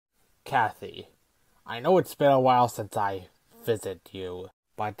Kathy, I know it's been a while since I visited you,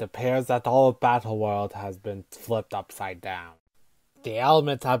 but it appears that all of Battleworld has been flipped upside down. The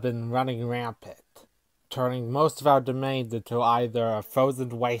elements have been running rampant, turning most of our domains into either a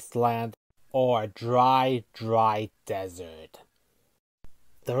frozen wasteland or a dry desert.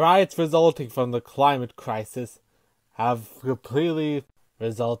 The riots resulting from the climate crisis have completely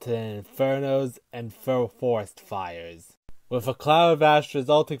resulted in infernos and forest fires, with a cloud of ash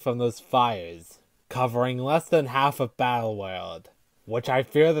resulting from those fires, covering less than half of Battleworld, which I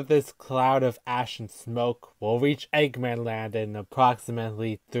fear that this cloud of ash and smoke will reach Eggman Land in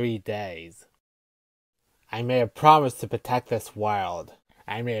approximately 3 days. I made a promise to protect this world.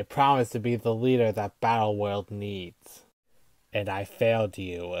 I made a promise to be the leader that Battleworld needs. And I failed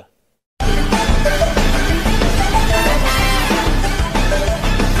you.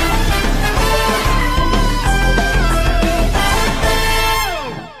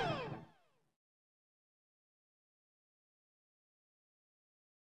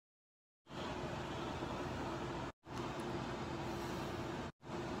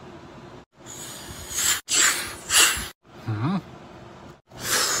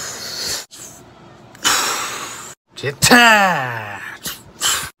 Vegeta!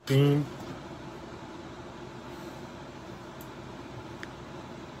 Beam.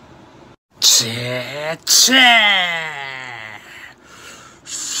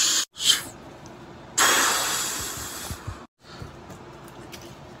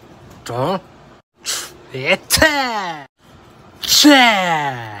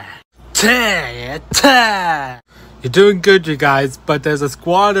 You're doing good, you guys, but there's a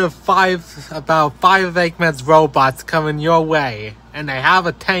squad of about five of Eggman's robots coming your way, and they have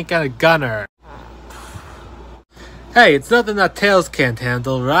a tank and a gunner. Hey, it's nothing that Tails can't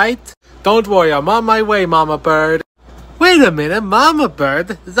handle, right? Don't worry, I'm on my way, Mama Bird. Wait a minute, Mama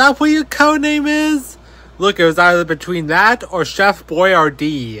Bird? Is that what your codename is? Look, it was either between that or Chef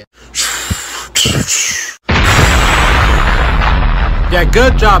Boyardee. Yeah,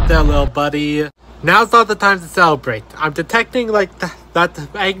 good job there, little buddy. Now's not the time to celebrate. I'm detecting that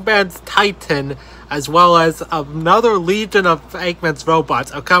Eggman's Titan, as well as another legion of Eggman's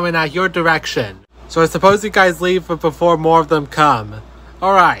robots are coming at your direction. So I suppose you guys leave before more of them come.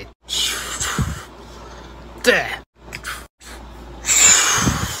 Alright.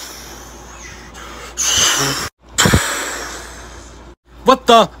 What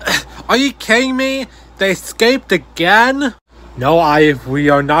the? Are you kidding me? They escaped again? No, we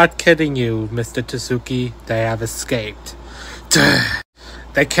are not kidding you, Mr. Tsuki. They have escaped.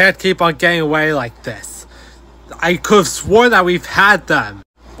 They can't keep on getting away like this. I could have sworn that we've had them.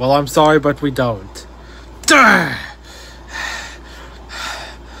 Well, I'm sorry, but we don't.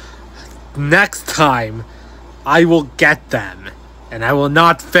 Next time, I will get them. And I will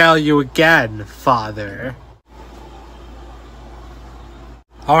not fail you again, Father.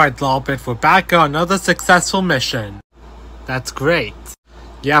 Alright, Lolbit, we're back on another successful mission. That's great.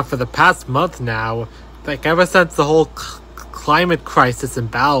 Yeah, for the past month now, like ever since the whole climate crisis in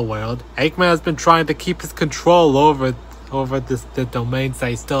Battleworld, Eggman has been trying to keep his control over the domains that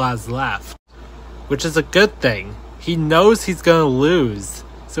he still has left. Which is a good thing. He knows he's gonna lose,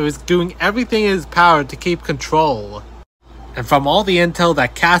 so he's doing everything in his power to keep control. And from all the intel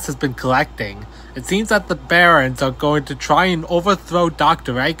that Cass has been collecting, it seems that the Barons are going to try and overthrow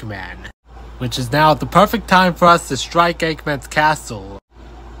Dr. Eggman. Which is now the perfect time for us to strike Eggman's castle.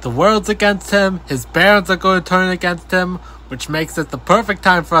 The world's against him, his barons are going to turn against him, which makes it the perfect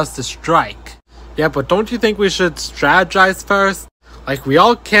time for us to strike. Yeah, but don't you think we should strategize first? Like, we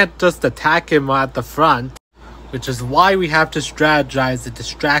all can't just attack him at the front, which is why we have to strategize a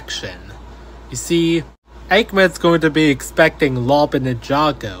distraction. You see, Eggman's going to be expecting Lolbit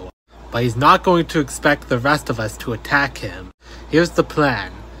Ninjago, but he's not going to expect the rest of us to attack him. Here's the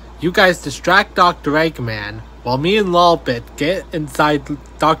plan. You guys distract Dr. Eggman, while me and Lolbit get inside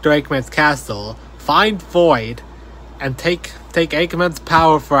Dr. Eggman's castle, find Void, and take Eggman's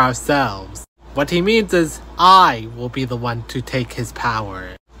power for ourselves. What he means is, I will be the one to take his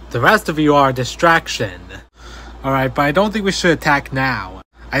power. The rest of you are a distraction. Alright, but I don't think we should attack now.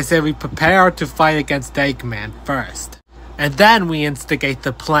 I say we prepare to fight against Eggman first. And then we instigate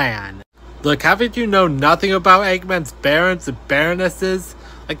the plan. Look, haven't you known nothing about Eggman's barons and baronesses?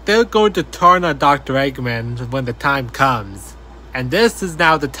 Like, they're going to turn on Dr. Eggman when the time comes. And this is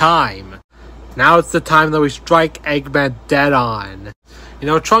now the time. Now it's the time that we strike Eggman dead on. You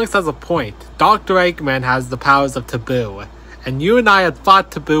know, Trunks has a point. Dr. Eggman has the powers of Taboo. And you and I had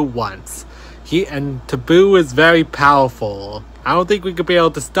fought Taboo once. Taboo is very powerful. I don't think we could be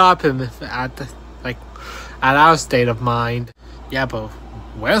able to stop him at our state of mind. Yeah, but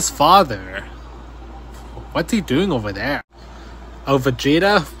Where's Father? What's he doing over there? Oh,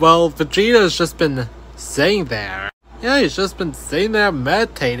 Vegeta? Well, Vegeta's just been sitting there. Yeah, he's just been sitting there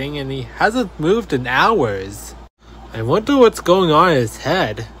meditating and he hasn't moved in hours. I wonder what's going on in his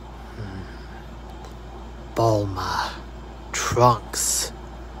head. Bulma. Trunks.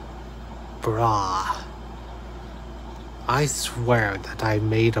 Bra. I swear that I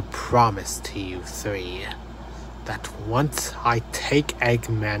made a promise to you three. That once I take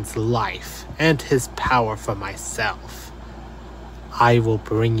Eggman's life and his power for myself, I will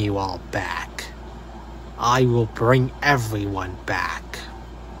bring you all back. I will bring everyone back.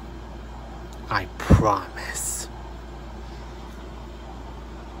 I promise.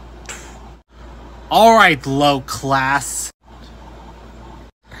 Alright, low class.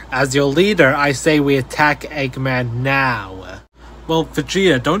 As your leader, I say we attack Eggman now. Well,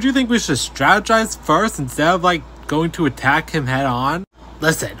 Vegeta, don't you think we should strategize first instead of, going to attack him head on?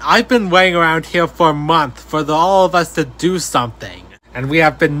 Listen, I've been waiting around here for a month for all of us to do something. And we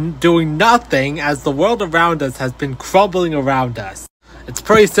have been doing nothing as the world around us has been crumbling around us. It's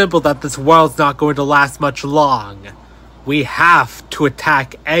pretty simple that this world's not going to last much long. We have to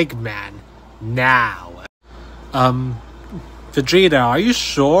attack Eggman now. Vegeta, are you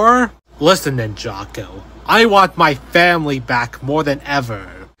sure? Listen, Ninjago. I want my family back more than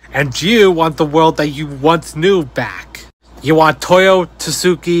ever. And you want the world that you once knew back. You want Toyo,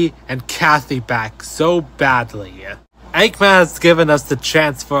 Tsuki, and Kathy back so badly. Eggman has given us the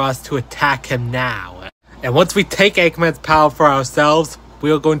chance for us to attack him now. And once we take Eggman's power for ourselves, we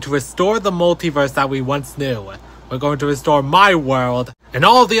are going to restore the multiverse that we once knew. We're going to restore my world, and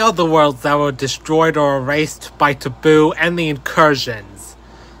all the other worlds that were destroyed or erased by Taboo and the incursions.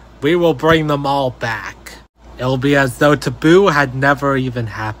 We will bring them all back. It'll be as though Taboo had never even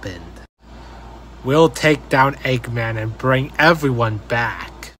happened. We'll take down Eggman and bring everyone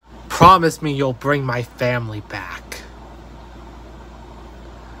back. Promise me you'll bring my family back.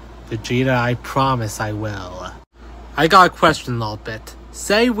 Vegeta, I promise I will. I got a question, Lolbit.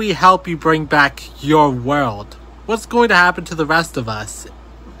 Say we help you bring back your world. What's going to happen to the rest of us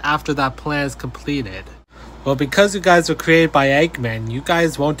after that plan is completed? Well, because you guys were created by Eggman, you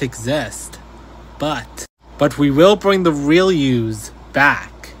guys won't exist. But we will bring the real yous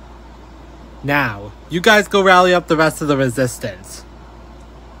back. Now, you guys go rally up the rest of the resistance.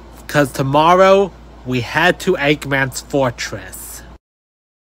 Because tomorrow, we head to Eggman's fortress.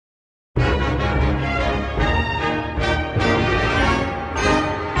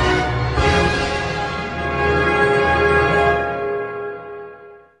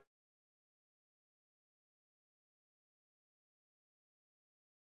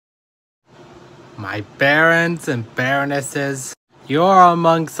 My barons and baronesses, you are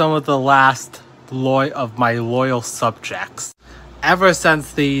among some of the last of my loyal subjects. Ever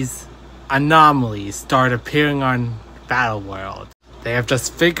since these anomalies started appearing on Battleworld, they have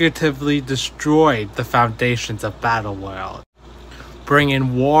just figuratively destroyed the foundations of Battleworld,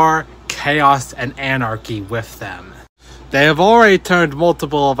 bringing war, chaos, and anarchy with them. They have already turned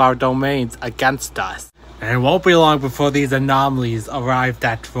multiple of our domains against us, and it won't be long before these anomalies arrived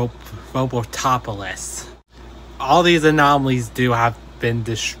at Robotopolis. All these anomalies have been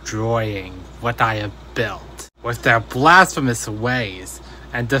destroying what I have built with their blasphemous ways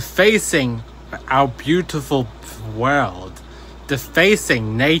and defacing our beautiful world,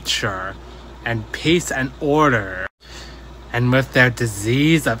 defacing nature and peace and order, and with their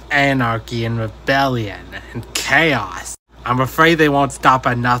disease of anarchy and rebellion and chaos. I'm afraid they won't stop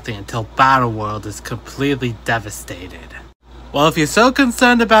at nothing until Battleworld is completely devastated. Well, if you're so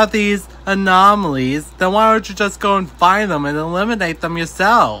concerned about these anomalies, then why don't you just go and find them and eliminate them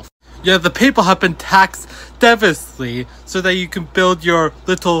yourself? Yeah, the people have been taxed devilishly so that you can build your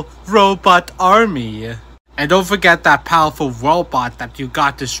little robot army. And don't forget that powerful robot that you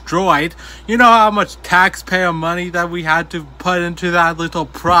got destroyed. You know how much taxpayer money that we had to put into that little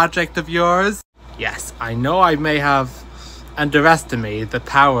project of yours? Yes, I know I may have underestimated the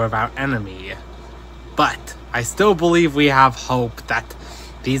power of our enemy, but I still believe we have hope that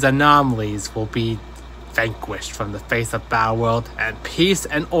these anomalies will be vanquished from the face of Battleworld, and peace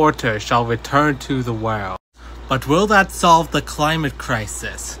and order shall return to the world. But will that solve the climate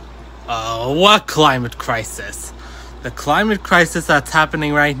crisis? What climate crisis? The climate crisis that's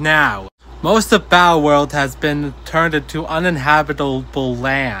happening right now. Most of Battleworld has been turned into uninhabitable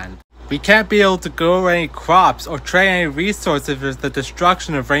land. We can't be able to grow any crops or trade any resources with the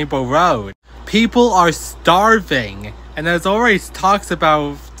destruction of Rainbow Road. People are starving, and there's already talks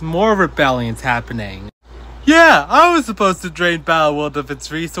about more rebellions happening. Yeah, I was supposed to drain Battleworld of its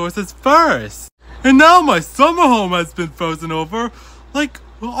resources first. And now my summer home has been frozen over. Like,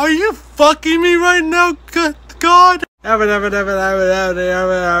 are you fucking me right now, God?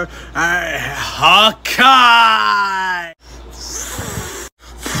 Hawkeye!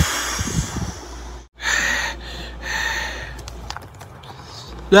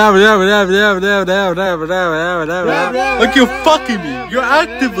 Like, you're fucking me. You're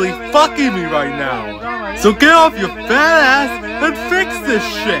actively fucking me right now. So get off your fat ass and fix this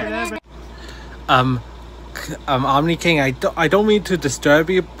shit. Omni King, I don't mean to disturb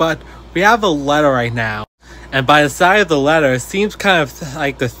you, but we have a letter right now. And by the side of the letter, it seems kind of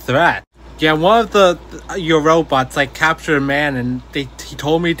like a threat. Yeah, one of your robots like captured a man, and he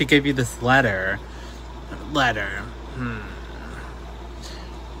told me to give you this letter.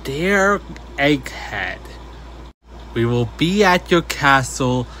 Dear Egghead, we will be at your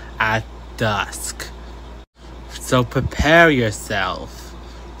castle at dusk. So prepare yourself.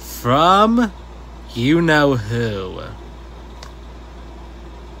 From you know who.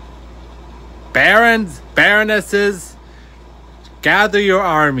 Barons, baronesses, gather your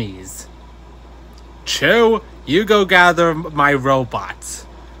armies. Chu, you go gather my robots.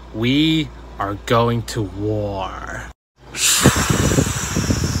 We are going to war.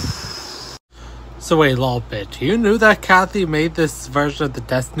 So wait, Lolbit, you knew that Kathy made this version of the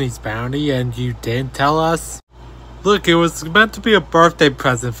Destiny's Bounty and you didn't tell us? Look, it was meant to be a birthday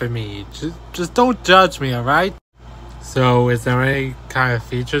present for me. Just don't judge me, alright? So, is there any kind of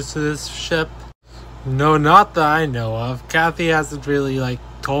features to this ship? No, not that I know of. Kathy hasn't really,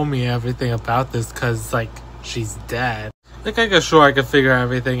 told me everything about this because, she's dead. I could figure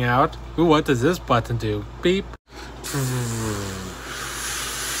everything out. Ooh, what does this button do? Beep.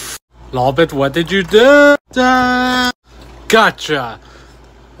 Lolbit, what did you do? Gotcha!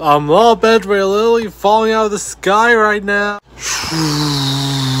 Lolbit, we're literally falling out of the sky right now.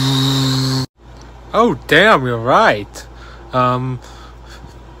 Oh, damn, you're right. How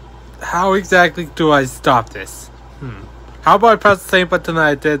exactly do I stop this? How about I press the same button that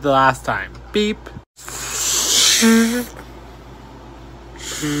I did the last time? Beep.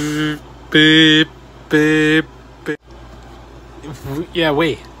 Beep, beep, beep. Yeah,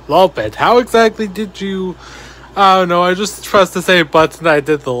 wait. Lolbit, how exactly did you... I don't know, I just pressed the same button I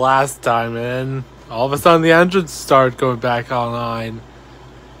did the last time, and all of a sudden the engine started going back online.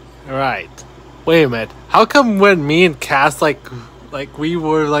 Right. Wait a minute. How come when me and Cass, we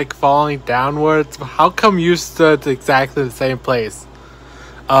were, falling downwards, how come you stood exactly the same place?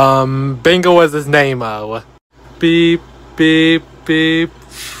 Bingo was his name-o. Beep, beep, beep.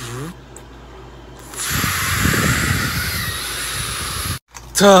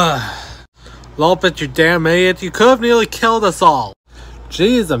 Lolbit, you damn idiot, you could have nearly killed us all.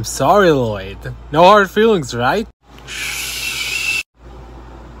 Jeez, I'm sorry, Lloyd. No hard feelings, right?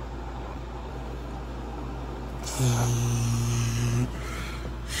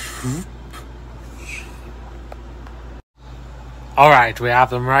 Alright, we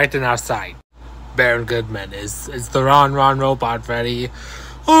have them right in our sight. Baron Goodman, is the Ron robot ready?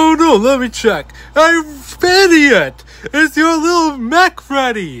 Oh no, let me check. I'm idiot! Is your little mech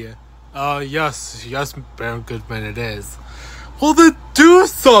ready? Yes, Baron Goodman, it is. Well, then do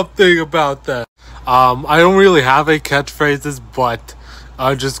something about that. I don't really have any catchphrases, but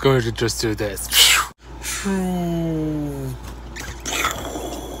I'm just going to just do this.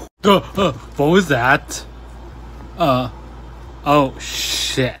 What was that? Oh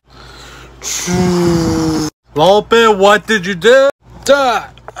shit. Lolbit, what did you do?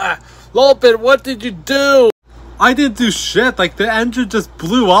 Lolbit, what did you do? I didn't do shit, the engine just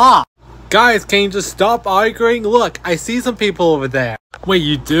blew off. Guys, can you just stop arguing? Look, I see some people over there. Wait,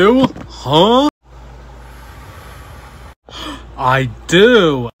 you do? Huh? I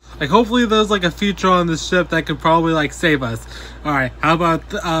do. Hopefully there's a feature on this ship that could probably save us. Alright, how about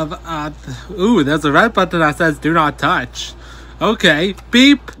ooh, there's a red button that says do not touch. Okay,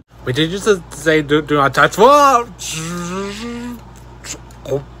 beep. Wait, did you just say do not touch? Whoa!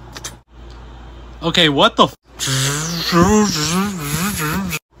 Okay, what the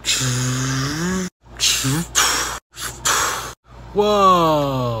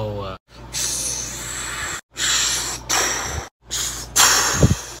Whoa.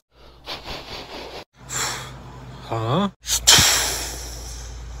 Huh?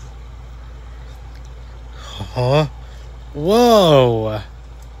 Huh? Whoa.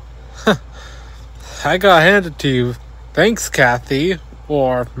 I got handed to you. Thanks, Kathy.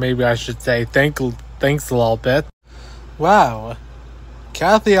 Or maybe I should say thanks a little bit. Wow.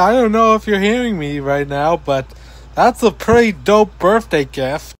 Kathy, I don't know if you're hearing me right now, but that's a pretty dope birthday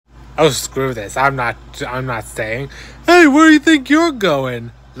gift. Oh, screw this. I'm not staying. Hey, where do you think you're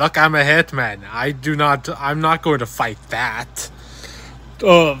going? Look, I'm a hitman. I'm not going to fight that.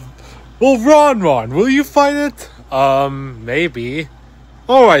 Well, Ron, will you fight it? Maybe.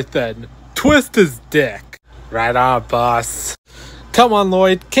 Alright then, twist his dick. Right on, boss. Come on,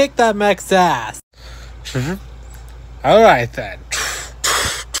 Lloyd, kick that mech's ass. Alright then.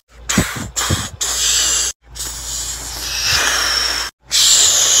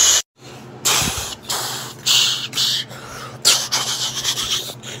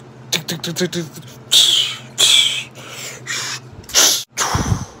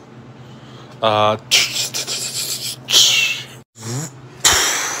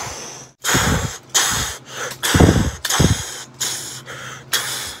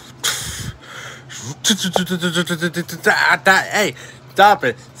 Hey, stop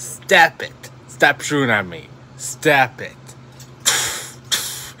it. Step it. Stop shooting at me. Step it.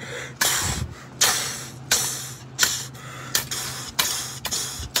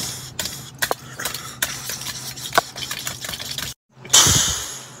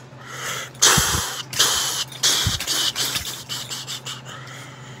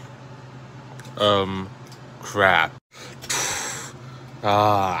 Crap.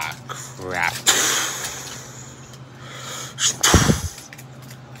 Ah, crap.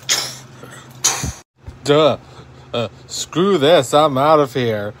 Duh. Screw this, I'm out of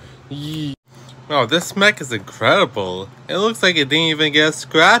here. Oh, this mech is incredible. It looks like it didn't even get a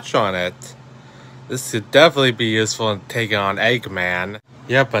scratch on it. This could definitely be useful in taking on Eggman.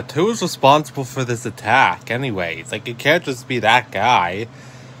 Yeah, but who's responsible for this attack anyways? Like, it can't just be that guy.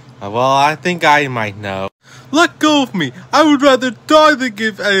 Well, I think I might know. Let go of me! I would rather die than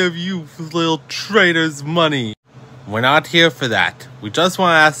give any of you little traitors money. We're not here for that. We just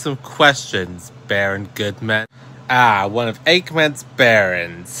want to ask some questions, Baron Goodman. Ah, one of Eggman's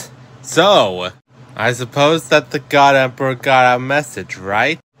barons. So, I suppose that the God Emperor got our message,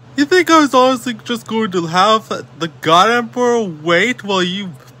 right? You think I was honestly just going to have the God Emperor wait while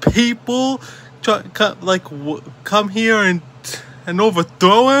you people come here and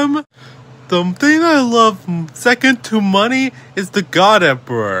overthrow him? The thing I love second to money is the God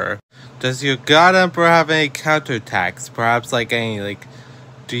Emperor. Does your God Emperor have any counterattacks? Perhaps like any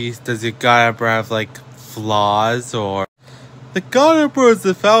does your God Emperor have like flaws or? The God Emperor is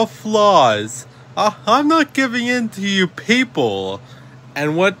without flaws. I'm not giving in to you people.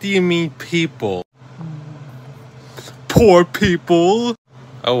 And what do you mean people? Poor people.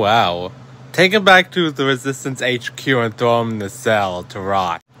 Oh wow. Take him back to the Resistance HQ and throw him in the cell to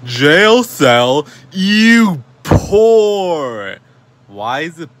rot. Jail cell? You poor! Why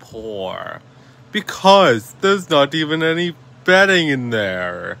is it poor? Because there's not even any bedding in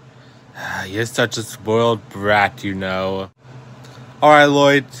there. You're such a spoiled brat, you know. Alright,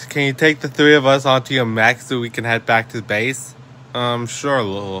 Lloyd, can you take the three of us onto your mech so we can head back to the base? Sure,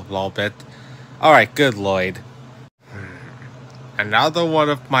 Lolbit. Alright, good, Lloyd. Another one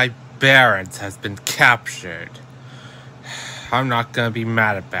of my barons has been captured. I'm not gonna be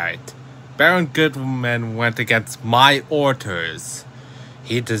mad about it. Baron Goodman went against my orders.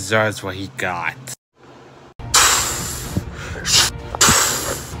 He deserves what he got.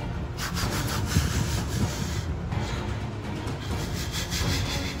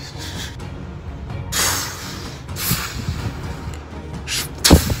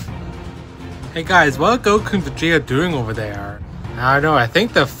 Hey guys, what are Goku and Vegeta doing over there? I don't know, I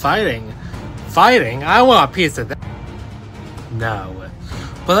think they're fighting. Fighting? I want a piece of that. No.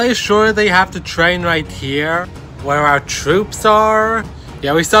 But are you sure they have to train right here? Where our troops are?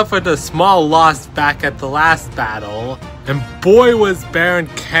 Yeah, we suffered a small loss back at the last battle. And boy was Baron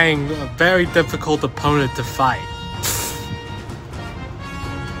Kang a very difficult opponent to fight.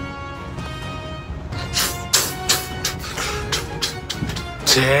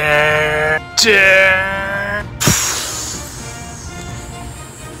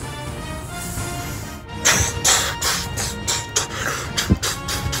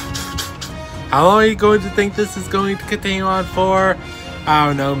 How long are you going to think this is going to continue on for? I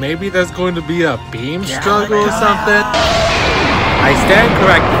don't know, maybe there's going to be a beam struggle or something? I stand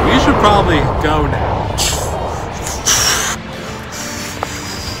corrected, we should probably go now.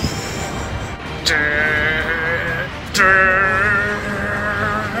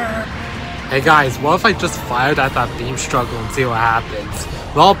 Hey guys, what if I just fired at that beam struggle and see what happens?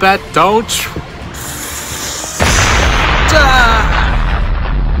 Lolbit, don't!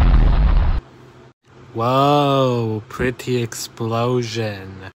 Whoa, pretty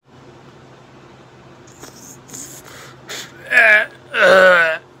explosion.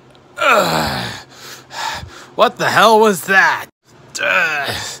 What the hell was that?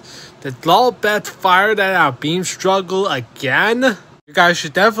 Did Lolbit fire at our beam struggle again? You guys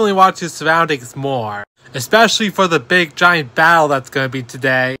should definitely watch your surroundings more. Especially for the big giant battle that's gonna be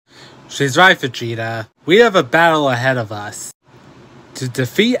today. She's right, Vegeta. We have a battle ahead of us. To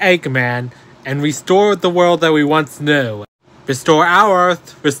defeat Eggman and restore the world that we once knew. Restore our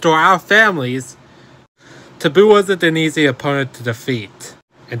Earth, restore our families. Taboo wasn't an easy opponent to defeat.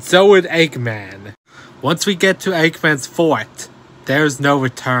 And so would Eggman. Once we get to Eggman's fort, there's no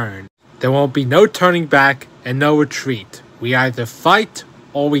return. There won't be no turning back and no retreat. We either fight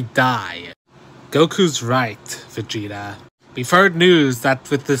or we die. Goku's right, Vegeta. We've heard news that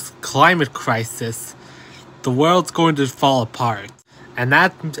with this climate crisis, the world's going to fall apart. And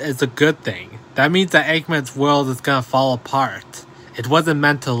that is a good thing. That means that Eggman's world is gonna fall apart. It wasn't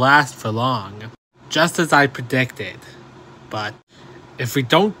meant to last for long. Just as I predicted. But if we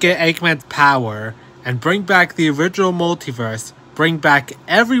don't get Eggman's power and bring back the original multiverse, bring back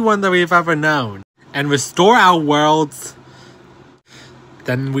everyone that we've ever known, and restore our worlds,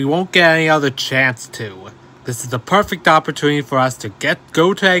 then we won't get any other chance to. This is the perfect opportunity for us to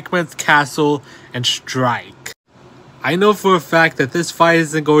go to Eggman's castle and strike. I know for a fact that this fight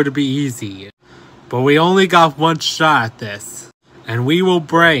isn't going to be easy, but we only got one shot at this, and we will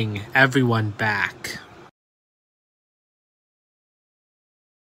bring everyone back.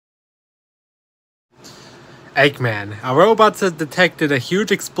 Eggman, our robots have detected a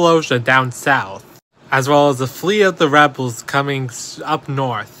huge explosion down south, as well as a fleet of the rebels coming up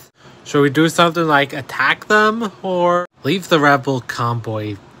north. Should we do something like attack them, or leave the rebel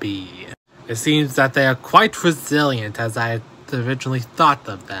convoy be? It seems that they are quite resilient as I had originally thought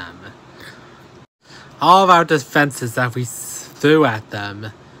of them. All of our defenses that we threw at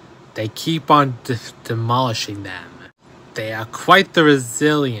them, they keep on demolishing them. They are quite the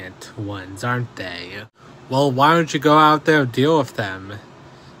resilient ones, aren't they? Well, why don't you go out there and deal with them?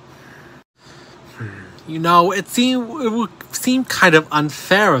 You know, it would seem kind of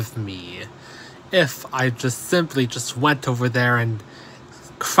unfair of me if I simply went over there and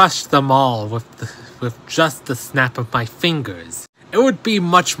crushed them all with just the snap of my fingers. It would be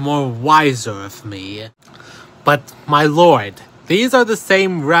much more wiser of me. But, my lord, these are the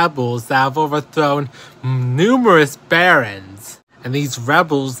same rebels that have overthrown numerous barons. And these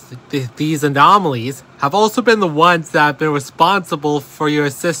rebels, these anomalies, have also been the ones that have been responsible for your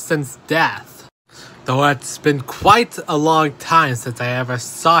assistant's death. Though it's been quite a long time since I ever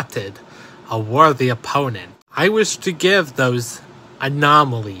soughted a worthy opponent. I wish to give those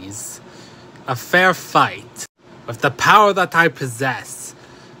anomalies a fair fight. With the power that I possess,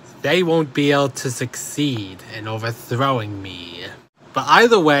 they won't be able to succeed in overthrowing me. But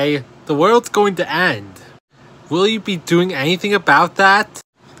either way, the world's going to end. Will you be doing anything about that?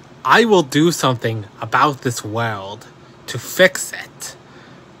 I will do something about this world to fix it.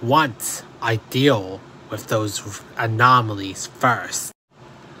 Once I deal with those anomalies first.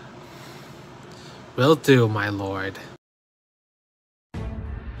 Will do, my lord.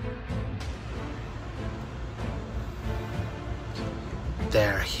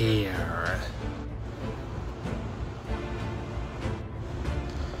 They're here.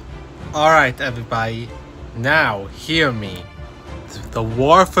 Alright, everybody. Now, hear me. The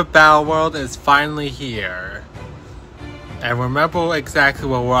war for Battleworld is finally here. And remember exactly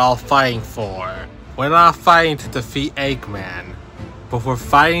what we're all fighting for. We're not fighting to defeat Eggman, but we're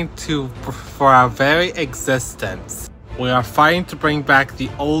fighting for our very existence. We are fighting to bring back the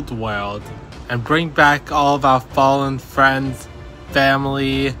old world, and bring back all of our fallen friends,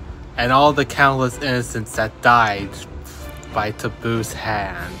 family, and all the countless innocents that died by Taboo's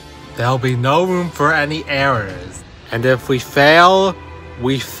hand. There'll be no room for any errors, and if we fail,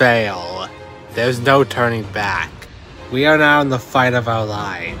 we fail. There's no turning back. We are now in the fight of our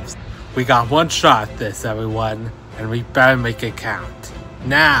lives. We got one shot at this, everyone, and we better make it count.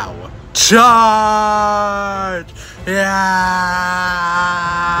 Now, charge! Yeah!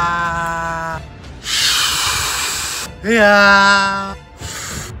 Yeah!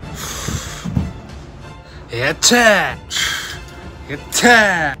 Attack!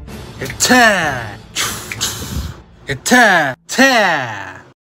 Attack! Attack! Attack! Attack!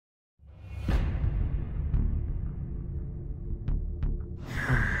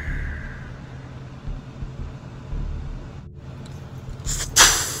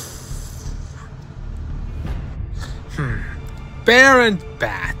 Baron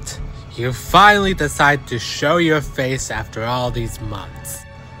Bat, you finally decide to show your face after all these months.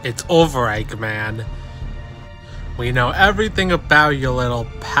 It's over, Eggman. We know everything about your little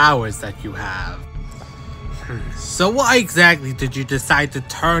powers that you have. So why exactly did you decide to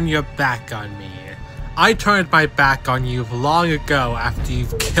turn your back on me? I turned my back on you long ago after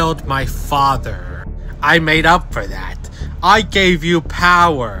you've killed my father. I made up for that. I gave you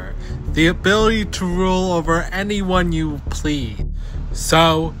power. the ability to rule over anyone you please.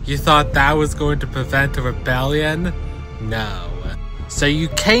 So, you thought that was going to prevent a rebellion? No. So you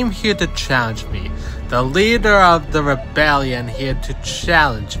came here to challenge me. The leader of the rebellion here to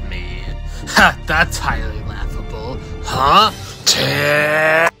challenge me. Ha, that's highly laughable. Huh?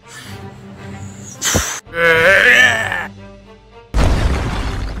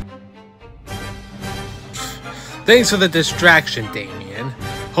 Thanks for the distraction, Damien.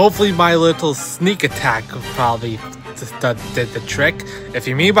 Hopefully my little sneak attack probably did the trick. If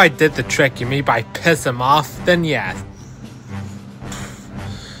you mean by did the trick, you mean by piss him off, then yes.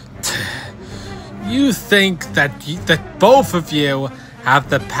 You think that both of you have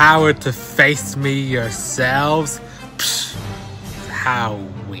the power to face me yourselves? Psh, how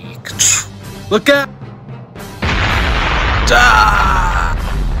weak. Look at...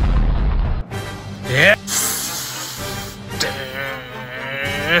 Yeah.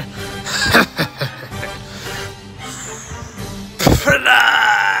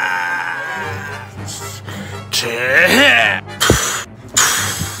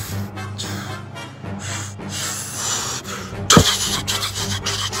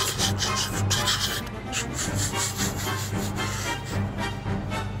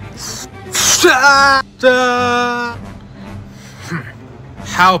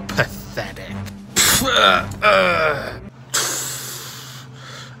 How pathetic.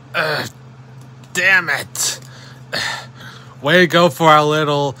 Damn it. Way to go for our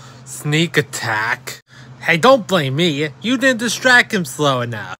little sneak attack. Hey, don't blame me. You didn't distract him slow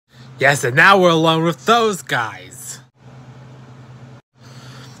enough. Yes, and now we're alone with those guys.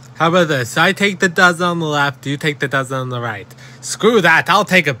 How about this? I take the dozen on the left, you take the dozen on the right. Screw that, I'll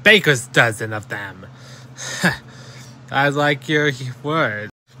take a baker's dozen of them. I like your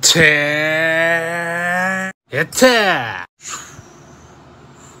word. Hit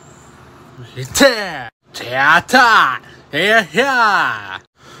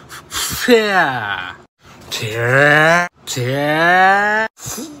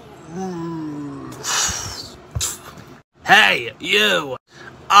Hey, you!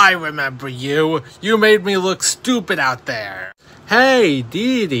 I remember you! You made me look stupid out there! Hey,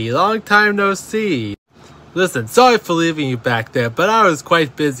 Dee Dee, long time no see! Listen, sorry for leaving you back there, but I was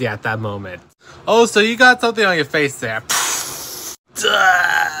quite busy at that moment. Oh, so you got something on your face there.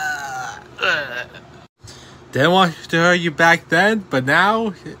 Didn't want to hurt you back then, but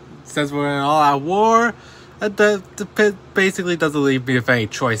now, since we're in an all-out war, the pit basically doesn't leave me with any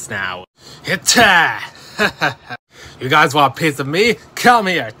choice now. You guys want a piece of me? Come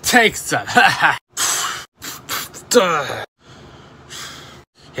here, take some!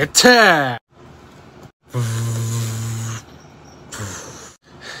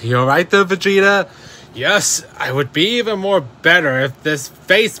 You alright there, Vegeta? Yes, I would be even more better if this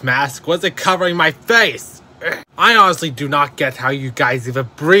face mask wasn't covering my face. I honestly do not get how you guys even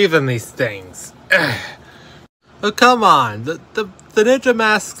breathe in these things. Oh, come on, the ninja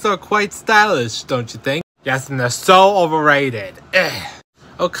masks are quite stylish, don't you think? Yes, and they're so overrated.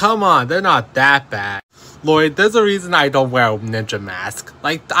 Oh, come on, they're not that bad. Lloyd, there's a reason I don't wear a ninja mask.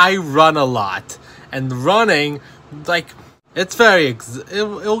 Like, I run a lot. And running, like, it's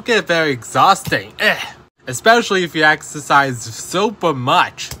it'll get very exhausting. Especially if you exercise super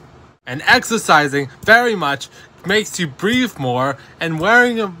much. And exercising very much makes you breathe more, and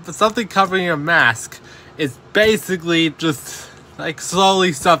wearing something covering your mask is basically just, like,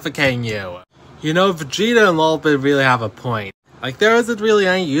 slowly suffocating you. You know, Vegeta and Lolbit really have a point. Like, there isn't really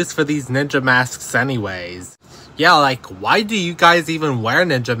any use for these ninja masks anyways. Yeah, like, why do you guys even wear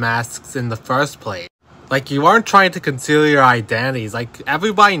ninja masks in the first place? Like, you aren't trying to conceal your identities. Like,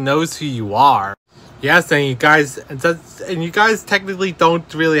 everybody knows who you are. Yes, and you guys technically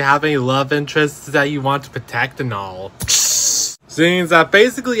don't really have any love interests that you want to protect and all. Seeing that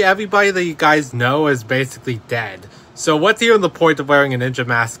basically everybody that you guys know is basically dead. So what's even the point of wearing a ninja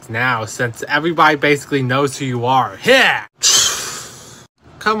mask now, since everybody basically knows who you are? Yeah!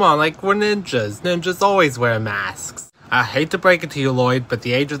 Come on, like, we're ninjas. Ninjas always wear masks. I hate to break it to you, Lloyd, but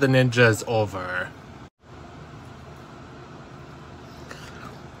the age of the ninja is over.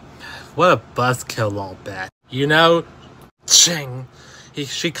 What a buzzkill, Lolbit. You know, ching.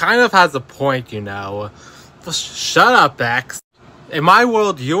 She kind of has a point, you know. Shut up, X. In my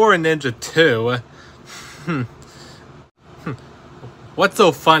world, you're a ninja too. What's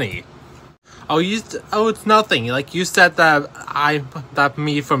so funny? Oh, it's nothing. Like, you said that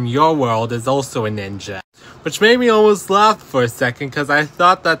me from your world is also a ninja. Which made me almost laugh for a second, because I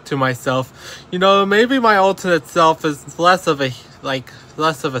thought that to myself, you know, maybe my alternate self is less of a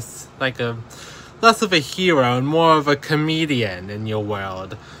hero and more of a comedian in your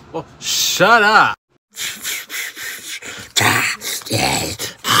world. Well, shut up!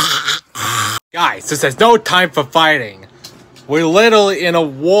 Guys, this is no time for fighting. We're literally in a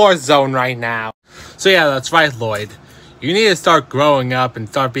war zone right now. So yeah, that's right, Lloyd. You need to start growing up and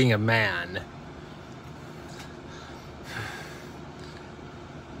start being a man.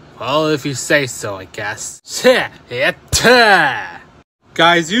 Well, if you say so, I guess.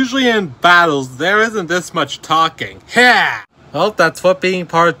 Guys, usually in battles, there isn't this much talking. Well, that's what being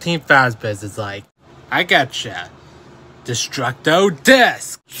part of Team Fazbears is like. I getcha. Destructo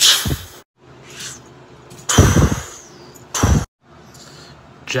Disc!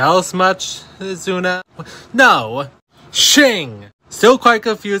 Jealous much, Zuna? No! Shing! Still quite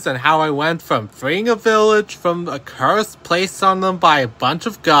confused on how I went from freeing a village from a curse placed on them by a bunch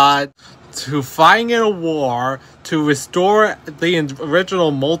of gods, to fighting in a war, to restore the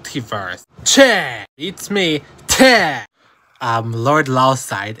original multiverse. Che! It's me, Te! Lord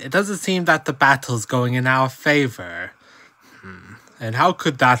Lolside, it doesn't seem that the battle's going in our favor. And how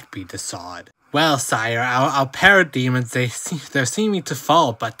could that be, Desaad? Well, sire, our parademons, they're seeming to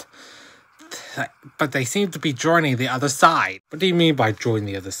fall, but they seem to be joining the other side. What do you mean by join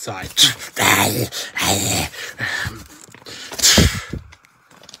the other side?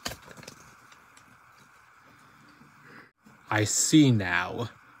 I see now.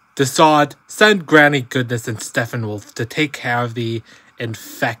 Desaad, send Granny Goodness and Steppenwolf to take care of the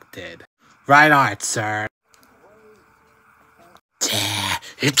infected. Right on it, sir.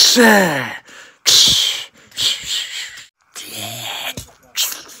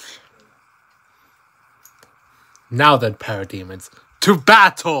 Now then, parademons, to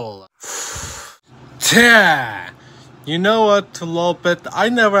battle! You know what, Lolbit, I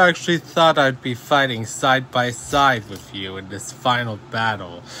never actually thought I'd be fighting side by side with you in this final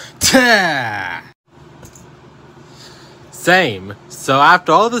battle. Same. So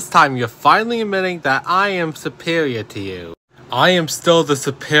after all this time, you're finally admitting that I am superior to you. I am still the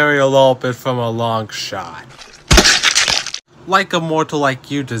superior Lolbit from a long shot. Like a mortal like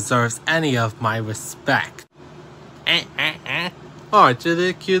you deserves any of my respect. Aren't you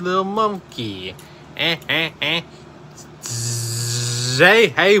the cute little monkey? Hey,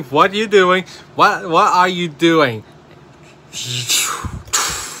 what are you doing? What are you doing?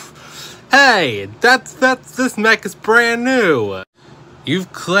 Hey, this mech is brand new.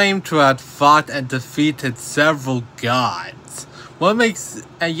 You've claimed to have fought and defeated several gods. What makes...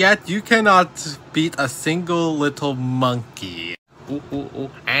 And yet you cannot beat a single little monkey.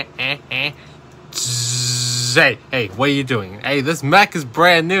 Hey, what are you doing? Hey, this mech is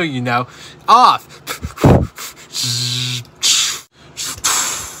brand new, you know. Off!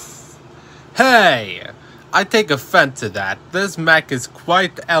 Hey! I take offense to that. This mech is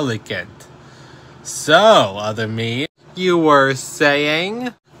quite elegant. So, other me, you were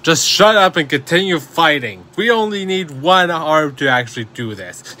saying? Just shut up and continue fighting. We only need one arm to actually do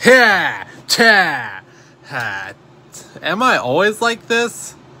this. Am I always like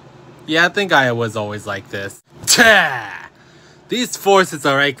this? Yeah, I think I was always like this. These forces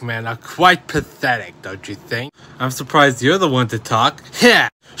of Eggman are quite pathetic, don't you think? I'm surprised you're the one to talk. Yeah,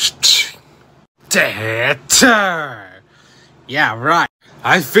 right.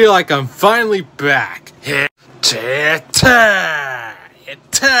 I feel like I'm finally back.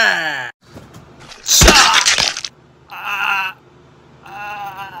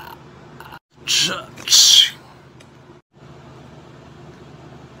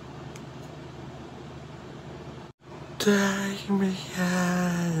 Damien.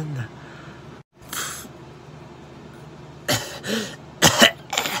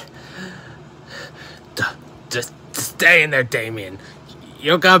 Just stay in there, Damien.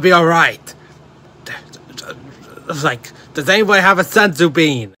 You're gonna be alright. Like, does anybody have a senzu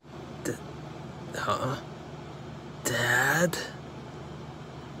bean? Huh? Dad?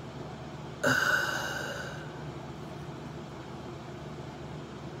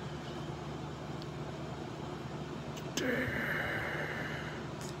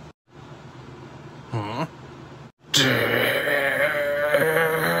 Huh?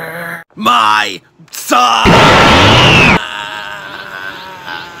 My son!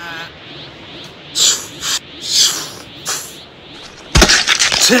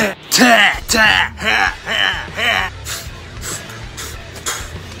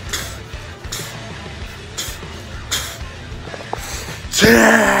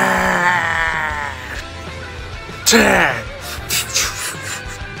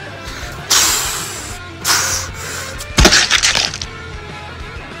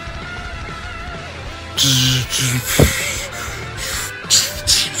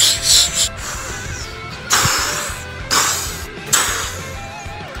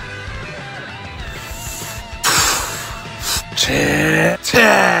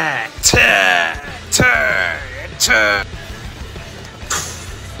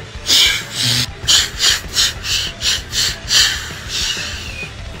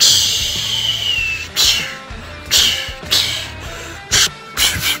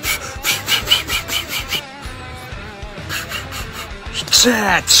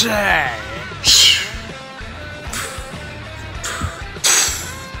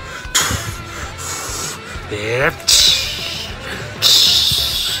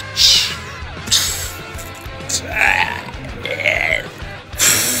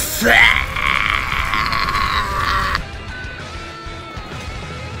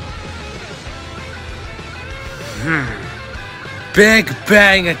 Big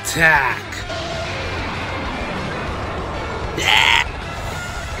Bang Attack!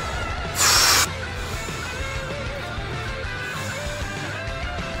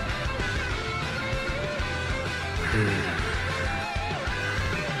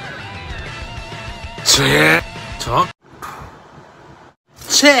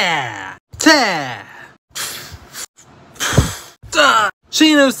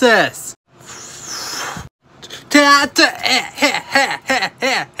 Shinosis!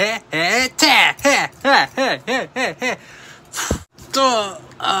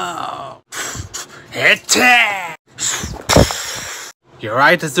 You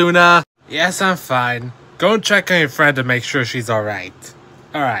alright, Azuna? Yes, I'm fine. Go and check on your friend to make sure she's alright.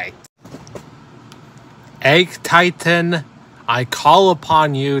 Alright. Egg Titan, I call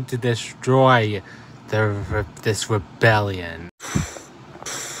upon you to destroy this rebellion.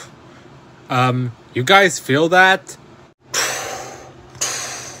 You guys feel that?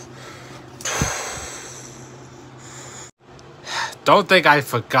 Don't think I've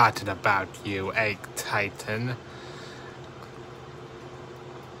forgotten about you, Egg Titan.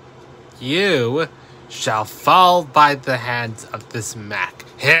 You shall fall by the hands of this mech.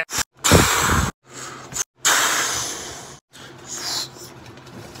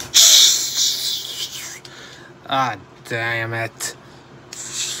 Ah, damn it.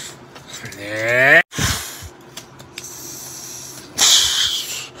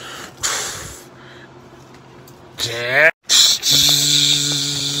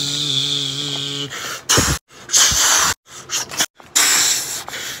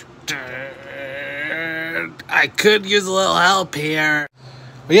 I could use a little help here.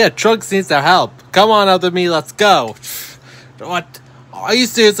 Well, yeah, Trunks needs our help. Come on, other me, let's go. What? Are you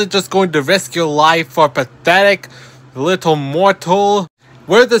seriously just going to risk your life for pathetic little mortal?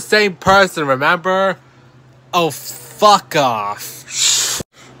 We're the same person, remember? Oh, fuck off.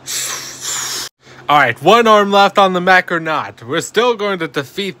 Alright, one arm left on the mech or not. We're still going to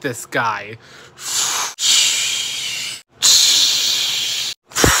defeat this guy.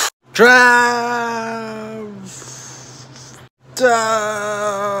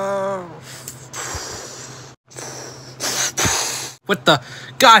 What the?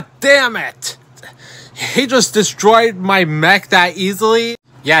 God damn it! He just destroyed my mech that easily?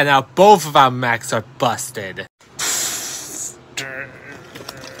 Yeah, now both of our mechs are busted.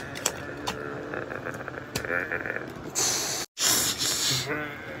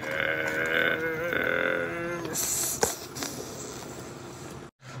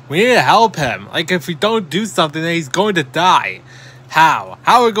 We need to help him. Like, if we don't do something, then he's going to die. How?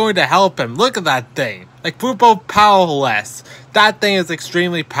 How are we going to help him? Look at that thing. Like, we're both powerless. That thing is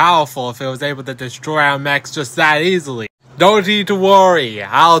extremely powerful if it was able to destroy our mechs just that easily. Don't need to worry.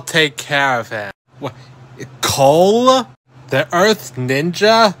 I'll take care of him. What? Cole? The Earth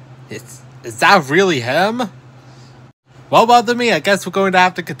Ninja? Is that really him? Well, bother me. I guess we're going to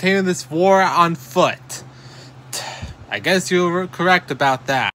have to continue this war on foot. I guess you were correct about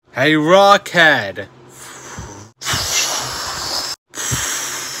that. Hey, Rockhead.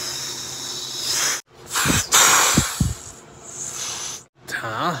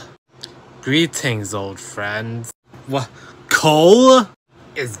 Huh? Greetings, old friends. What? Cole?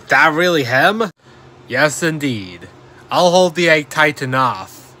 Is that really him? Yes, indeed. I'll hold the Egg Titan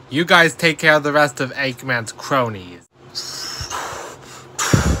off. You guys take care of the rest of Eggman's cronies.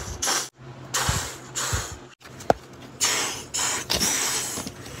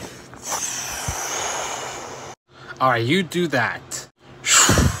 Alright, you do that.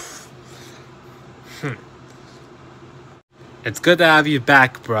 It's good to have you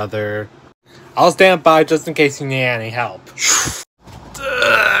back, brother. I'll stand by just in case you need any help.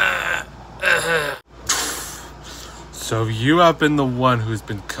 So you have been the one who's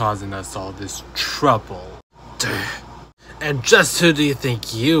been causing us all this trouble. And just who do you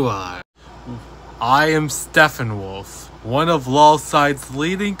think you are? I am Steppenwolf, one of Lolside's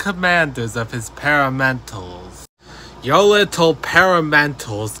leading commanders of his paramentals. Your little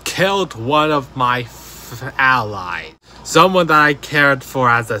paramentals killed one of my allies. Someone that I cared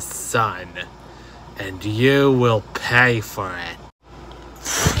for as a son. And you will pay for it.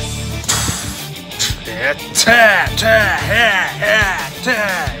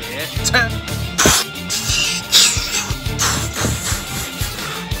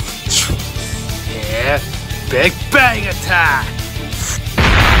 Big bang attack!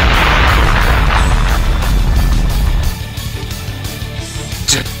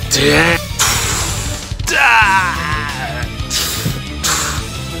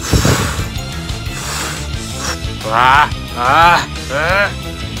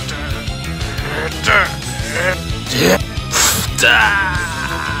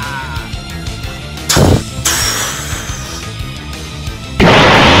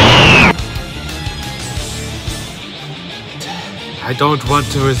 I don't want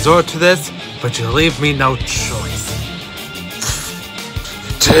to resort to this, but you leave me no choice.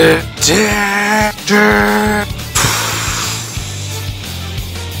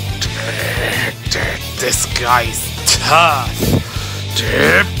 This guy's tough.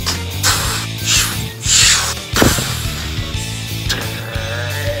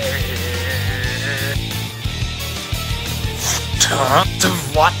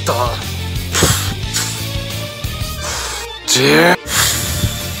 What the?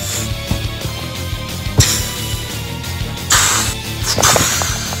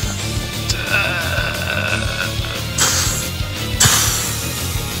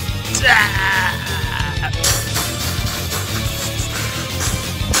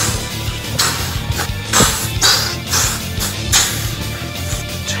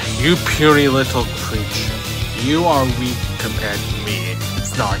 You puny little creature. You are weak compared to me.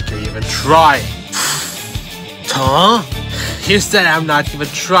 It's not like you're even trying. Huh? You said I'm not even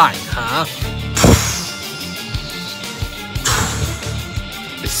trying, huh?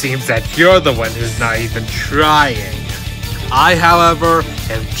 It seems that you're the one who's not even trying. I, however,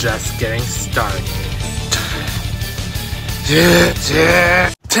 am just getting started.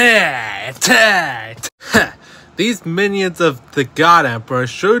 These minions of the God Emperor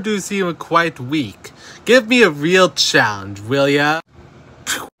sure do seem quite weak. Give me a real challenge, will ya?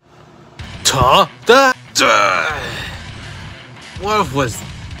 What was...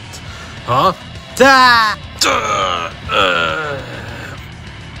 Huh? Damn.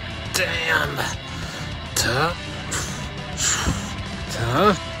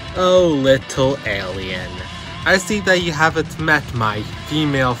 Oh, little alien. I see that you haven't met my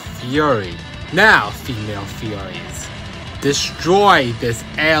female fury. Now, female furies, destroy this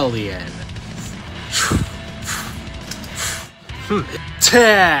alien.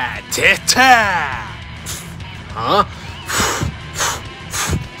 Huh?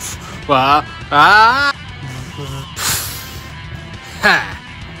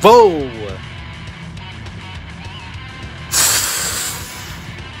 Whoa!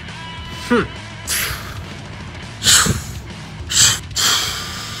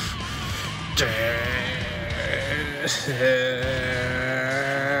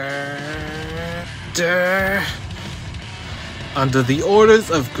 Under the orders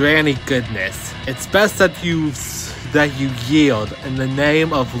of Granny Goodness, it's best that you yield in the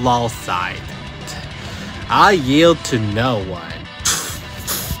name of Lolside. I yield to no one.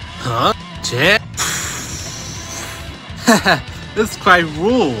 Huh? This quite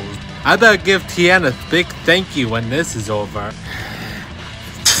rules. I better give Tien a big thank you when this is over.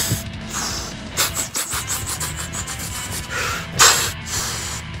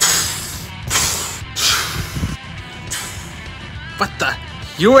 What the?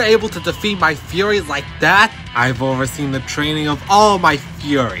 You were able to defeat my Furies like that? I've overseen the training of all my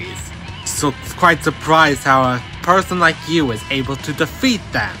Furies. So quite surprised how a person like you is able to defeat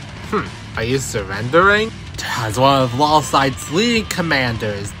them. Are you surrendering? As one of Lolside's leading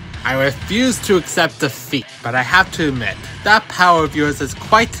commanders, I refuse to accept defeat. But I have to admit, that power of yours is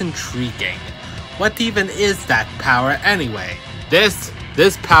quite intriguing. What even is that power anyway? This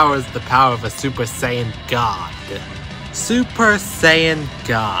power is the power of a Super Saiyan God. Super Saiyan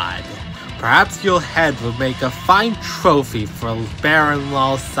God. Perhaps your head will make a fine trophy for Baron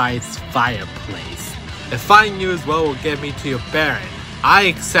Lolside's fireplace. If finding you as well will get me to your Baron, I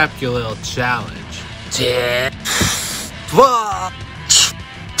accept your little challenge.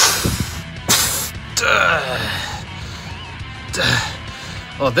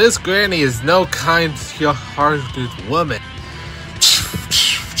 Well, this granny is no kind-hearted woman.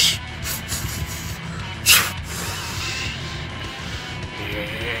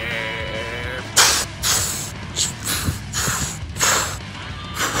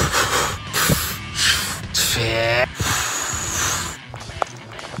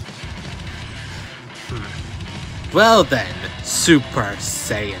 Well then, Super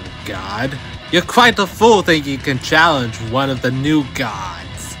Saiyan God, you're quite a fool thinking you can challenge one of the new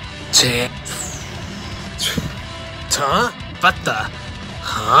gods. Huh? What the?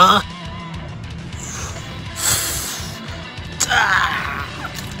 Huh?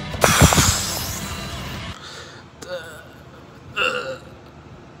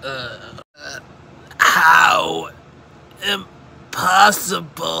 How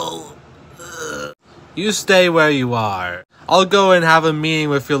impossible. You stay where you are. I'll go and have a meeting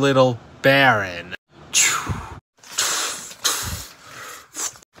with your little Baron.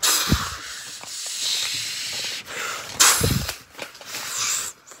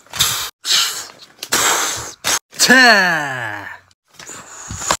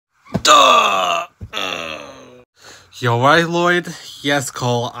 You alright, Lloyd? Yes,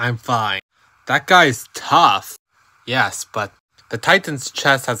 Cole, I'm fine. That guy's tough. Yes, but the Titan's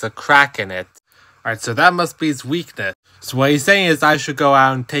chest has a crack in it. Alright, so that must be his weakness. So what he's saying is I should go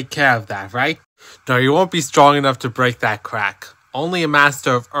out and take care of that, right? No, you won't be strong enough to break that crack. Only a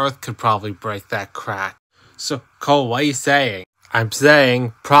Master of Earth could probably break that crack. So, Cole, what are you saying? I'm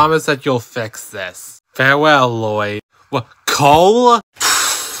saying, promise that you'll fix this. Farewell, Lloyd. What, Cole?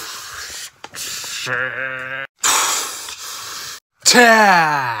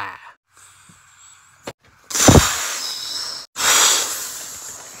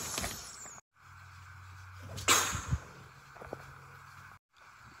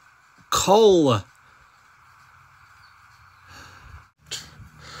 Cole.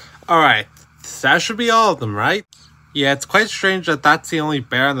 Alright, that should be all of them, right? Yeah, it's quite strange that that's the only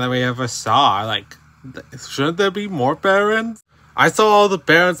Baron that we ever saw. Like, shouldn't there be more Barons? I saw all the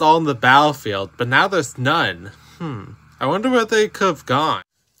Barons all in the battlefield, but now there's none. I wonder where they could have gone.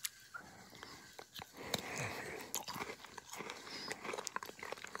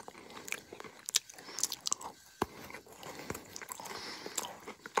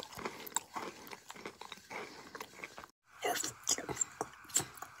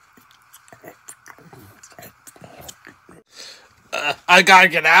 I gotta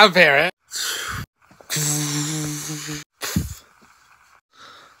get out of here.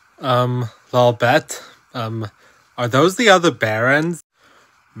 Lolbit, are those the other Barons?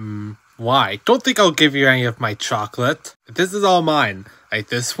 Why? Don't think I'll give you any of my chocolate. This is all mine. Like,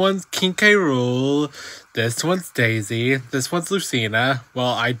 this one's King K. Rool, this one's Daisy, this one's Lucina.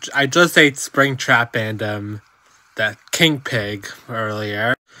 Well, I just ate Springtrap and, that King Pig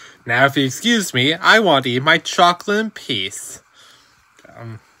earlier. Now, if you excuse me, I want to eat my chocolate in peace.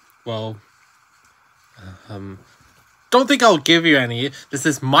 Don't think I'll give you any. This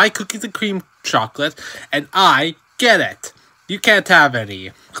is my cookies and cream chocolate, and I get it. You can't have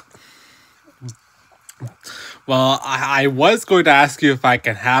any. Well, I was going to ask you if I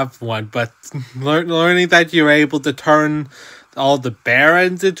can have one, but learning that you're able to turn all the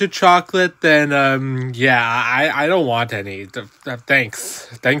Barons into chocolate, then, yeah, I don't want any. Thanks.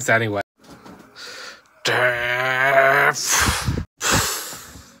 Thanks anyway.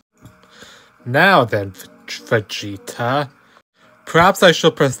 Now then, Vegeta, perhaps I shall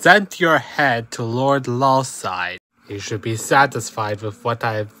present your head to Lord Lolside. You should be satisfied with what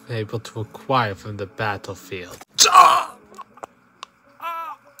I have been able to acquire from the battlefield.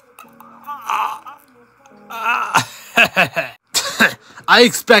 I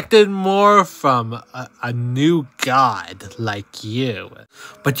expected more from a new god like you.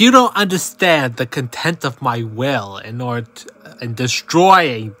 But you don't understand the content of my will in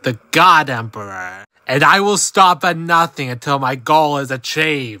destroying the God Emperor. And I will stop at nothing until my goal is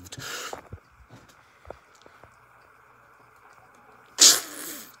achieved.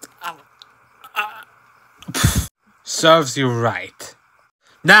 Serves you right.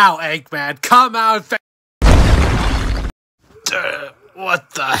 Now, Eggman, come out and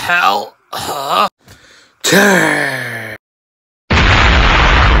what the hell? Huh?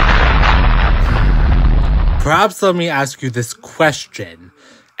 Perhaps let me ask you this question,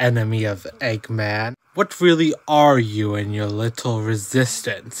 enemy of Eggman. What really are you and your little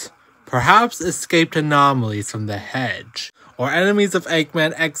resistance? Perhaps escaped anomalies from the hedge, or enemies of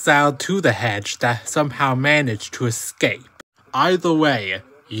Eggman exiled to the hedge that somehow managed to escape. Either way,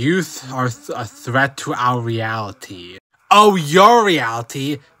 you are a threat to our reality. Oh, your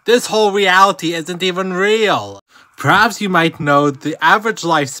reality? This whole reality isn't even real. Perhaps you might know the average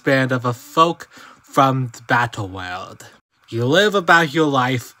lifespan of a folk from the Battleworld. You live about your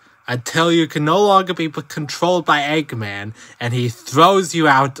life until you can no longer be controlled by Eggman, and he throws you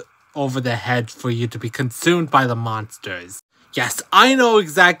out over the hedge for you to be consumed by the monsters. Yes, I know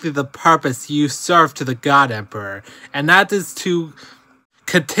exactly the purpose you serve to the God Emperor, and that is to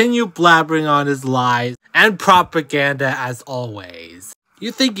continue blabbering on his lies and propaganda as always. You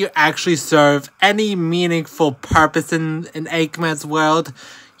think you actually serve any meaningful purpose in Eggman's world?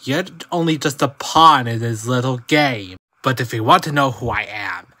 You're only just a pawn in his little game. But if you want to know who I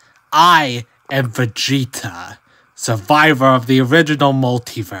am Vegeta, survivor of the original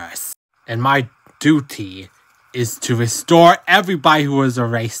multiverse. And my duty is to restore everybody who was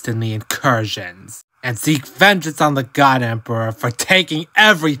erased in the incursions, and seek vengeance on the God Emperor for taking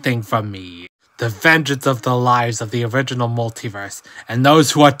everything from me. The vengeance of the lives of the original multiverse, and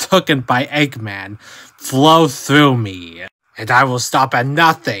those who are taken by Eggman, flow through me. And I will stop at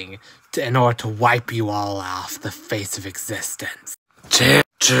nothing in order to wipe you all off the face of existence.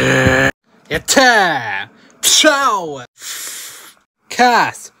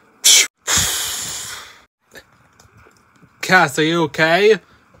 Cass! Cass, are you okay?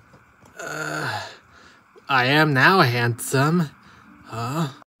 I am now, handsome.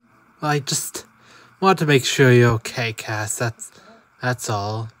 I just want to make sure you're okay, Cass. That's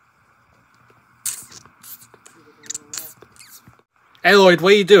all. Hey, Lloyd,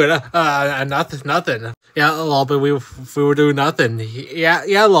 what are you doing? Nothing. Yeah, Lolbit, we were doing nothing. Yeah,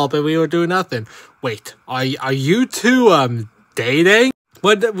 Lolbit, we were doing nothing. Wait, are you two, dating?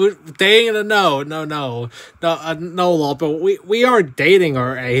 What, dating? No, Lolbit, we aren't dating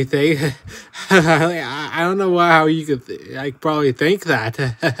or anything. I don't know how you could, probably think that.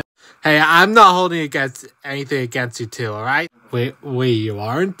 Hey, I'm not holding anything against you two, alright? Wait, you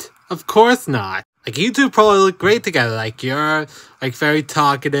aren't? Of course not. You two probably look great together. You're, very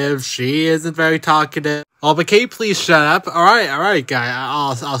talkative. She isn't very talkative. Oh, but can you please shut up? Alright, guy.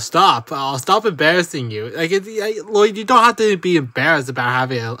 I'll stop. I'll stop embarrassing you. Lloyd, you don't have to be embarrassed about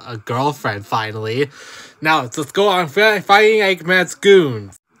having a girlfriend, finally. Now, let's go on fighting Eggman's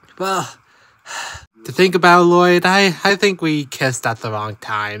goons. Well, to think about, Lloyd, I think we kissed at the wrong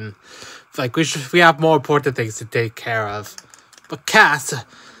time. We have more important things to take care of. But Cass,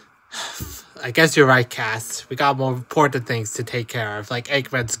 I guess you're right, Cass. We got more important things to take care of, like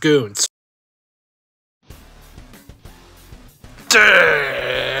Eggman's goons.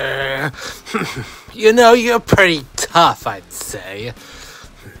 You know, you're pretty tough, I'd say.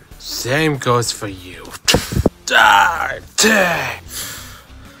 Same goes for you.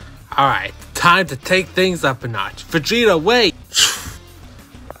 Alright, time to take things up a notch. Vegeta, wait!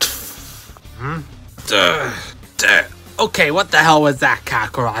 Okay, what the hell was that,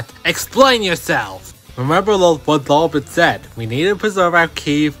 Kakarot? Explain yourself! Remember what Lolbit said. We need to preserve our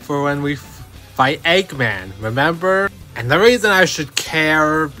ki for when we fight Eggman, remember? And the reason I should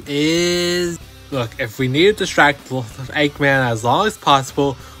care is... Look, if we need to distract Eggman as long as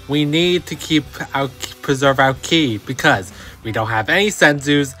possible, we need to preserve our ki, because we don't have any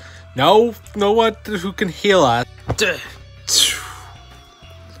senzus, no one who can heal us.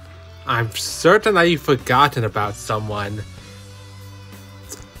 I'm certain that you've forgotten about someone.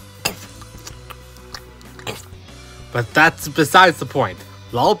 But that's besides the point.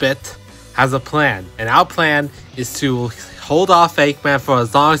 Lolbit has a plan, and our plan is to hold off Eggman for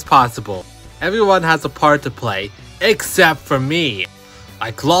as long as possible. Everyone has a part to play, except for me.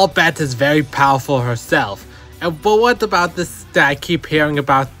 Lolbit is very powerful herself. But what about this that I keep hearing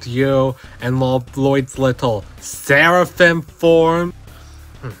about you and Lloyd's little seraphim form?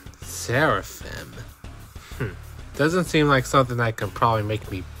 Seraphim? Doesn't seem like something that can probably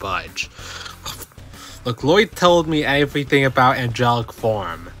make me budge. Look, Lloyd told me everything about angelic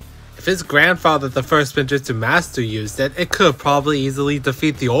form. If his grandfather, the first Vegeta master, used it, it could probably easily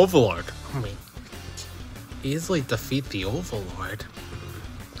defeat the Overlord. Easily defeat the Overlord?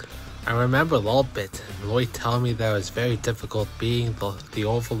 I remember Lolbit and Lloyd telling me that it was very difficult being the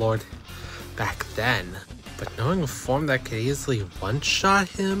Overlord back then. But knowing a form that could easily one-shot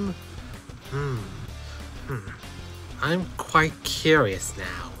him? I'm quite curious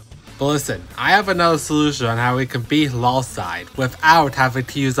now. But listen, I have another solution on how we can beat Lolside without having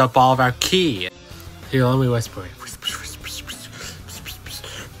to use up all of our ki. Here, let me whisper it.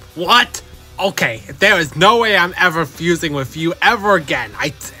 What? Okay, there is no way I'm ever fusing with you ever again.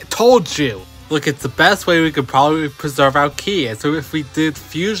 I told you. Look, it's the best way we could probably preserve our ki. So if we did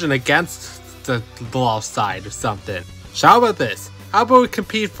fusion against the Lolside or something. So how about this? How about we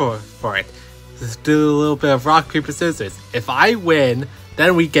compete for it? Let's do a little bit of rock, paper, scissors. If I win,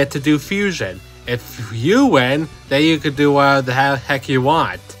 then we get to do fusion. If you win, then you can do whatever the heck you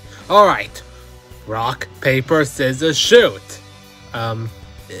want. Alright. Rock, paper, scissors, shoot.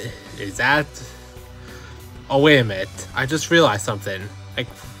 Is that... Oh, wait a minute. I just realized something.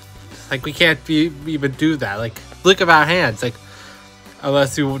 We can't even do that. Look at our hands.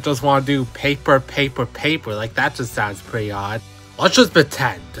 Unless you just want to do paper, paper, paper. That just sounds pretty odd. Let's just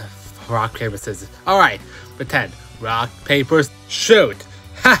pretend. Rock, paper, scissors. Alright, pretend. Rock, paper, shoot.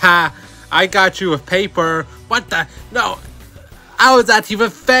 Haha, I got you with paper. What the? No. How is that even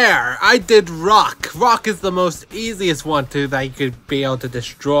fair? I did rock. Rock is the most easiest one that you could be able to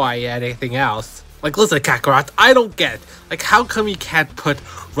destroy anything else. Like, listen, Kakarot, I don't get it. Like, how come you can't put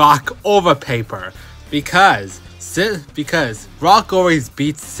rock over paper? Because rock always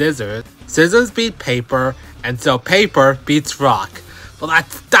beats scissors, scissors beat paper, and so paper beats rock. Well,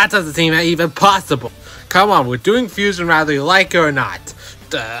 that doesn't seem even possible. Come on, we're doing fusion whether you like it or not.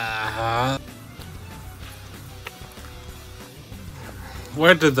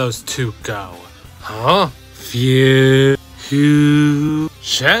 Where did those two go? Huh? Fusion.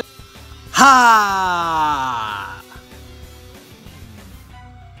 Ha!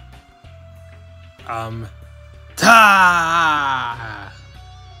 Ta!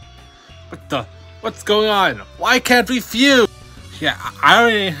 What's going on? Why can't we fuse? Yeah, I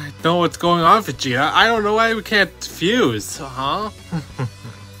don't even know what's going on, Vegeta. I don't know why we can't fuse, huh?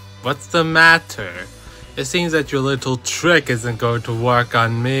 What's the matter? It seems that your little trick isn't going to work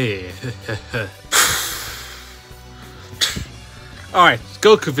on me. Alright,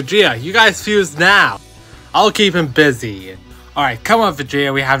 Goku, Vegeta, you guys fuse now. I'll keep him busy. Alright, come on,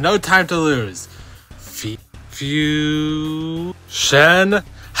 Vegeta, we have no time to lose. Fusion.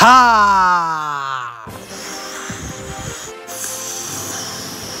 Ha!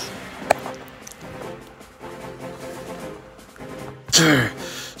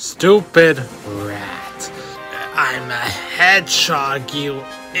 Stupid rat. I'm a hedgehog, you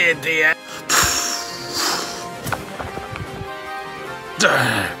idiot.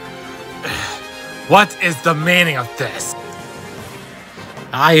 What is the meaning of this?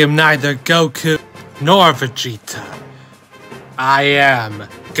 I am neither Goku nor Vegeta. I am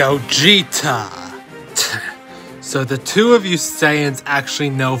Gogeta. So the two of you Saiyans actually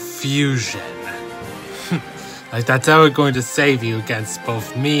know fusion. Like that's how we're going to save you against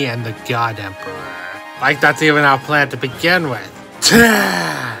both me and the God Emperor. Like that's even our plan to begin with.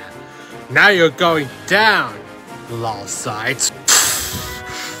 Now you're going down, lol sites.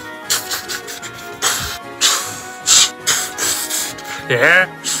 Yeah?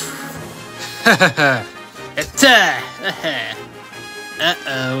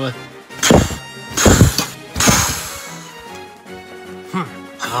 Uh-oh.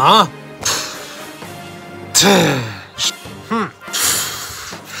 Huh?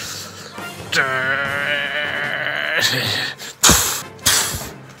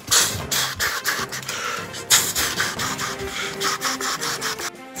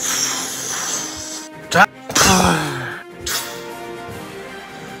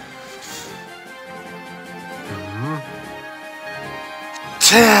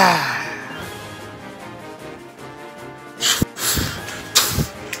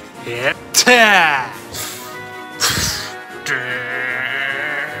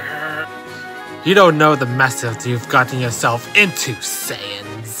 You don't know the messes you've gotten yourself into,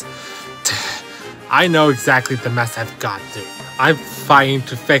 Saiyans. I know exactly the mess I've got through. I'm fighting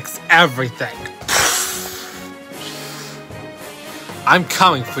to fix everything. I'm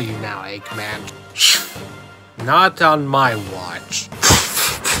coming for you now, Eggman. Not on my watch.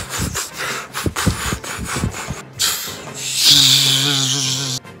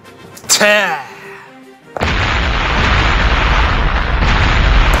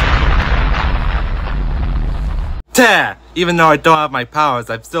 Even though I don't have my powers,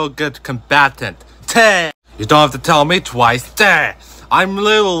 I'm still a good combatant. You don't have to tell me twice. I'm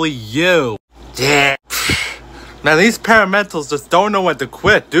literally you. Man, these paramentals just don't know when to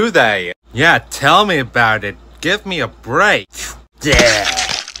quit, do they? Yeah, tell me about it. Give me a break.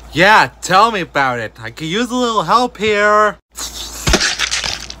 Yeah, tell me about it. I could use a little help here.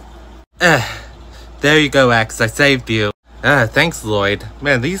 There you go, X. I saved you. Thanks, Lloyd.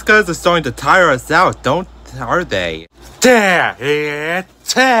 Man, these guys are starting to tire us out, are they?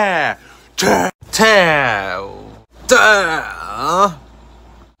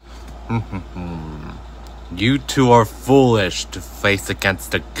 You two are foolish to face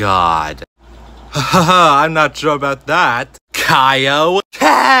against a god. Haha, I'm not sure about that. Kaio.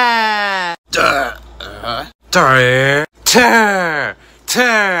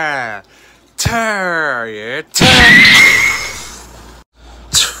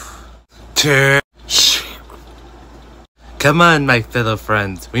 Come on, my fellow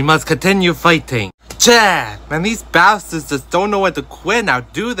friends. We must continue fighting. Man, these bastards just don't know when to quit now,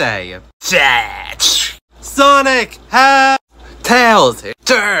 do they? Sonic! Tails!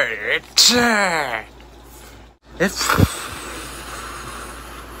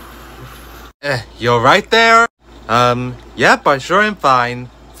 You're right there? Yep, I sure am fine.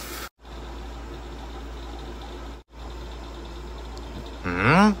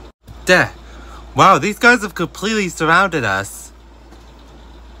 Duh. Wow, these guys have completely surrounded us.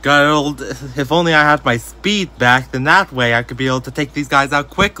 God, if only I had my speed back, then that way I could be able to take these guys out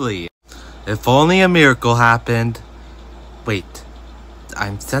quickly. If only a miracle happened. Wait,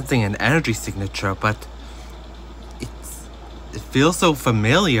 I'm sensing an energy signature, but it feels so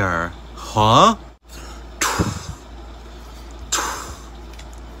familiar. Huh?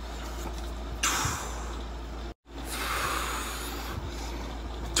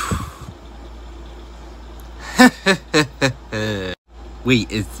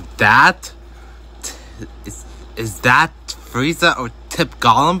 Wait, is that Frieza or Tip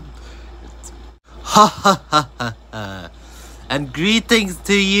Golem? Ha ha ha ha ha! And greetings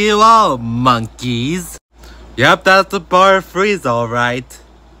to you all, monkeys. Yep, that's the bar of Frieza, all right.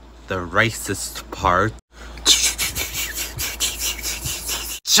 The racist part.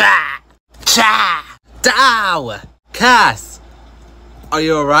 Cha! Cha! Dow! Cass! Are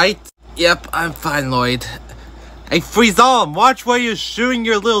you alright? Yep, I'm fine, Lloyd. Hey, Frieza, watch where you're shooting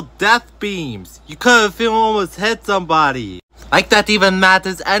your little death beams. You could have almost hit somebody. Like that even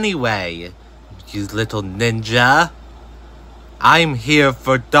matters anyway. You little ninja. I'm here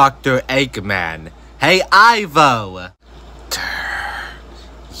for Dr. Eggman. Hey, Ivo!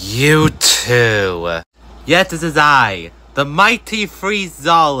 You too. Yes, this is I, the mighty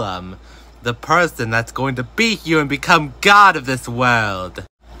Frieza, the person that's going to beat you and become god of this world.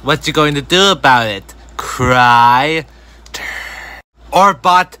 What you going to do about it? Cry? Or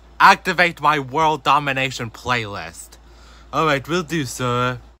bot, activate my world domination playlist. Alright, will do,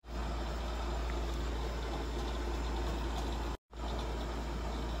 sir.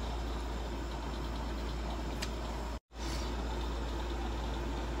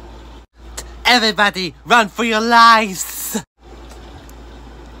 Everybody, run for your lives!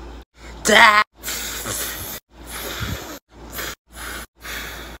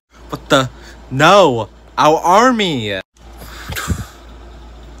 What the? No! Our army!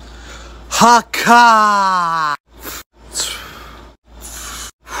 Haka!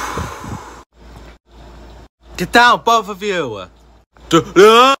 Get down, both of you!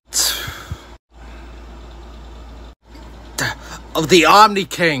 Of the Omni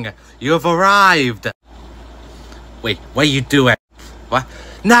King! You have arrived! Wait, what are you doing? What?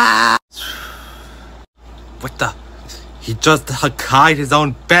 Nah! What the? He just Hakai'd his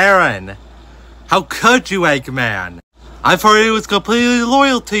own Baron! How could you, Eggman? I've heard he was completely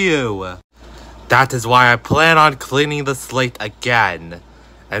loyal to you! That is why I plan on cleaning the slate again,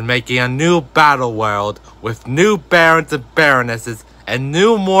 and making a new Battleworld with new Barons and Baronesses and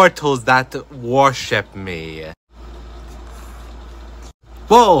new mortals that worship me.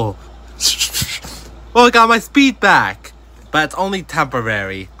 Whoa! Well, I got my speed back! But it's only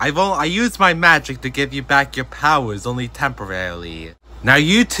temporary. I used my magic to give you back your powers only temporarily. Now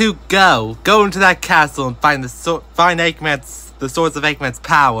you two go into that castle and find the source of Eggman's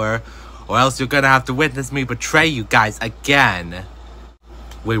power, or else you're gonna have to witness me betray you guys again.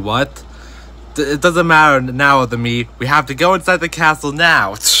 Wait, what? It doesn't matter now to me. We have to go inside the castle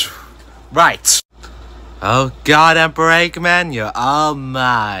now. Right. Oh, God Emperor Eggman, you're all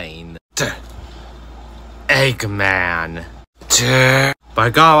mine. Eggman. But I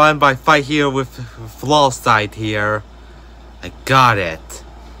gotta end my fight here with Flawside here. I got it.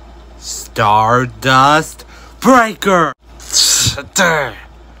 Stardust Breaker!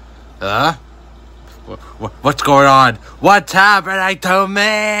 Huh? What's going on? What's happening to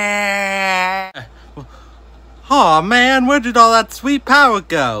me? Oh man, where did all that sweet power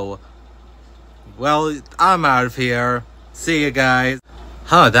go? Well, I'm out of here. See you guys.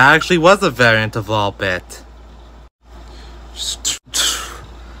 Huh, that actually was a variant of Lolbit.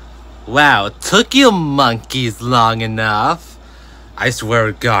 Wow, it took you monkeys long enough. I swear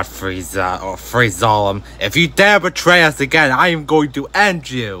to God, Frieza, or Frieza, if you dare betray us again, I am going to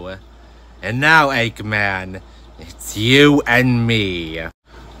end you. And now, Eggman, it's you and me.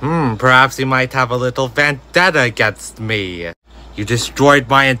 Perhaps you might have a little vendetta against me. You destroyed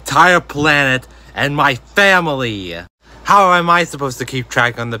my entire planet and my family. How am I supposed to keep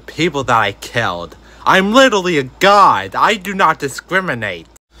track on the people that I killed? I'm literally a god. I do not discriminate.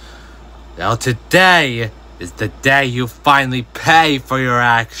 Well, today is the day you finally pay for your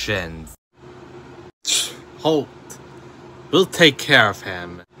actions. Halt. We'll take care of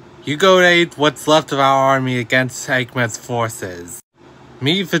him. You go aid what's left of our army against Eggman's forces.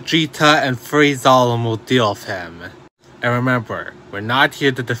 Me, Vegeta, and Frieza will deal with him. And remember, we're not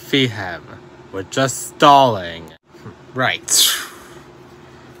here to defeat him. We're just stalling. Right.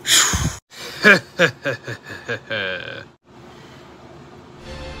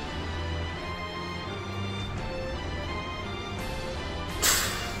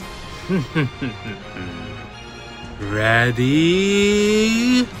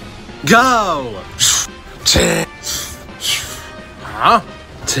 Ready? Go! Huh?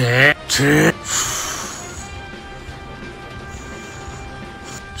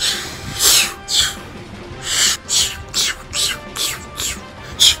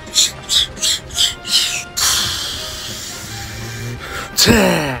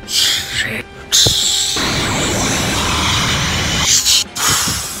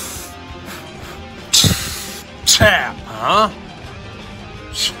 Huh?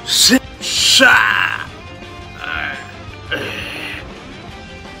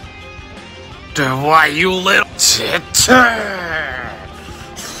 Why, you little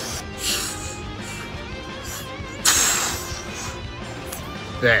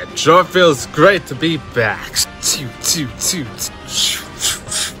It sure feels great to be back.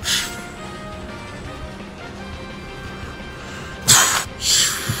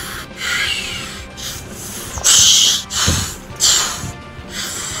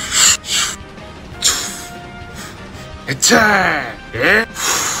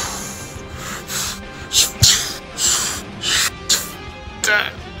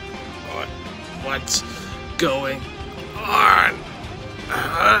 What's going on?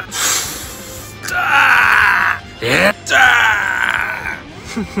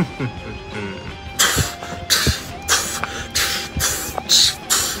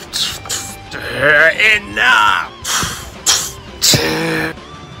 Enough!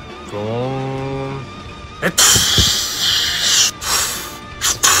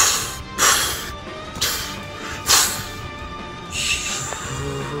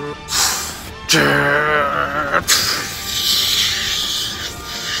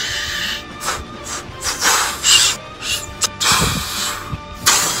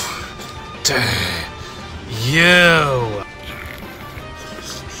 You!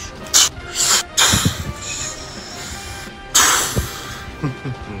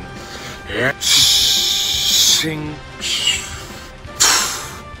 Sing.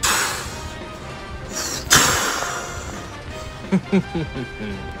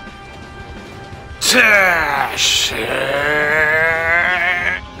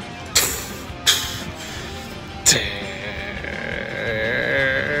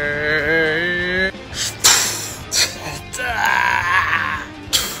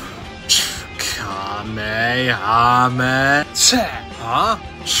 Huh?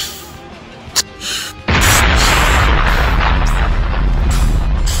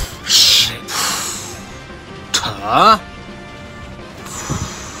 Huh?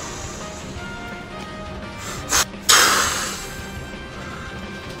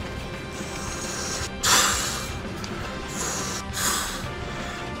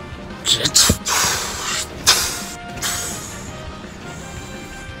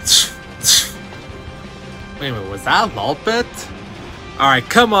 Wait a minute, was that Lolbit? Alright,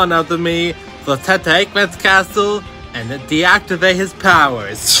 come on out to me. Let's head to Eggman's castle and deactivate his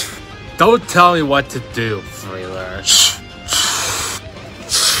powers. Don't tell me what to do, Freeler.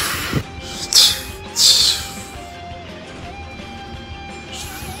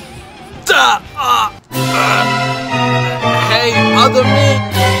 Hey, other me!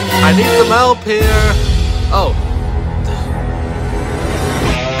 I need some help here! Oh.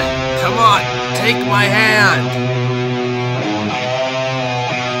 Come on, take my hand!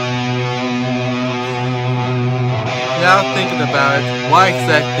 Now thinking about it, why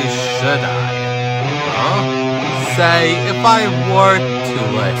exactly should I? Huh? Say, if I were to,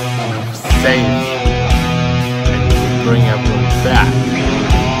 save you and bring everyone back.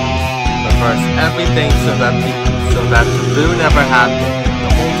 Reverse everything so that the blue never happened and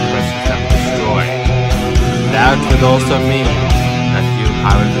the multiverse is never destroyed. That would also mean that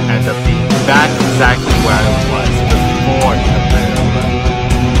I would end up being back exactly where I was before the blue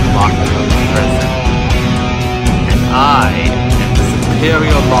locked me in prison. I am the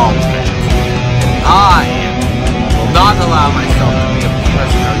superior Lolbit, and I will not allow myself to be a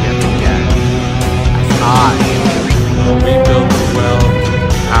prisoner yet again, as I will rebuild the world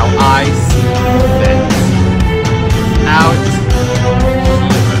how I see fit, without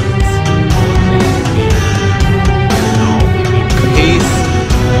humans, only me, peace,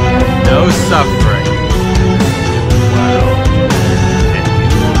 no suffering in the world, and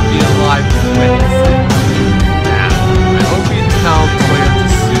you will be alive to witness it. Tell Clear to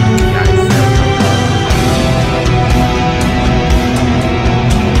sue me, I said.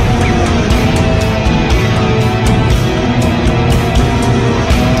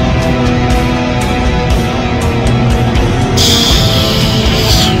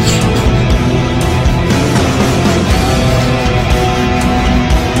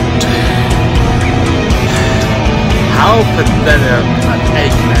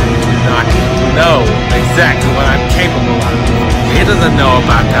 doesn't know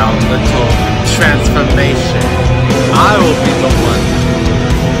about that little transformation. I will be the one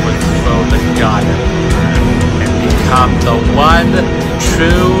who will throw the God Emperor and become the one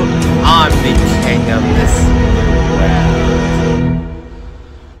true Omni King of this world.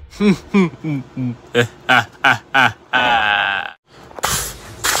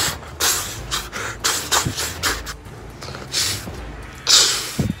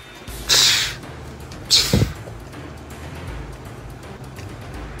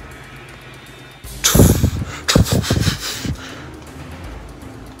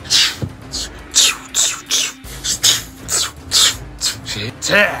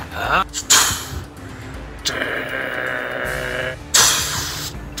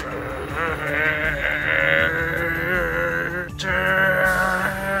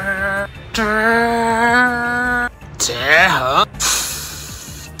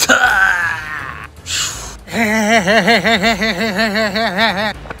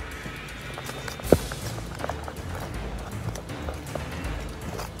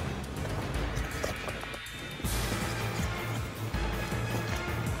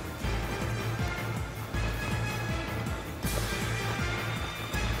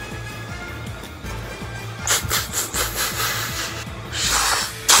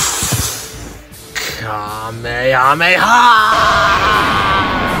 Kamehameha!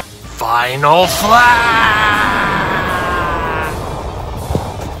 Final flash!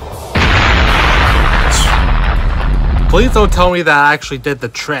 Please don't tell me that I actually did the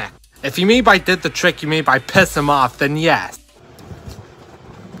trick. If you mean by did the trick, you mean by piss him off, then yes.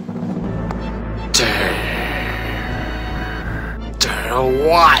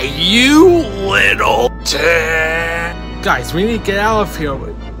 Why, you little... Guys, we need to get out of here.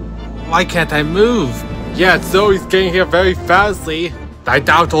 Why can't I move? Yeah, Zoe's getting here very fastly. I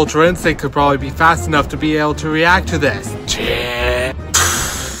doubt Ultra Instinct could probably be fast enough to be able to react to this.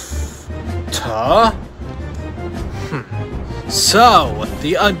 So,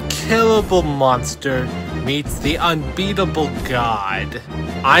 the unkillable monster meets the unbeatable god.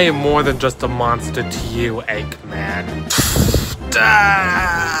 I am more than just a monster to you, Eggman.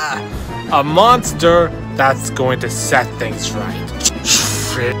 A monster that's going to set things right.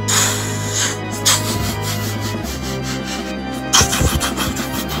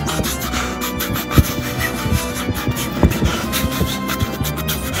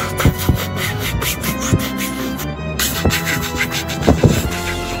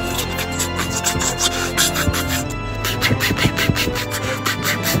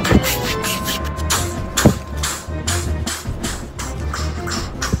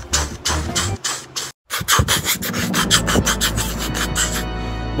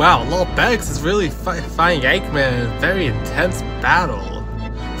 Wow, Lolbit is really fighting Eggman in a very intense battle.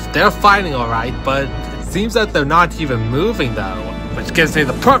 They're fighting alright, but it seems that they're not even moving though, which gives me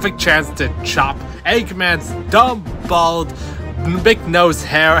the perfect chance to chop Eggman's dumb, bald, big nose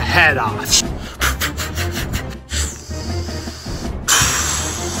hair head off.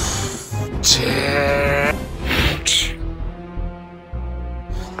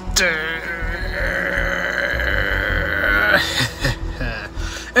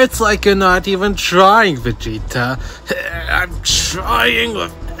 It's like you're not even trying, Vegeta. I'm trying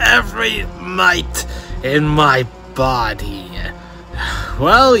with every might in my body.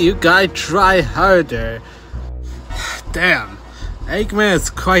 Well, you gotta try harder. Damn, Eggman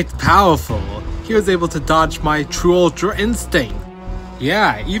is quite powerful. He was able to dodge my true Ultra Instinct.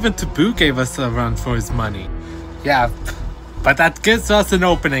 Yeah, even Taboo gave us a run for his money. Yeah, but that gives us an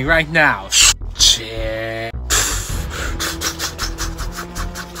opening right now.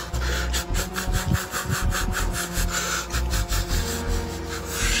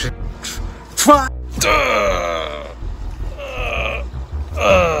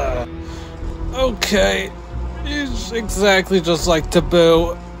 Okay, he's exactly just like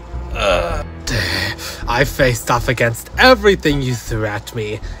Taboo. I faced off against everything you threw at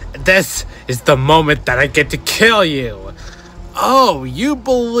me. This is the moment that I get to kill you. Oh, you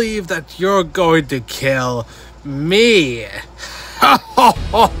believe that you're going to kill me?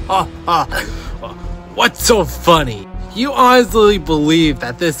 What's so funny? You honestly believe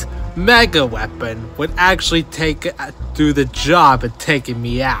that this mega weapon would actually do the job of taking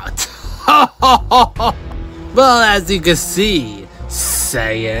me out? Well, as you can see,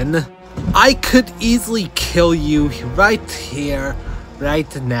 Saiyan, I could easily kill you right here,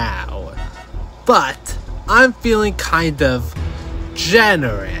 right now. But I'm feeling kind of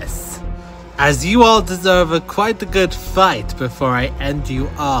generous, as you all deserve quite a good fight before I end you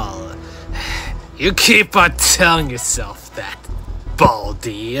all. You keep on telling yourself that,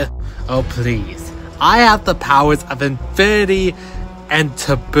 Baldy. Oh please, I have the powers of infinity and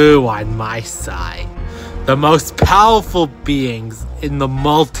Taboo on my side. The most powerful beings in the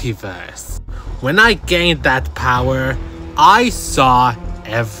multiverse. When I gained that power, I saw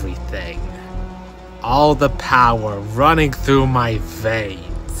everything. All the power running through my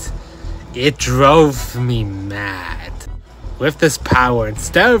veins. It drove me mad. With this power,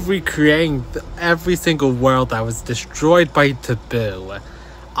 instead of recreating every single world that was destroyed by Taboo,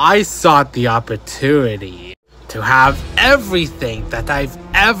 I sought the opportunity to have everything that I've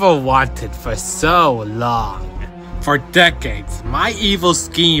ever wanted for so long. For decades, my evil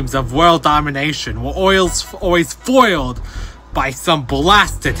schemes of world domination were always foiled by some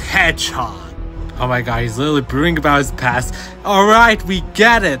blasted hedgehog. Oh my god, he's literally brewing about his past. Alright, we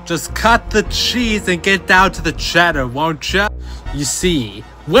get it. Just cut the cheese and get down to the cheddar, won't ya? You see,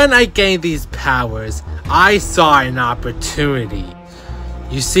 when I gained these powers, I saw an opportunity.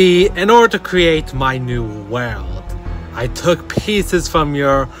 You see, in order to create my new world, I took pieces from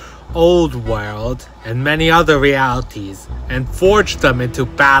your old world and many other realities and forged them into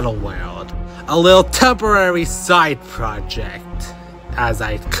Battleworld. A little temporary side project, as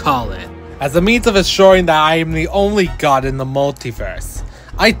I'd call it. As a means of assuring that I am the only god in the multiverse,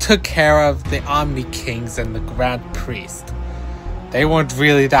 I took care of the Omni Kings and the Grand Priest. They weren't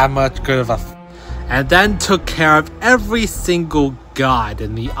really that much good of and then took care of every single god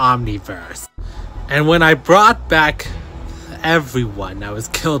in the Omniverse. And when I brought back everyone that was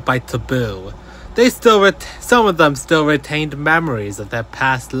killed by Taboo, some of them still retained memories of their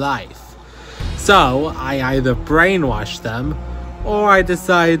past life. So I either brainwashed them, or I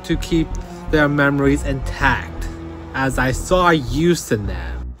decided to keep their memories intact, as I saw use in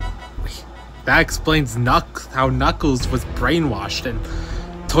them. That explains how Knuckles was brainwashed and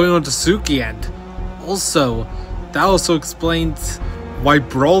Toyotsuki, and that also explains why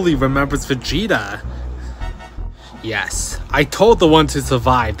Broly remembers Vegeta. Yes, I told the ones who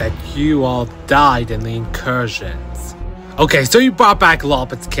survived that you all died in the incursions. Okay, so you brought back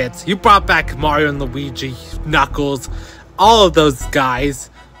Lolbit's kids, you brought back Mario and Luigi, Knuckles, all of those guys.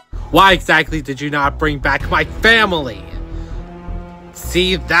 Why exactly did you not bring back my family?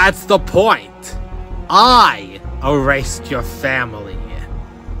 See, that's the point. I erased your family.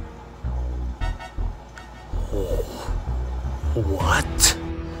 What?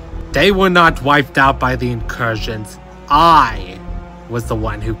 They were not wiped out by the incursions. I was the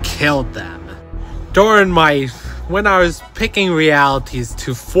one who killed them. When I was picking realities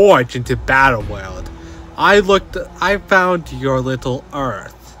to forge into Battleworld, I found your little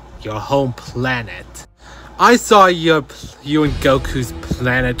Earth, your home planet. I saw you and Goku's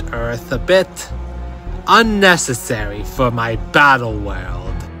planet Earth a bit unnecessary for my Battleworld.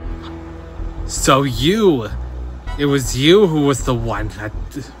 So it was you who was the one that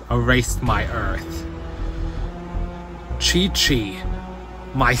erased my Earth. Chi-Chi,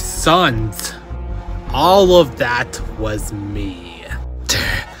 my sons, all of that was me.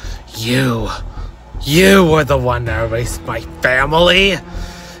 You were the one that erased my family.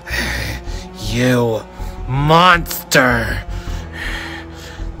 You monster.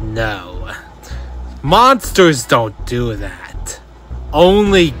 No. Monsters don't do that.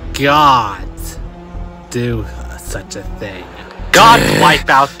 Only gods do such a thing. Gods wipe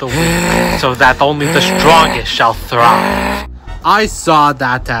out the weak so that only the strongest shall thrive. I saw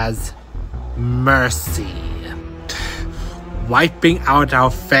that as mercy. Wiping out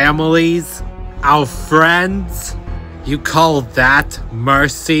our families, our friends, you call that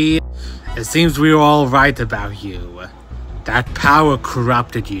mercy? It seems we were all right about you. That power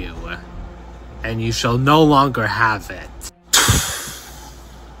corrupted you, and you shall no longer have it.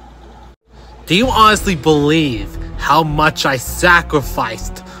 Do you honestly believe how much I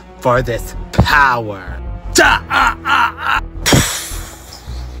sacrificed for this power?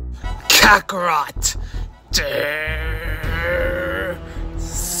 Kakarot!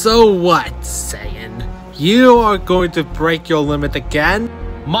 So what, Saiyan? You are going to break your limit again?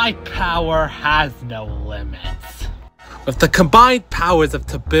 My power has no limits. With the combined powers of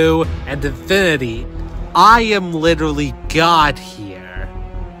Taboo and Infinity, I am literally God here.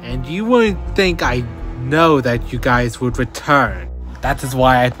 And you wouldn't think I know that you guys would return. That is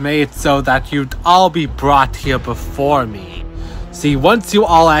why I made it so that you'd all be brought here before me. See, once you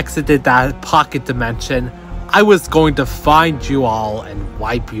all exited that pocket dimension, I was going to find you all and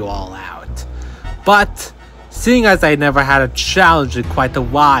wipe you all out. But seeing as I never had a challenge in quite a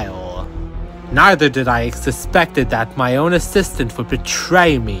while, neither did I suspected that my own assistant would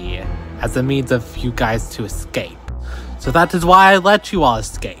betray me as a means of you guys to escape. So that is why I let you all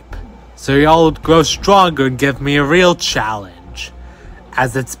escape. So you all would grow stronger and give me a real challenge,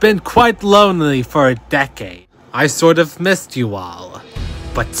 as it's been quite lonely for a decade. I sort of missed you all.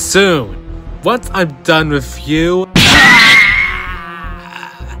 But soon, once I'm done with you,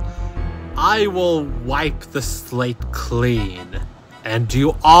 I will wipe the slate clean, and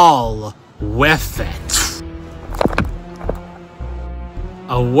you all with it.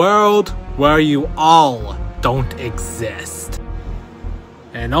 A world where you all don't exist.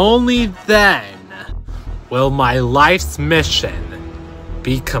 And only then will my life's mission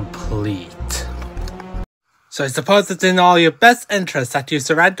be complete. So I suppose it's in all your best interest that you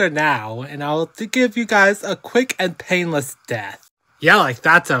surrender now, and I'll give you guys a quick and painless death. Yeah, like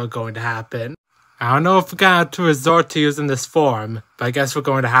that's how it's going to happen. I don't know if we're gonna have to resort to using this form, but I guess we're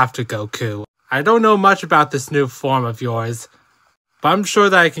going to have to, Goku. I don't know much about this new form of yours, but I'm sure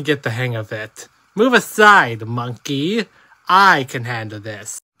that I can get the hang of it. Move aside, monkey. I can handle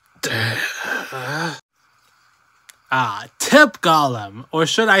this. Tip Golem, or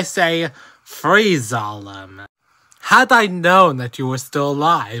should I say, Freezolem. Had I known that you were still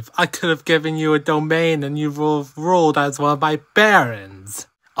alive, I could have given you a domain and you ruled as one of my barons.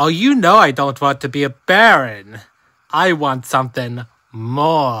 Oh, you know I don't want to be a baron. I want something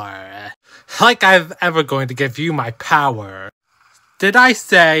more. Like I'm ever going to give you my power. Did I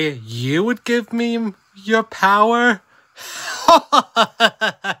say you would give me your power?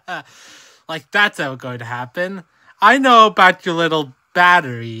 Like that's how it's going to happen. I know about your little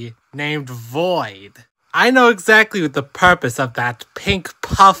battery named Void. I know exactly what the purpose of that pink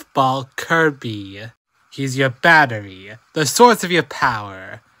puffball Kirby. He's your battery, the source of your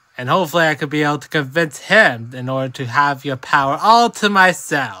power. And hopefully I could be able to convince him in order to have your power all to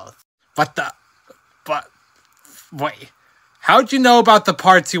myself. But wait, how'd you know about the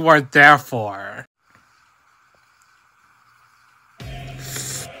parts you weren't there for?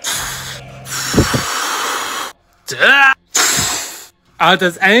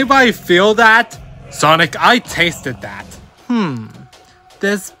 Does anybody feel that? Sonic, I tasted that.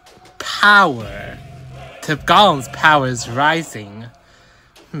 This power. Tip Golem's power is rising.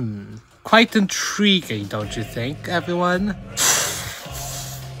 Quite intriguing, don't you think, everyone?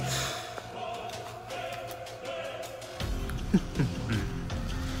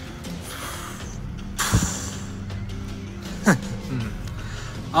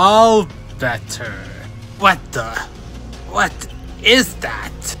 All better. What is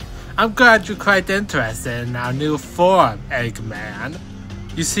that? I'm glad you're quite interested in our new form, Eggman.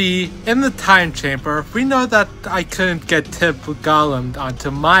 You see, in the time chamber, we know that I couldn't get Tip Golem onto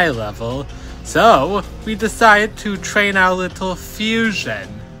my level, so we decided to train our little fusion.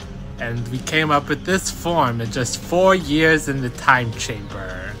 And we came up with this form in just 4 years in the time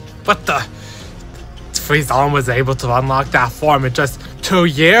chamber. What the? Freezolem was able to unlock that form in just 2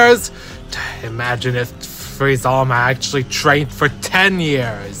 years? Imagine if Freezolem actually trained for 10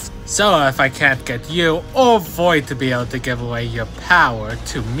 years. So if I can't get you or Void to be able to give away your power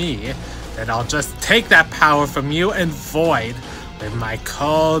to me, then I'll just take that power from you and Void with my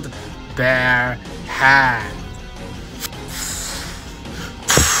cold, bare hand.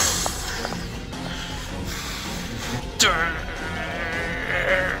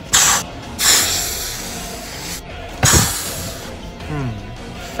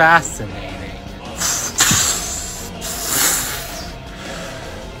 Fascinating.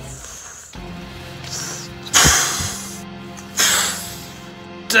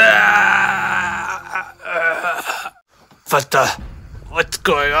 What's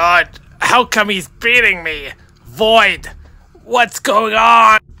going on? How come he's beating me? Void, what's going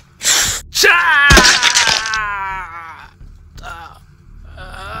on?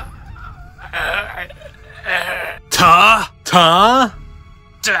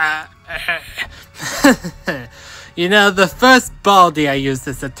 You know, the first Baldy I used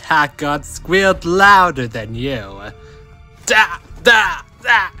this attack on squealed louder than you.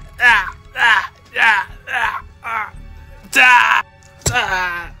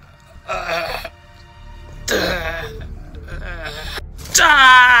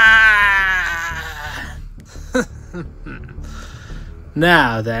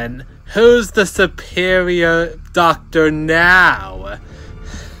 Now then, who's the superior doctor now?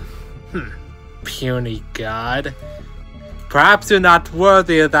 Puny god. Perhaps you're not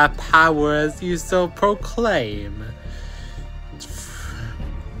worthy of that power as you so proclaim.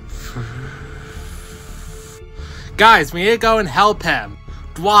 Guys, we need to go and help him.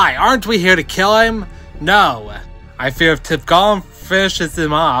 Why? Aren't we here to kill him? No. I fear if Tip Golem finishes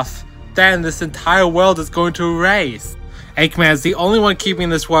him off, then this entire world is going to erase. Eggman is the only one keeping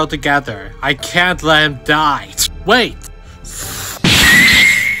this world together. I can't let him die. Wait!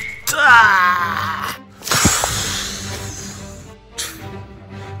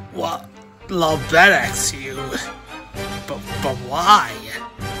 Lolbit you. But why?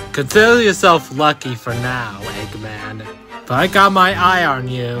 Consider yourself lucky for now, Eggman. But I got my eye on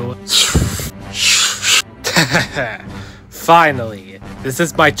you. Finally, this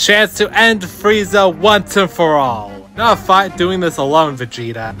is my chance to end Frieza once and for all. Not doing this alone,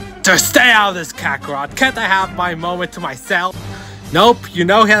 Vegeta. Just stay out of this, Kakarot. Can't I have my moment to myself? Nope, you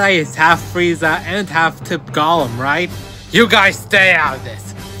know that he's half Frieza and half Tip Golem, right? You guys stay out of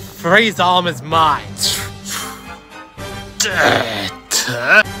this. Frieza is mine.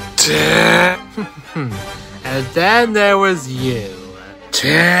 And then there was you.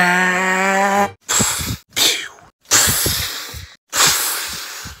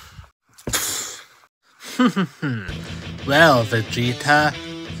 Well, Vegeta,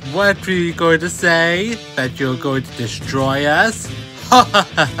 what were you going to say? That you're going to destroy us?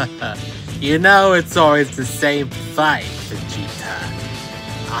 You know it's always the same fight, Vegeta.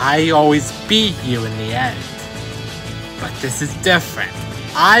 I always beat you in the end. But this is different.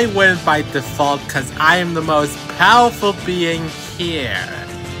 I win by default because I am the most powerful being here.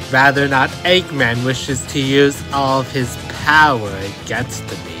 Rather not Eggman wishes to use all of his power against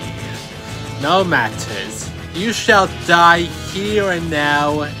me. No matters. You shall die here and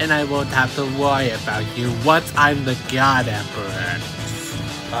now, and I won't have to worry about you once I'm the God Emperor.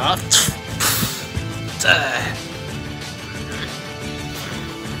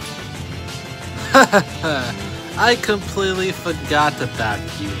 I completely forgot about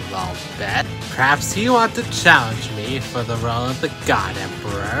you, Lolbit. Perhaps you want to challenge me for the role of the God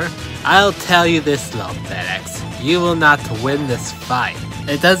Emperor. I'll tell you this, Lolbit, you will not win this fight.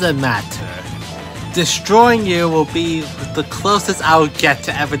 It doesn't matter. Destroying you will be the closest I will get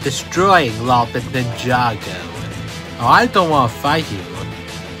to ever destroying Lolbit Ninjago. Oh, I don't want to fight you,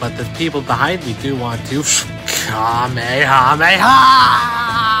 but the people behind me do want to. Kamehameha!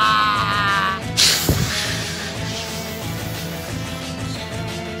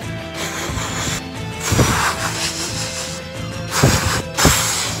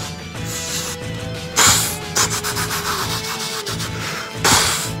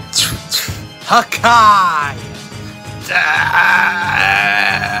 Hakai!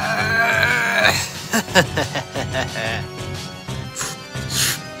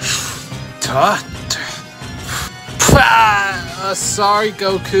 Sorry,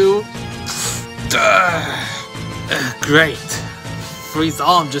 Goku. Great.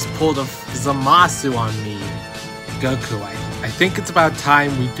 Frieza just pulled a Zamasu on me. Goku, I think it's about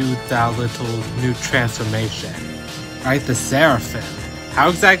time we do that little new transformation. Right, the Seraphim. How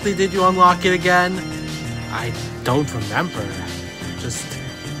exactly did you unlock it again? I don't remember.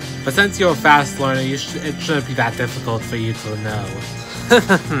 But since you're a fast learner, it shouldn't be that difficult for you to know.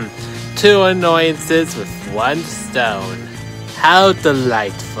 2 annoyances with 1 stone. How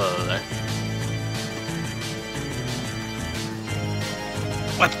delightful.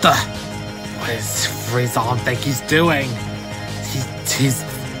 What does Frieza think he's doing? He's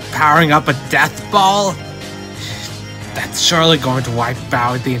powering up a death ball? That's surely going to wipe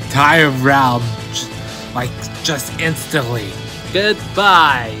out the entire realm, just instantly.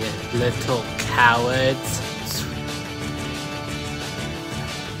 Goodbye, little cowards.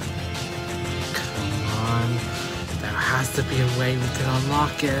 Come on, there has to be a way we can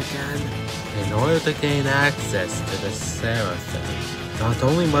unlock it again. In order to gain access to the Seraphim, not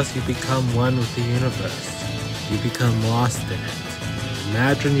only must you become one with the universe, you become lost in it.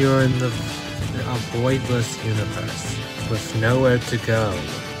 Imagine you're in a voidless universe, with nowhere to go.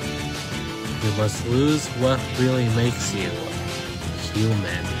 You must lose what really makes you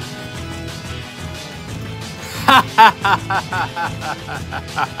human.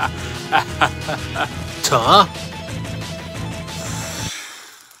 Tuh?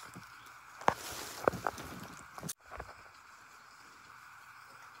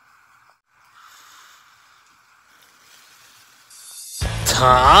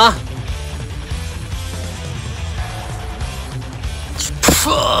 Tuh?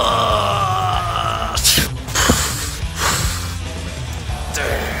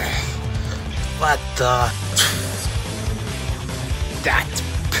 What the? That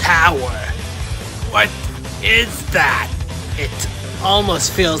power! What is that? It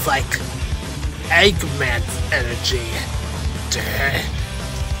almost feels like Eggman's energy.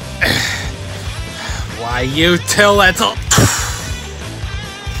 Why, you two little...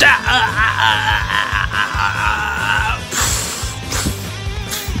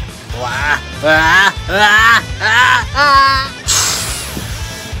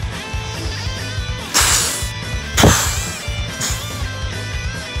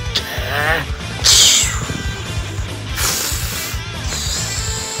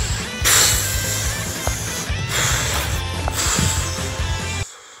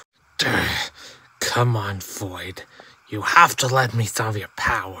 Come on, Void. You have to let me some of your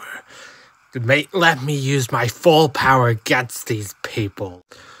power. Let me use my full power against these people.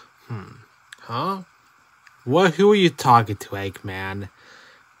 Huh? Who are you talking to, Eggman?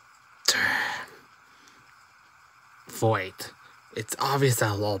 Void, it's obvious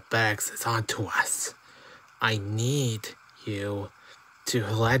that Lolbit is onto us. I need you to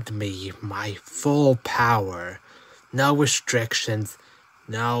lend me my full power. No restrictions,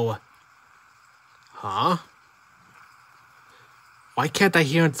 no... Huh? Why can't I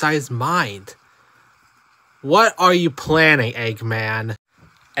hear inside his mind? What are you planning, Eggman?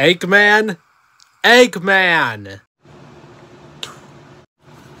 Eggman? Eggman!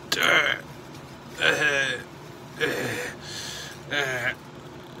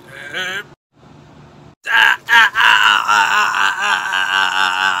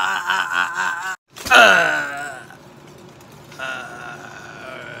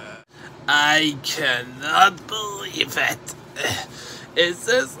 I cannot believe it. Is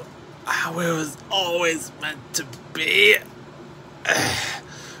this how it was always meant to be?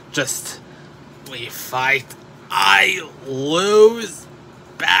 We fight, I lose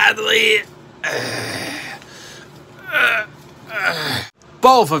badly.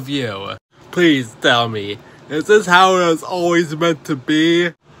 Both of you, please tell me, is this how it was always meant to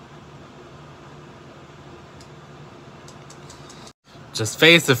be? Just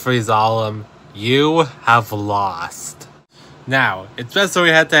face it, Friezalem, you have lost. Now, it's best that we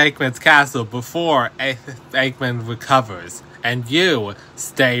head to Eggman's castle before Eggman recovers, and you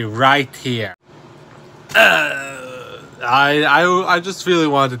stay right here. I just really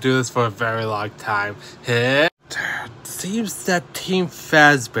wanted to do this for a very long time. Seems that Team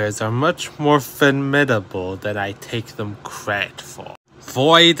Fazbears are much more formidable than I take them credit for.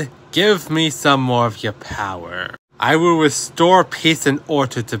 Void, give me some more of your power. I will restore peace and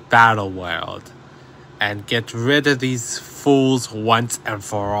order to Battleworld, and get rid of these fools once and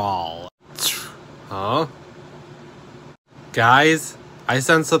for all. Huh? Guys, I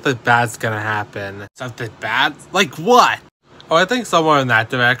sense something bad's gonna happen. Something bad? Like what? Oh, I think somewhere in that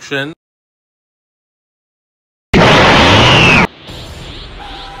direction.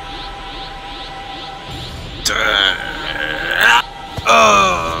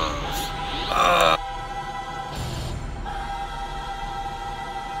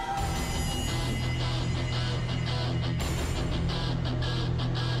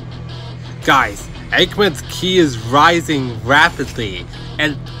 Guys, Eggman's ki is rising rapidly,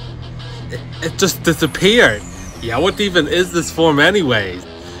 and it just disappeared. Yeah, what even is this form anyways?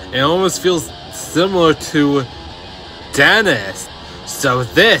 It almost feels similar to Dennis. So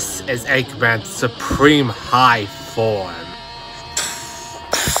this is Eggman's supreme high form.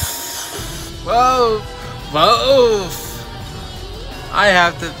 Whoa! Whoa! I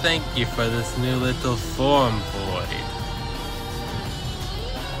have to thank you for this new little form, Void.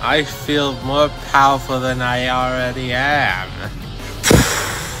 I feel more powerful than I already am.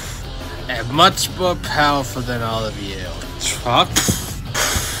 And much more powerful than all of you. Truck?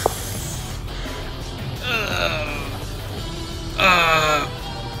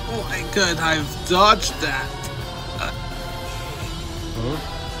 Oh my god, I've dodged that.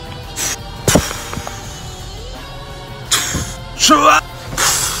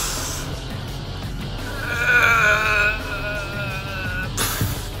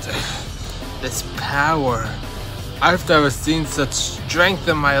 This power. I've never seen such strength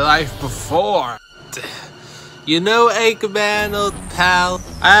in my life before. You know, Eggman, old pal,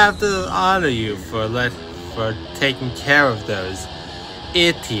 I have to honor you for taking care of those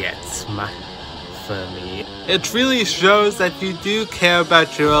idiots for me. It really shows that you do care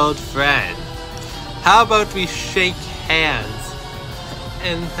about your old friend. How about we shake hands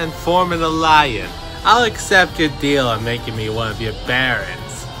and form an alliance? I'll accept your deal on making me one of your barons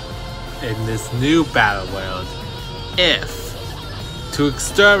in this new Battleworld, to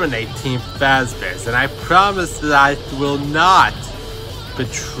exterminate Team Fazbears, and I promise that I will not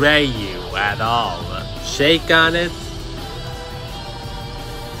betray you at all. Shake on it.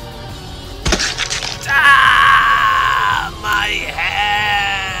 Ah, my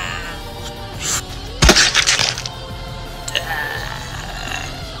hand!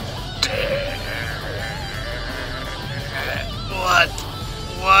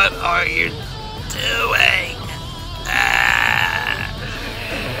 What are you doing?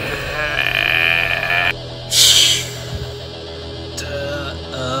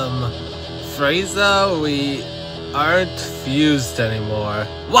 Frieza, we aren't fused anymore.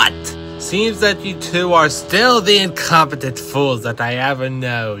 What? Seems that you two are still the incompetent fools that I ever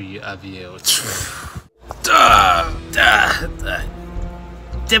know of you.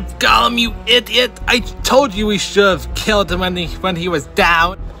 Tip Golem, you idiot! I told you we should have killed him when he was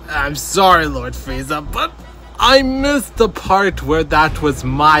down. I'm sorry, Lord Frieza, but I missed the part where that was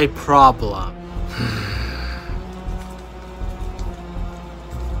my problem.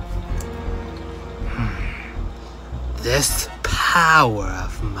 This power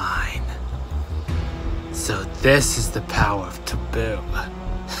of mine. So this is the power of Taboo.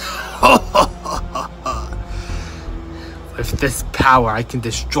 With this power, I can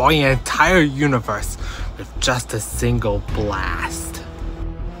destroy an entire universe with just a single blast.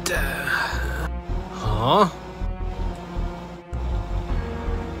 Huh?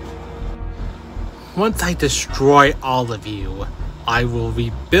 Once I destroy all of you, I will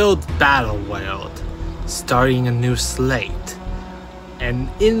rebuild Battleworld, starting a new slate. And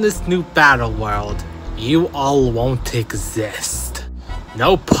in this new Battleworld, you all won't exist.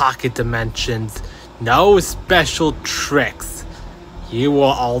 No pocket dimensions, no special tricks. You will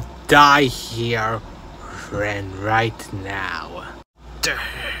all die here and right now.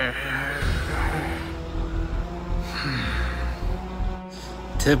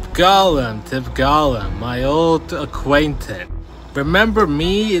 Tip Golem, my old acquaintance. Remember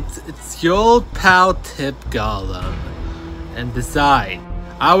me? It's your old pal Tip Golem. And besides,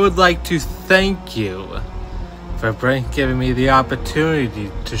 I would like to thank you for giving me the opportunity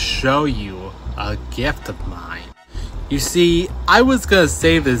to show you a gift of mine. You see, I was gonna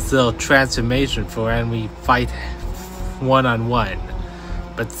save this little transformation for when we fight one-on-one,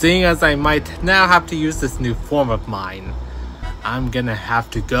 but seeing as I might now have to use this new form of mine, I'm gonna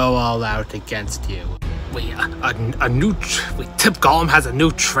have to go all out against you. Wait, Tip Golem has a new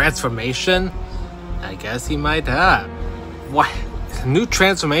transformation? I guess he might have. What? A new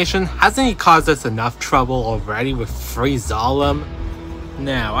transformation? Hasn't he caused us enough trouble already with Friezalem?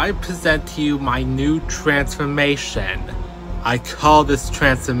 Now, I present to you my new transformation. I call this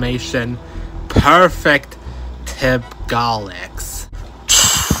transformation Perfect Tip Golix.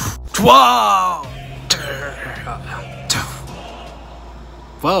 Whoa!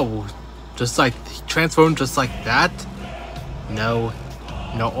 Whoa, just like, he transformed just like that? No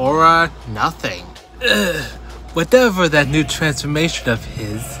aura, nothing. Whatever that new transformation of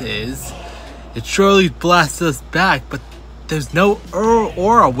his is, it surely blasts us back, but there's no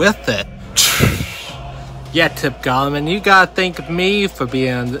aura with it. Yeah, Tip Golem, and you gotta thank me for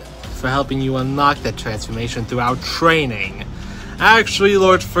helping you unlock that transformation throughout training. Actually,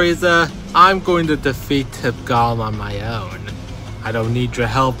 Lord Frieza, I'm going to defeat Tip Golem on my own. I don't need your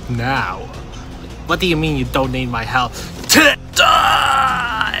help now. What do you mean you don't need my help?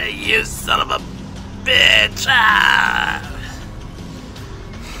 Die, you son of a bitch!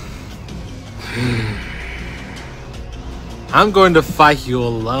 I'm going to fight you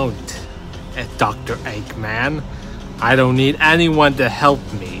alone, Dr. Eggman. I don't need anyone to help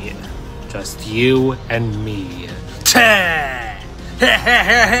me. Just you and me.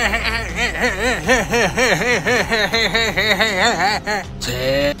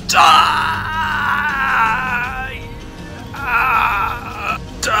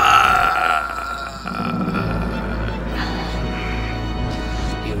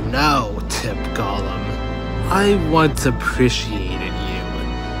 You know, Tip Golem, I once appreciated you.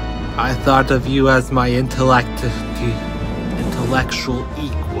 I thought of you as my intellectual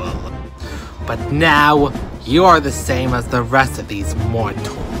equal. But now, you are the same as the rest of these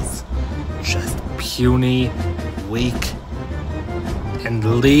mortals. Just puny, weak,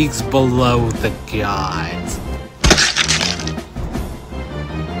 and leagues below the gods.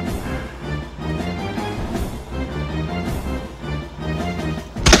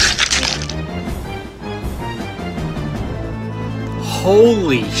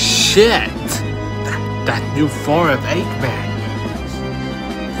 Holy shit! That new form of Eggman.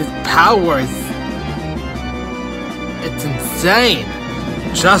 His powers. It's insane.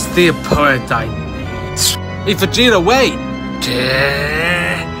 Just the opponent I need. Hey, Vegeta, wait!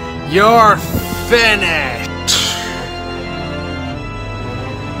 You're finished!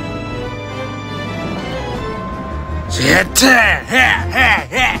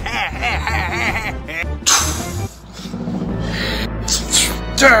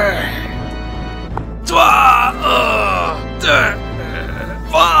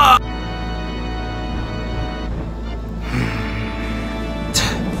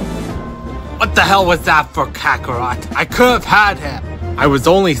 What the hell was that for, Kakarot? I could have had him. I was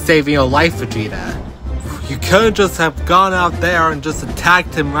only saving your life, Vegeta. You couldn't just have gone out there and just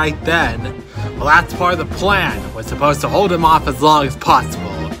attacked him right then. Well, that's part of the plan. We're supposed to hold him off as long as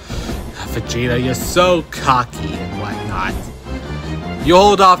possible. Vegeta, you're so cocky and whatnot. You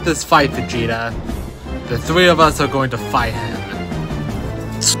hold off this fight, Vegeta. The three of us are going to fight him.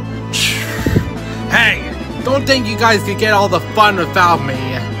 Don't think you guys can get all the fun without me.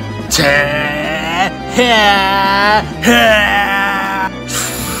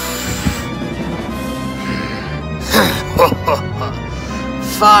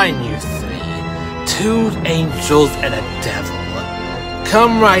 Fine, you three. 2 angels and a devil.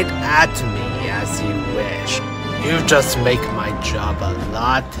 Come right at me as you wish. You just make my job a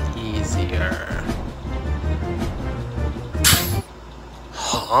lot easier.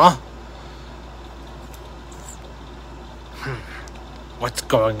 Huh? What's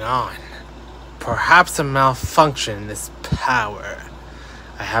going on? Perhaps a malfunction in this power.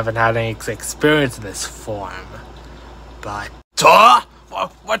 I haven't had any experience in this form. But...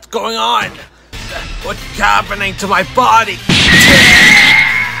 What's going on? What's happening to my body?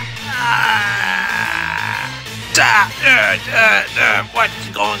 What's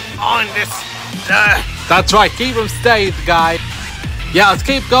going on? That's right, keep him stayed, guy. Yeah, let's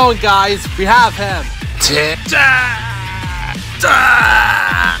keep going, guys. We have him.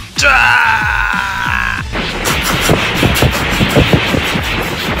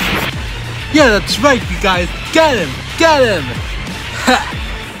 Yeah, that's right, you guys. Get him! Get him!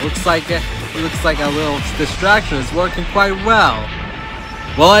 Looks like a little distraction is working quite well.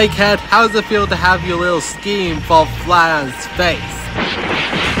 Well, Egghead, how does it feel to have your little scheme fall flat on its face?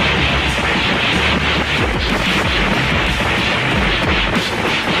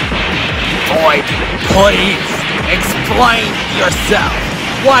 Lloyd, please explain yourself.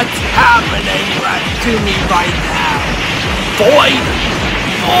 What's happening to me right now? Lloyd!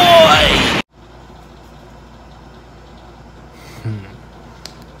 Lloyd!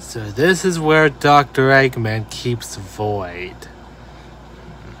 So this is where Dr. Eggman keeps Void.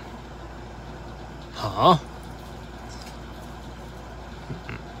 Huh?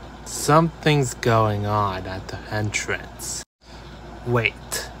 Something's going on at the entrance.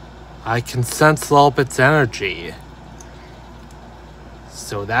 Wait, I can sense Lolbit's energy.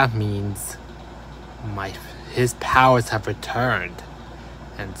 So that means his powers have returned,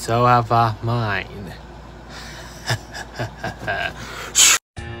 and so have mine.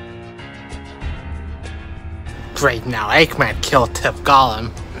 Great, now Eggman killed Tip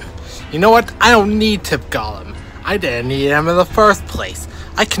Golem. You know what? I don't need Tip Golem. I didn't need him in the first place.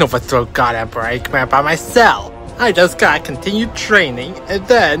 I can overthrow God Emperor Eggman by myself. I just gotta continue training, and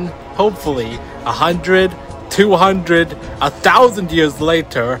then, hopefully, 100, 200, 1,000 years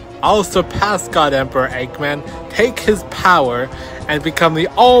later, I'll surpass God Emperor Eggman, take his power, and become the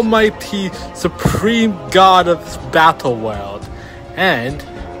almighty supreme god of Battleworld. And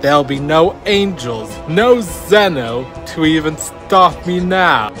there'll be no angels, no Zeno to even stop me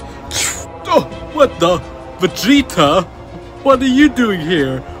now. Oh, what the? Vegeta? What are you doing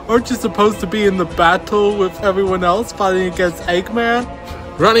here? Aren't you supposed to be in the battle with everyone else fighting against Eggman?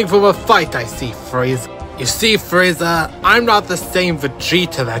 Running from a fight, I see, Frieza. You see, Frieza, I'm not the same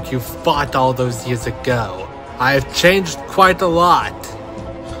Vegeta that you fought all those years ago. I have changed quite a lot.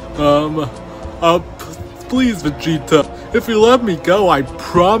 Please, Vegeta, if you let me go, I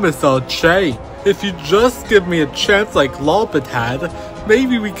promise I'll change. If you just give me a chance like Lolbit had,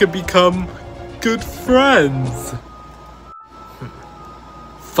 maybe we could become good friends.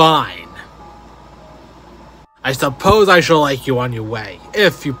 Fine. I suppose I shall let you on your way,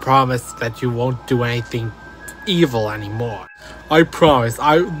 if you promise that you won't do anything evil anymore. I promise,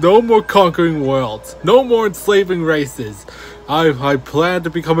 no more conquering worlds, no more enslaving races. I plan to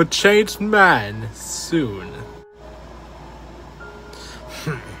become a changed man soon.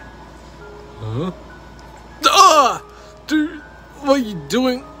 Huh? Ah! Dude, what are you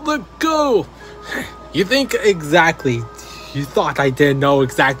doing? Let go! You thought I didn't know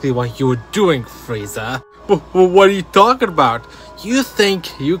exactly what you were doing, Frieza. What are you talking about? You think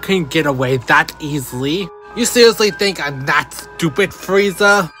you can get away that easily? You seriously think I'm that stupid,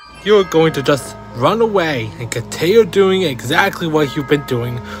 Frieza? You're going to just run away and continue doing exactly what you've been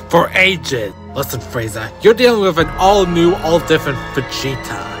doing for ages. Listen, Frieza, you're dealing with an all-new, all-different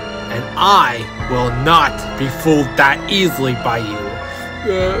Vegeta. And I will not be fooled that easily by you.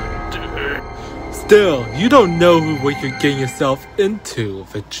 Still, you don't know what you're getting yourself into,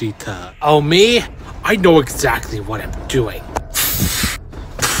 Vegeta. Oh, me? I know exactly what I'm doing.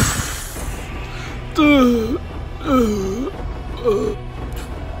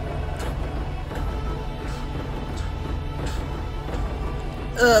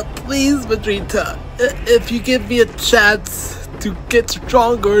 Please, Vegeta, if you give me a chance to get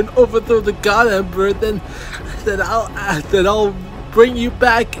stronger and overthrow the God Emperor, then I'll bring you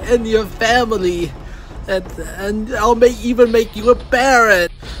back and your family, and I'll even make you a baron.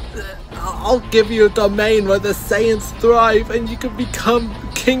 I'll give you a domain where the Saiyans thrive, and you can become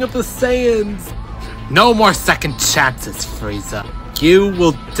king of the Saiyans. No more second chances, Frieza. You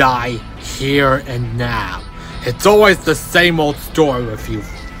will die here and now. It's always the same old story with you,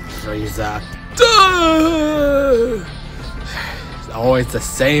 Frieza. It's always the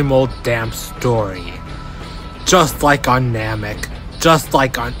same old damn story. Just like on Namek, just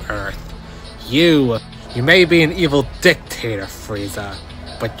like on Earth. You may be an evil dictator, Frieza,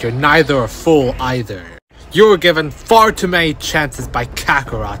 but you're neither a fool either. You were given far too many chances by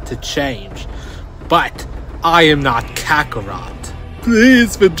Kakarot to change. But I am not Kakarot.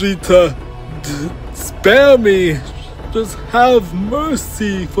 Please, Vegeta, spare me. Just have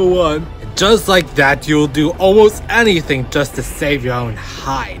mercy for one. And just like that, you'll do almost anything just to save your own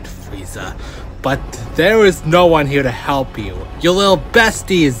hide, Frieza. But there is no one here to help you. Your little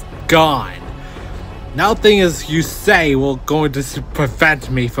bestie is gone. Nothing as you say will going to prevent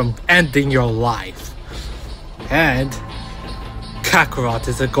me from ending your life. And Kakarot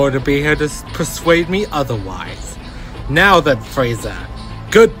isn't going to be here to persuade me otherwise. Now then, Frieza,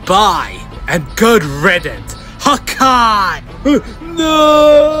 goodbye and good riddance. Hakai!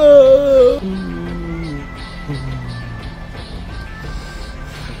 No!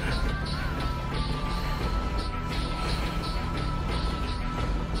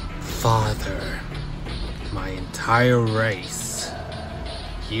 Father, my entire race,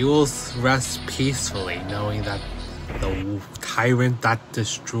 you will rest peacefully knowing that the tyrant that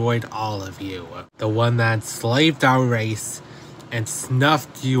destroyed all of you, the one that enslaved our race and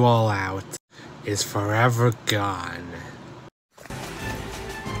snuffed you all out, is forever gone.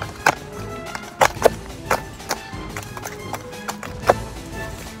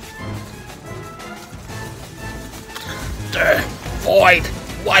 Lloyd,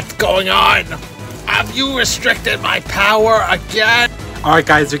 what's going on? Have you restricted my power again? Alright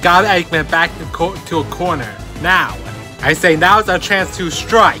guys, we got Eggman back to a corner. Now, I say now's our chance to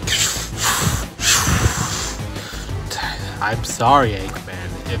strike. I'm sorry,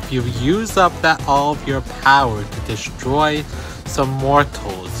 Eggman. If you use up all of your power to destroy some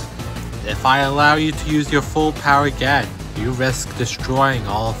mortals, if I allow you to use your full power again, you risk destroying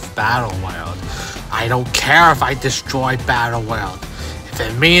all of Battleworld. I don't care if I destroy Battleworld. If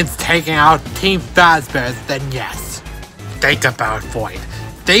it means taking out Team Fazbears, then yes. Think about it, Void.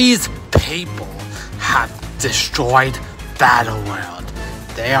 These people have destroyed Battleworld.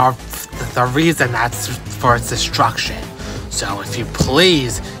 They are the reason that's for its destruction. So if you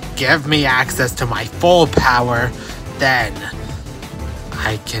please give me access to my full power, then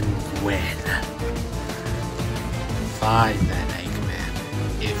I can win. Fine then, Eggman,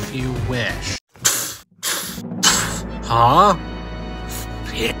 if you wish. Huh?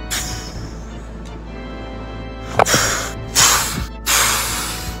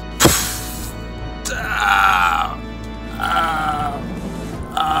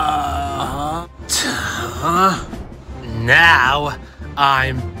 Now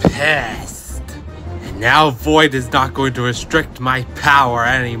I'm pissed. And now Void is not going to restrict my power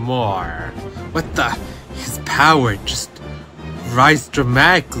anymore. What the? His power just rise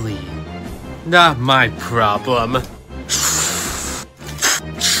dramatically. Not my problem.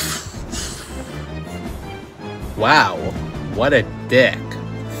 Wow, what a dick.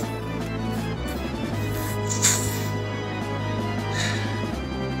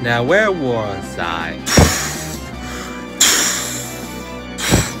 Now where was I?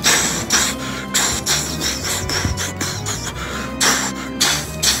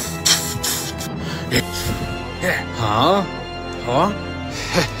 Huh? Huh?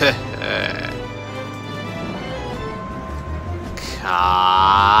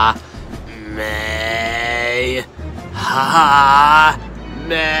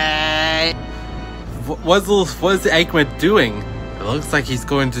 What's Eggman doing? It looks like he's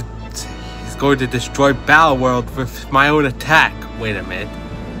going to destroy Battleworld with my own attack. Wait a minute.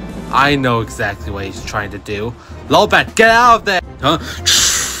 I know exactly what he's trying to do. Lolbit, get out of there! Huh?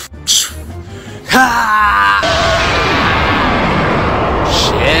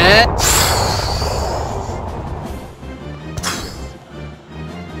 Shit!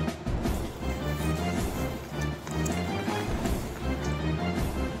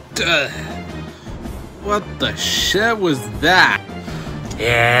 What the shit was that?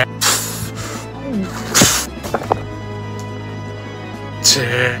 Yeah.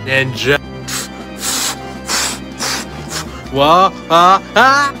 Ninja. What?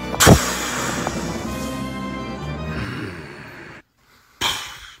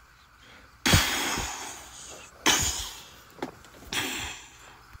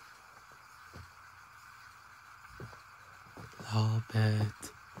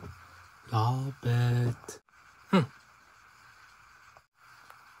 Lolbit.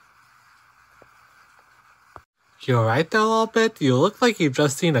 You alright there, Lolbit? You look like you've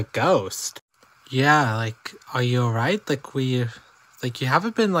just seen a ghost. Yeah, like, are you alright? Like, you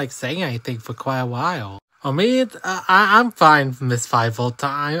haven't been, like, saying anything for quite a while. Oh, me? I'm fine, Miss 5-Volt.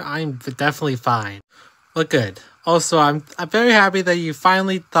 I'm definitely fine. Well, good. Also, I'm very happy that you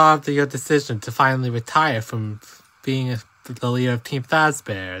finally thought of your decision to finally retire from being the leader of Team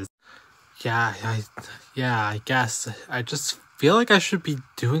Fazbears. Yeah, I guess. I just feel like I should be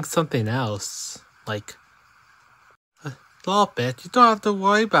doing something else. Like, a little bit. You don't have to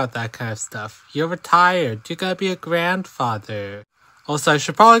worry about that kind of stuff. You're retired. You're gonna be a grandfather. Also, I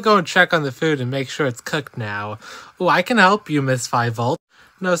should probably go and check on the food and make sure it's cooked now. Oh, I can help you, Miss 5-Volt.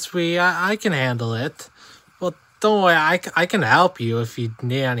 No, sweetie, I can handle it. Well, don't worry, I can help you if you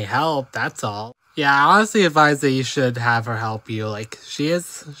need any help, that's all. Yeah, I honestly advise that you should have her help you. Like, she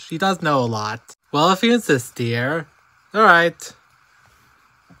does know a lot. Well, if you insist, dear. Alright.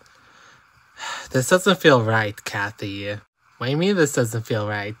 This doesn't feel right, Kathy. What do you mean this doesn't feel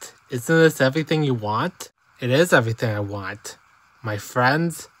right? Isn't this everything you want? It is everything I want. My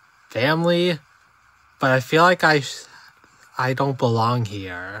friends, family, but I feel like I don't belong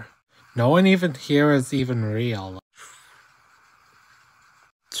here. No one even here is even real.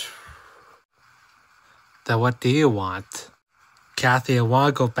 Then what do you want? Kathy, I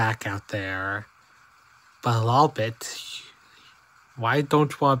want to go back out there. But a little bit. Why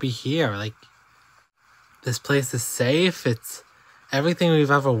don't you want to be here? Like, this place is safe. It's everything we've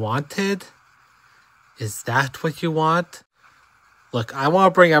ever wanted. Is that what you want? Look, I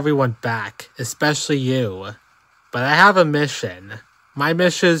want to bring everyone back, especially you. But I have a mission. My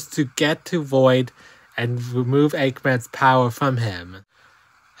mission is to get to Lloyd and remove Eggman's power from him.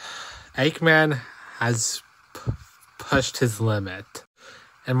 Eggman has pushed his limit,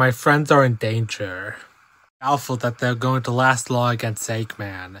 and my friends are in danger. Doubtful that they're going to last long against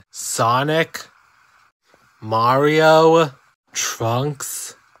Eggman. Sonic, Mario,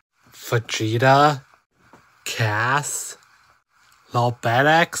 Trunks, Vegeta, Cass,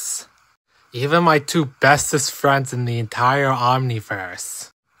 Lolbit, even my two bestest friends in the entire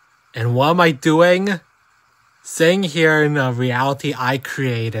Omniverse. And what am I doing? Sitting here in a reality I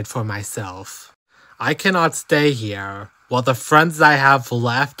created for myself. I cannot stay here while the friends I have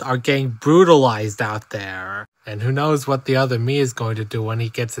left are getting brutalized out there. And who knows what the other me is going to do when he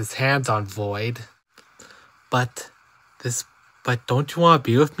gets his hands on Lloyd. But don't you want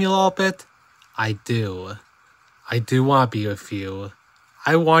to be with me a little bit? I do. I do want to be with you.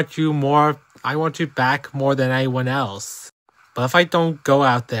 I want you back more than anyone else. But if I don't go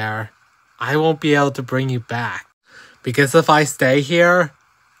out there, I won't be able to bring you back. Because if I stay here,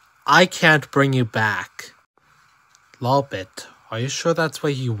 I can't bring you back. Lolbit, are you sure that's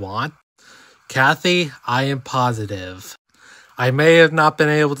what you want? Kathy, I am positive. I may have not been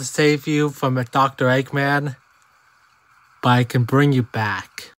able to save you from Dr. Eggman, but I can bring you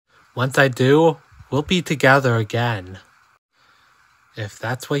back. Once I do, we'll be together again. If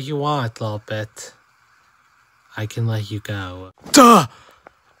that's what you want, Lolbit, I can let you go. Duh!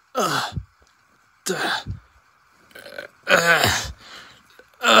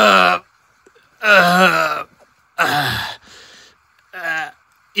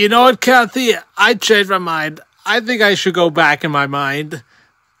 You know what, Kathy? I changed my mind. I think I should go back in my mind.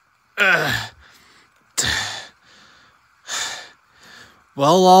 Well,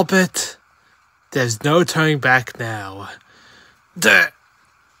 Lolbit, there's no turning back now.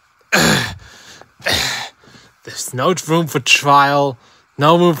 There's no room for trial,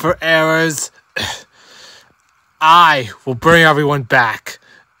 no room for errors. I will bring everyone back.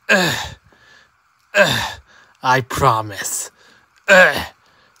 I promise.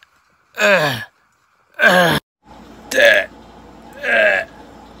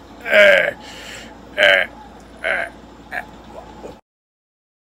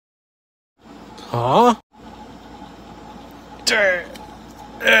 Huh?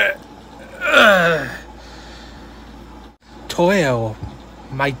 Toyo,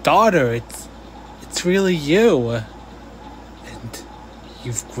 my daughter, it's really you. And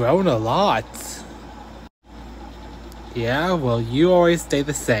you've grown a lot. Yeah, well, you always stay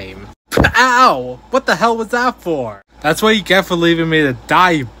the same. Ow! What the hell was that for? That's what you get for leaving me to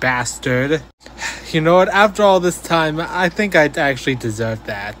die, you bastard. You know what, after all this time, I think I actually deserve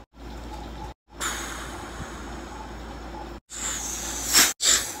that.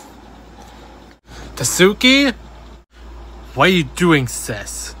 Tasuki? What are you doing,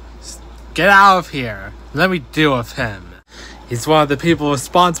 sis? Get out of here. Let me deal with him. He's one of the people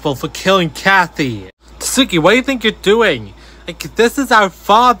responsible for killing Kathy. Tasuki, what do you think you're doing? Like, this is our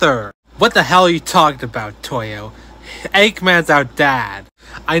father. What the hell are you talking about, Toyo? Eggman's our dad.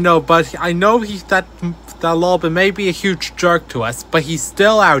 I know that Lolbit may be a huge jerk to us, but he's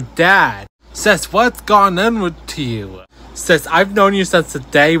still our dad. Sis, what's gone in to you? Sis, I've known you since the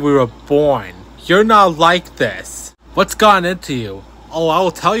day we were born. You're not like this. What's gone into you? Oh, I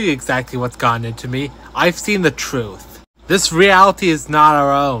will tell you exactly what's gone into me. I've seen the truth. This reality is not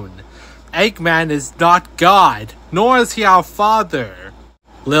our own. Eggman is not God, nor is he our father.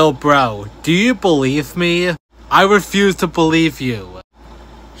 Lil bro, do you believe me? I refuse to believe you.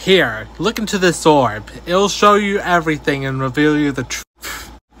 Here, look into this orb. It'll show you everything and reveal you the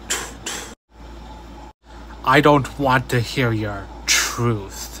truth. I don't want to hear your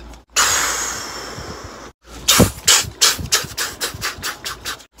truth.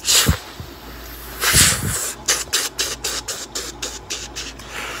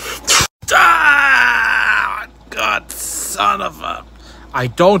 God, son of a... I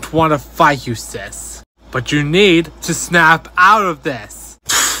don't want to fight you, sis. But you need to snap out of this.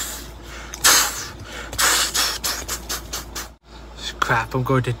 Crap, I'm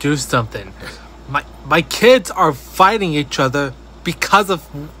going to do something. My kids are fighting each other because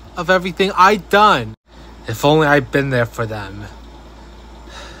of everything I've done. If only I'd been there for them.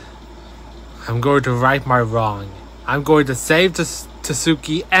 I'm going to right my wrong. I'm going to save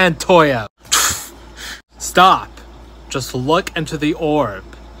Tasuki and Toya. Stop. Just look into the orb.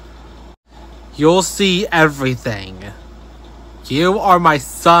 You'll see everything. You are my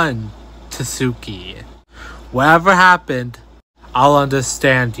son, Tasuki. Whatever happened, I'll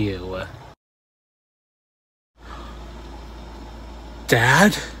understand you.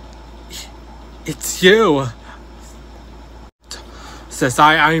 Dad? It's you. Sis,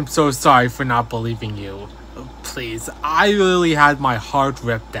 I am so sorry for not believing you. Please, I really had my heart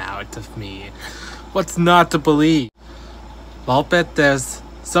ripped out of me. What's not to believe? Lolbit, there's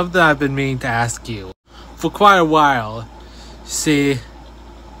something I've been meaning to ask you for quite a while. See,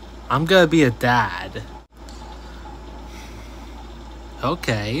 I'm gonna be a dad.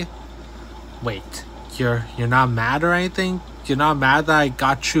 Okay. Wait, you're not mad or anything? You're not mad that I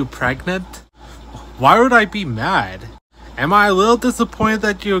got you pregnant? Why would I be mad? Am I a little disappointed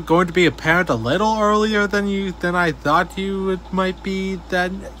that you're going to be a parent a little earlier than I thought you might be?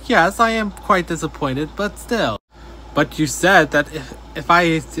 Then yes, I am quite disappointed, but still. But you said that if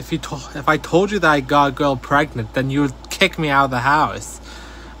I told you that I got a girl pregnant, then you would kick me out of the house.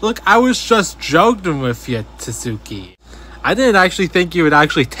 Look, I was just joking with you, Tasuki. I didn't actually think you would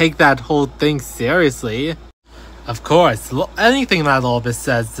actually take that whole thing seriously. Of course, anything that Lolbit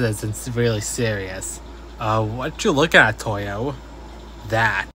says isn't really serious. What you looking at, Toyo?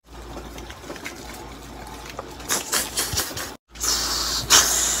 That.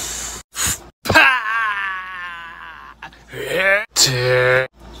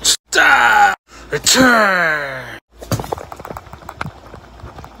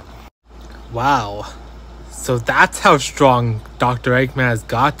 Wow. So that's how strong Dr. Eggman has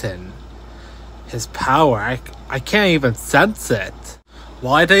gotten. His power, I can't even sense it.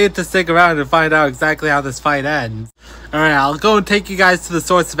 Well, I need to stick around and find out exactly how this fight ends. Alright, I'll go and take you guys to the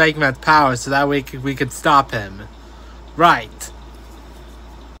source of Eggman's power so that we can stop him. Right.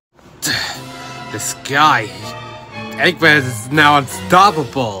 This guy, Eggman is now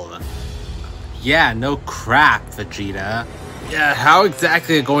unstoppable. Yeah, no crap, Vegeta. Yeah, how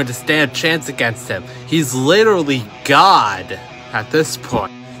exactly are you going to stand a chance against him? He's literally God at this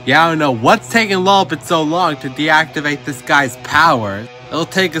point. Yeah, I don't know what's taking Lolbit so long to deactivate this guy's power. It'll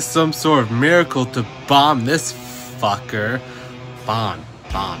take us some sort of miracle to bomb this fucker. Bomb.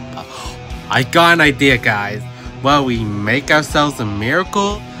 I got an idea, guys. Well, we make ourselves a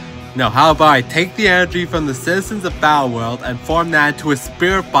miracle? No, how about I take the energy from the citizens of Battleworld and form that into a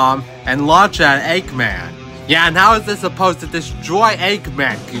spirit bomb and launch it at Eggman. Yeah, and how is this supposed to destroy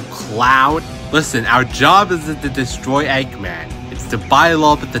Eggman, you clown? Listen, our job isn't to destroy Eggman. It's to buy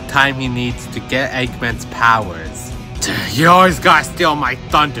Lolbit the time he needs to get Eggman's powers. You always gotta steal my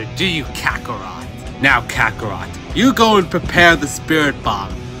thunder, do you, Kakarot? Now, Kakarot, you go and prepare the spirit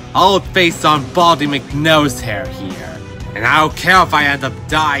bomb. I'll face on Baldy McNosehair here. And I don't care if I end up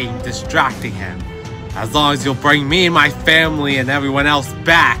dying distracting him. As long as you'll bring me and my family and everyone else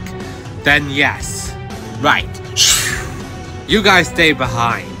back, then yes. Right. You guys stay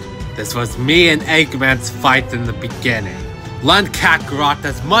behind. This was me and Eggman's fight in the beginning. Lend Kakarot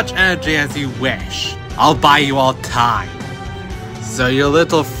as much energy as you wish. I'll buy you all time. So your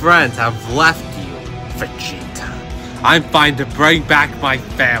little friends have left you, Vegeta. I'm fine to bring back my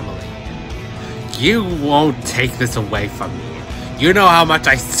family. You won't take this away from me. You know how much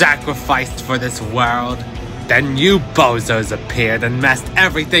I sacrificed for this world? Then you bozos appeared and messed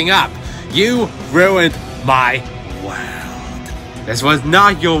everything up. You ruined my world. This was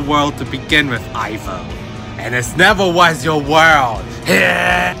not your world to begin with, Ivo. And this never was your world.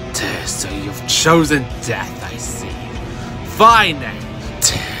 So you've chosen death, I see. Fine then.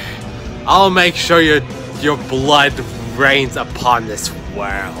 I'll make sure your blood rains upon this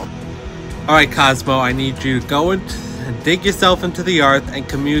world. Alright, Cosmo, I need you to go and dig yourself into the earth and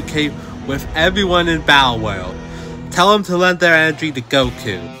communicate with everyone in Battleworld. Tell them to lend their energy to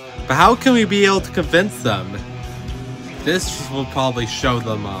Goku. But how can we be able to convince them? This will probably show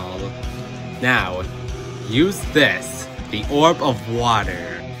them all. Now, use this, the orb of water.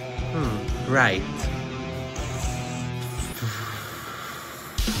 Right.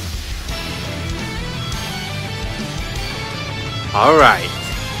 Alright,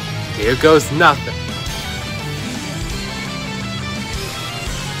 here goes nothing.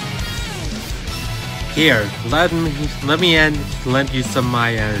 Here, let me lend you some of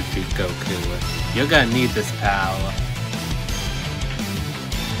my energy, Goku. You're gonna need this, pal.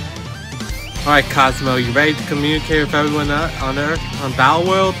 Alright, Cosmo, you ready to communicate with everyone on Earth, on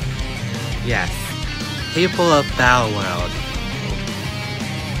Battleworld? Yes. People of Battleworld.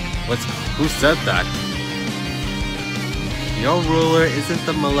 Who said that? Your ruler isn't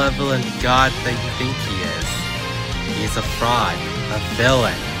the malevolent god they think he is. He's a fraud, a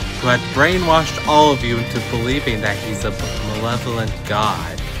villain, who had brainwashed all of you into believing that he's a malevolent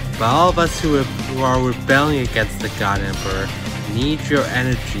god. But all of us who are rebelling against the God Emperor need your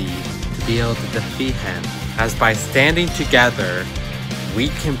energy to be able to defeat him. As by standing together, we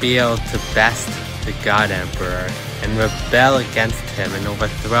can be able to best the God Emperor and rebel against him and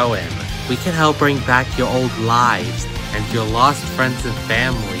overthrow him. We can help bring back your old lives and your lost friends and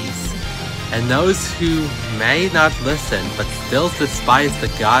families. And those who may not listen but still despise the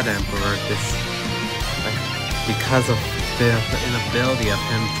God Emperor because of the inability of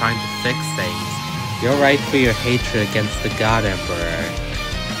him trying to fix things. You're right for your hatred against the God Emperor.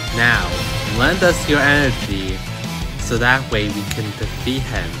 Now, lend us your energy so that way we can defeat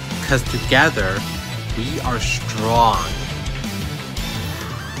him, because together we are strong.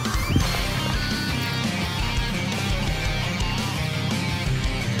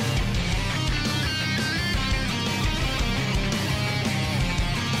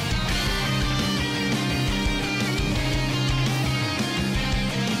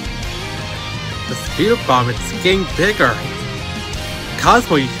 The spirit bomb is getting bigger.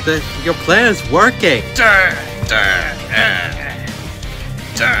 Cosmo, your plan is working.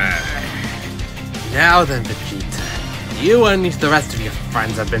 Now then, Vegeta, you and the rest of your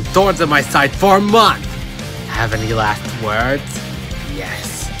friends have been thorns in my side for a month. Have any last words?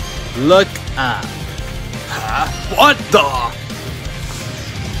 Yes. Look up. Huh? What the?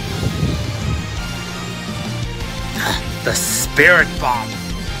 The spirit bomb.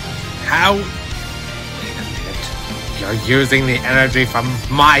 How? Wait a minute. You're using the energy from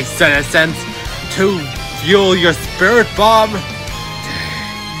my citizens to fuel your spirit bomb?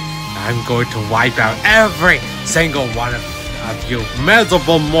 I'm going to wipe out every single one of you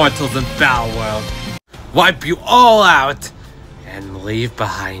miserable mortals in Battleworld. Wipe you all out and leave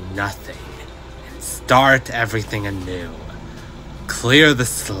behind nothing. And start everything anew. Clear the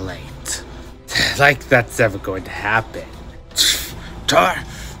slate. Like that's ever going to happen.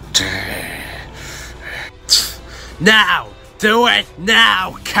 Now! Do it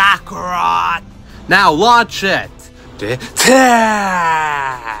now, Kakarot! Now launch it!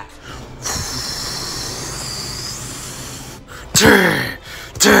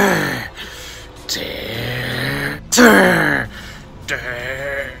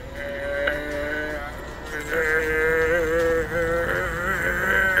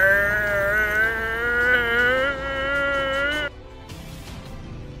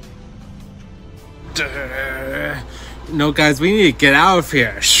 No, guys, we need to get out of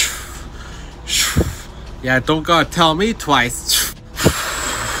here. Yeah, don't gotta tell me twice.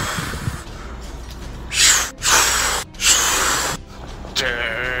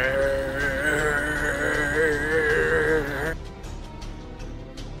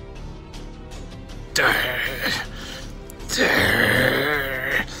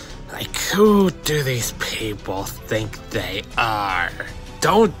 Like, who do these people think they are?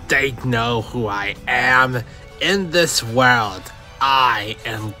 Don't they know who I am? In this world, I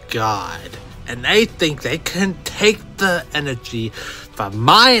am God. And they think they can take the energy from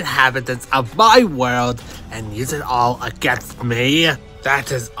my inhabitants of my world and use it all against me?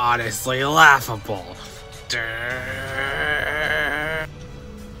 That is honestly laughable.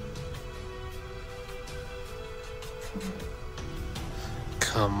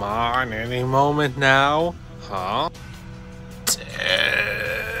 Come on, any moment now? Huh?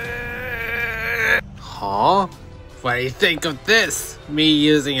 Huh? What do you think of this? Me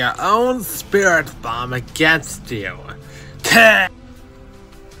using your own spirit bomb against you.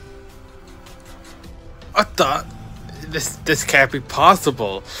 What the? This can't be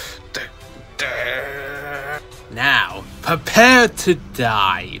possible. Now, prepare to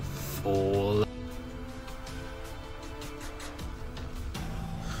die, fool.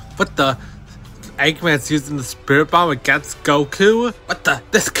 What the? Eggman's using the spirit bomb against Goku? What the?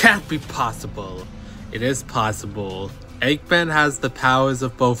 This can't be possible. It is possible. Eggman has the powers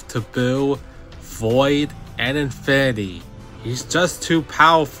of both Taboo, Void, and Infinity. He's just too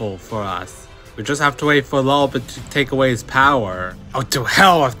powerful for us. We just have to wait for Lolbit to take away his power. Oh, to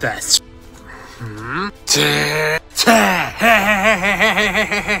hell with this!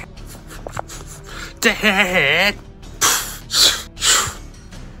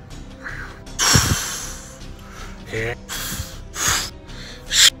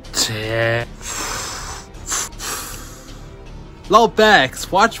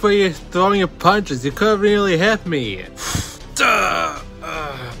 Lolbex, watch where you're throwing your punches. You could really hit me.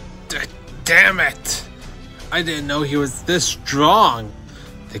 Damn it! I didn't know he was this strong.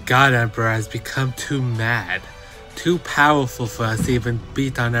 The God Emperor has become too mad, too powerful for us to even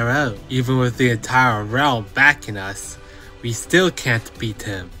beat on our own. Even with the entire realm backing us, we still can't beat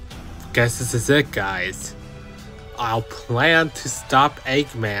him. Guess this is it, guys. I'll plan to stop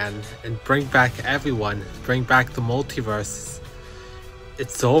Eggman and bring back everyone, bring back the multiverse.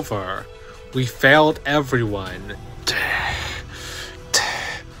 It's over. We failed everyone.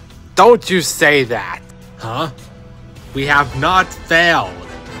 Don't you say that. Huh? We have not failed.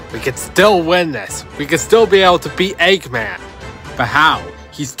 We can still win this. We can still be able to beat Eggman. But how?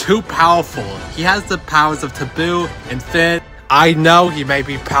 He's too powerful. He has the powers of Taboo and Finn. I know he may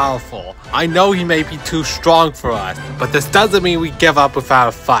be powerful. I know he may be too strong for us. But this doesn't mean we give up without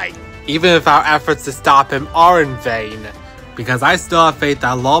a fight. Even if our efforts to stop him are in vain. Because I still have faith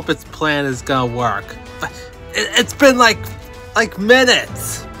that Lolbit's plan is gonna work. But it's been like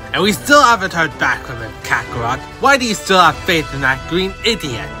minutes. And we still haven't heard back from him, Kakarot. Why do you still have faith in that green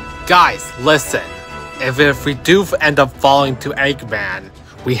idiot? Guys, listen. If we do end up falling to Eggman,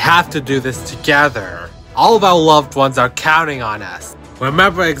 we have to do this together. All of our loved ones are counting on us.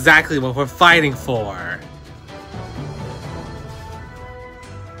 Remember exactly what we're fighting for.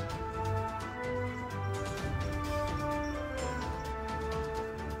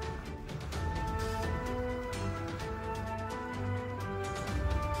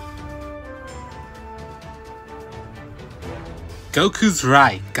 Goku's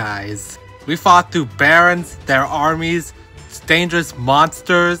right, guys. We fought through barons, their armies, dangerous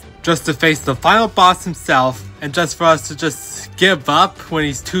monsters, just to face the final boss himself, and just for us to just give up when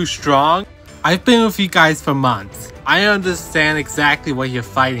he's too strong. I've been with you guys for months. I understand exactly what you're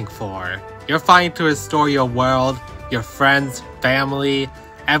fighting for. You're fighting to restore your world, your friends, family,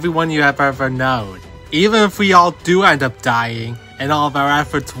 everyone you have ever known. Even if we all do end up dying, and all of our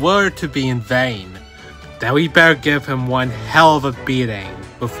efforts were to be in vain, then we better give him one hell of a beating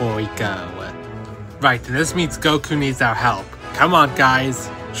before we go. Right, and this means Goku needs our help. Come on, guys.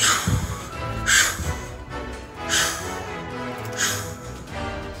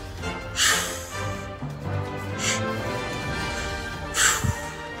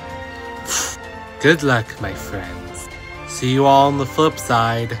 Good luck, my friends. See you all on the flip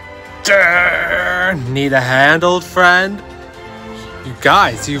side. Need a hand, old friend? You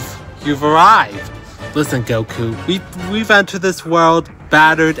guys, you've arrived. Listen, Goku, we've entered this world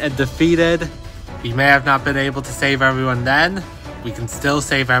battered and defeated. We may have not been able to save everyone then. We can still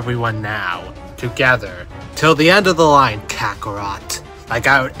save everyone now. Together. Till the end of the line, Kakarot. Like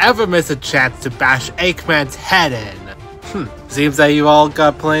I would ever miss a chance to bash Eggman's head in. Seems that you all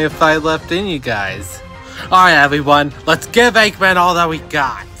got plenty of fight left in you guys. Alright everyone, let's give Eggman all that we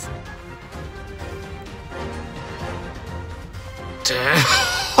got.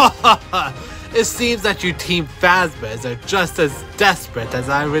 It seems that you Team Fazbears are just as desperate as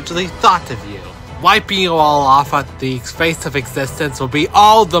I originally thought of you. Wiping you all off at the face of existence will be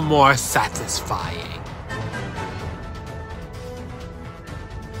all the more satisfying.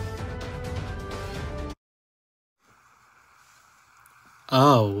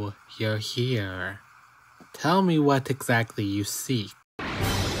 Oh, you're here. Tell me what exactly you seek.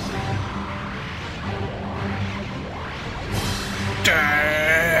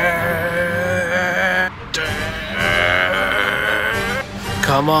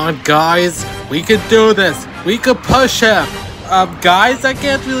 Come on, guys. We can do this. We can push him. Guys, I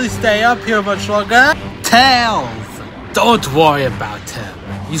can't really stay up here much longer. Tails! Don't worry about him.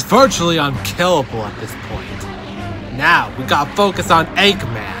 He's virtually unkillable at this point. Now, we gotta focus on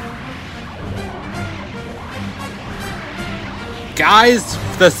Eggman. Guys,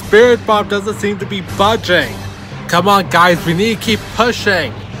 the spirit bomb doesn't seem to be budging. Come on, guys, we need to keep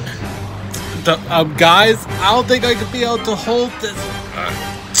pushing. Guys, I don't think I could be able to hold this.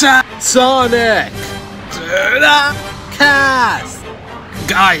 Sonic! Cast!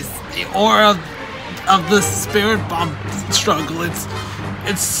 Guys, the aura of the spirit bomb struggle,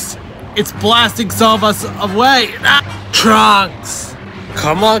 it's blasting some of us away. Trunks!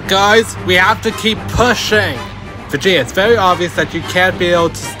 Come on, guys, we have to keep pushing. Vegeta, it's very obvious that you can't be able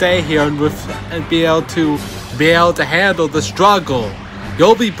to stay here and be able to handle the struggle.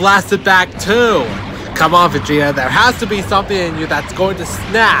 You'll be blasted back too. Come on, Vegeta, there has to be something in you that's going to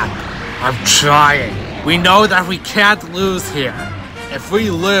snap. I'm trying. We know that we can't lose here. If we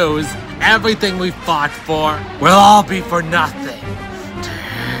lose, everything we fought for will all be for nothing.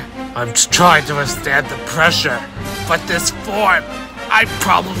 I'm trying to withstand the pressure, but this form, I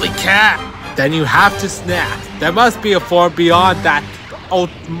probably can't. Then you have to snap. There must be a form beyond that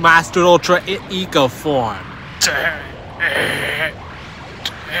Master Ultra Ego form.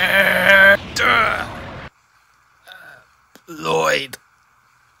 Lloyd,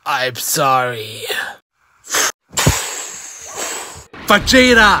 I'm sorry.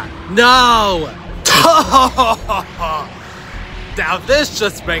 Vegeta, no! Now this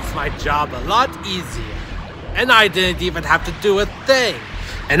just makes my job a lot easier. And I didn't even have to do a thing.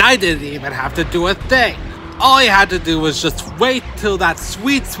 All I had to do was just wait till that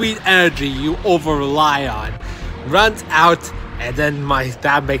sweet, sweet energy you over-rely on runs out, and then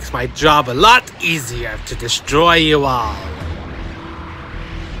that makes my job a lot easier to destroy you all.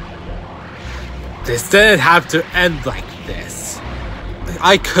 This didn't have to end like this.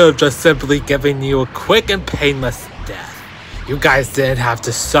 I could have just simply given you a quick and painless death. You guys didn't have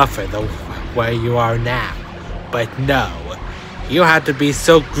to suffer the way you are now. But no, you had to be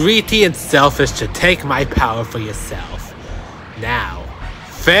so greedy and selfish to take my power for yourself. Now,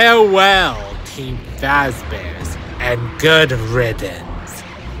 farewell, Team Fazbears, and good riddance.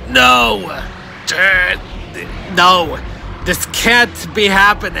 No! No! This can't be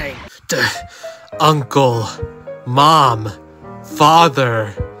happening! Uncle, Mom,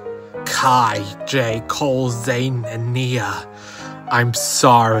 Father, Kai, Jay, Cole, Zane, and Nia. I'm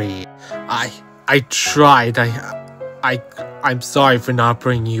sorry. I tried. I'm sorry for not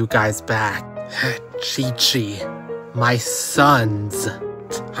bringing you guys back. Chi-Chi, my sons.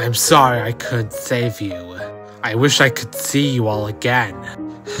 I'm sorry I couldn't save you. I wish I could see you all again.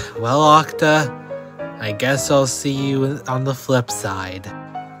 Well, Octa, I guess I'll see you on the flip side.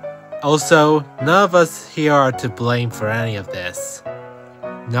 Also, none of us here are to blame for any of this.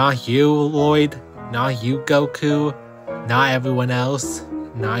 Not you, Lloyd. Not you, Goku. Not everyone else.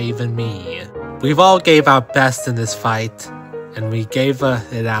 Not even me. We've all gave our best in this fight, and we gave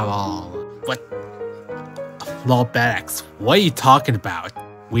it our all. What? Lolbit, what are you talking about?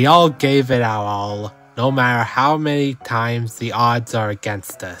 We all gave it our all, no matter how many times the odds are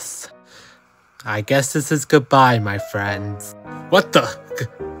against us. I guess this is goodbye, my friends. What the?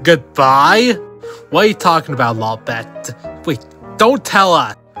 Goodbye? What are you talking about, Lolbit? Wait, don't tell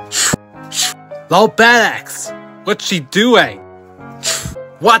us! Lolbit, what's she doing?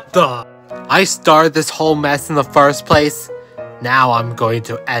 What the? I started this whole mess in the first place. Now I'm going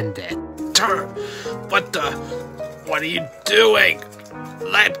to end it. What the? What are you doing?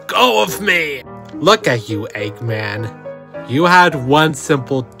 Let go of me! Look at you, Eggman. You had one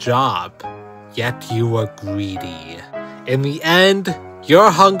simple job, yet you were greedy. In the end,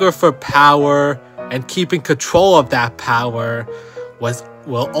 your hunger for power and keeping control of that power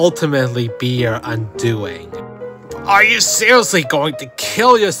will ultimately be your undoing. Are you seriously going to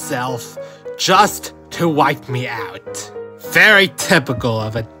kill yourself just to wipe me out? Very typical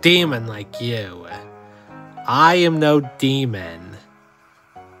of a demon like you. I am no demon,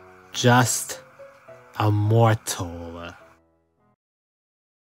 just a mortal.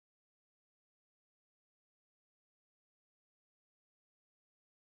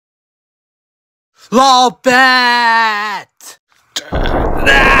 Lolbit!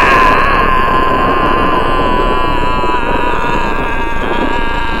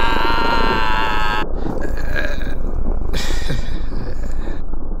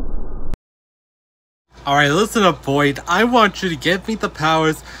 Alright, listen up, Boyd. I want you to give me the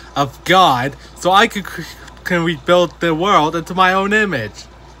powers of God so I can rebuild the world into my own image.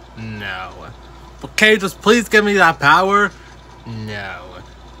 No. Okay, just please give me that power? No.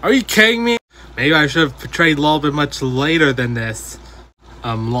 Are you kidding me? Maybe I should have portrayed Lolbit much later than this.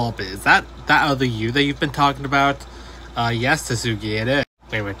 Lolbit, is that other you that you've been talking about? Yes, Tsugi, it is.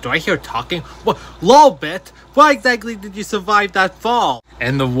 Wait, do I hear talking? What? Lolbit? Why exactly did you survive that fall?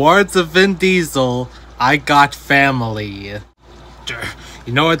 In the words of Vin Diesel, I got family.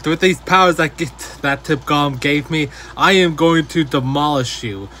 You know what? With these powers that Tip Golem gave me, I am going to demolish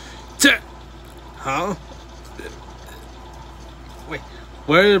you. Huh? Wait,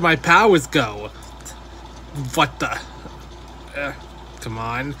 where did my powers go? What the? Come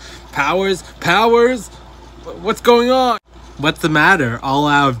on. Powers? Powers? What's going on? What's the matter? All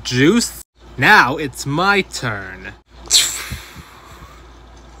out of juice? Now it's my turn.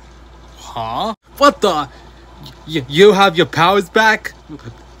 Huh? What the? You have your powers back?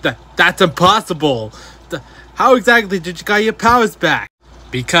 That's impossible. How exactly did you get your powers back?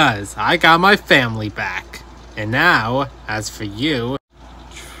 Because I got my family back. And now, as for you...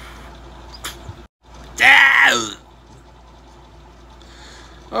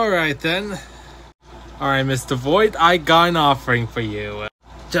 Alright then. Alright, Mr. Void, I got an offering for you.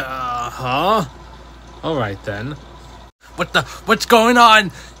 Huh? Alright then. What's going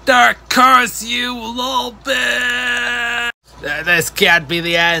on? Curse you, Lolbit! This can't be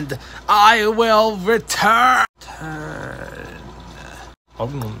the end. I will return.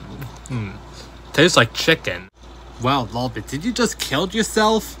 Tastes like chicken. Well, Lolbit, did you just kill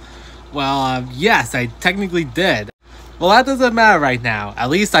yourself? Well, yes, I technically did. Well, that doesn't matter right now. At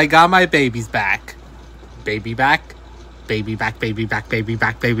least I got my babies back. Baby back? Baby back, baby back, baby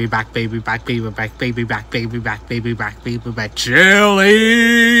back, baby back, baby back, baby back, baby back, baby back, baby back, baby back,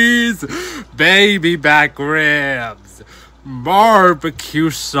 chilies, baby back ribs, barbecue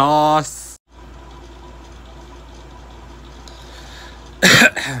sauce.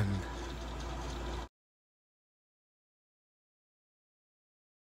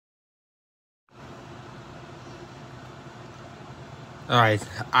 Alright,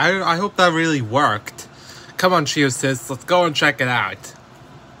 I hope that really worked. Come on, Chio sis, let's go and check it out.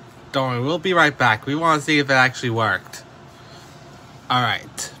 Don't worry, we'll be right back. We want to see if it actually worked.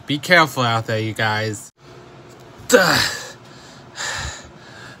 Alright, be careful out there, you guys. Did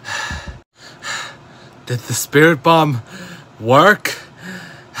the spirit bomb work?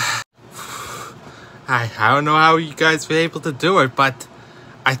 I don't know how you guys were able to do it, but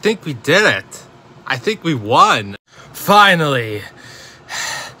I think we did it. I think we won. Finally.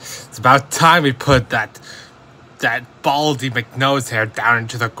 It's about time we put that baldy McNose hair down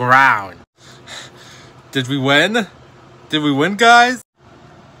into the ground. Did we win? Did we win, guys?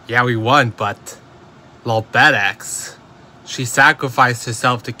 Yeah, we won, but Lolbit, she sacrificed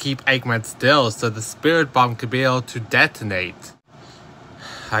herself to keep Eggman still so the spirit bomb could be able to detonate.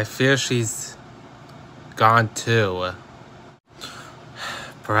 I fear she's gone too.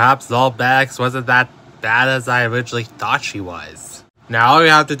 Perhaps Lolbit wasn't that bad as I originally thought she was. Now all we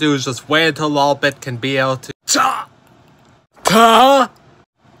have to do is just wait until Lolbit can be able to...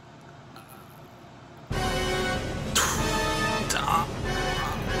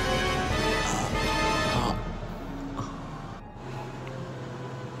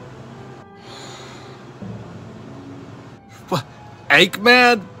 What?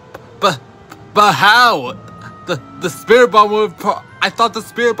 Eggman? But how? The spirit bomb would have... I thought the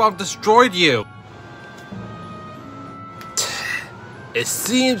spirit bomb destroyed you. It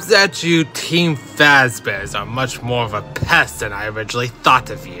seems that you Team Fazbears are much more of a pest than I originally thought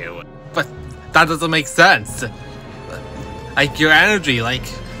of you. But that doesn't make sense. Like your energy,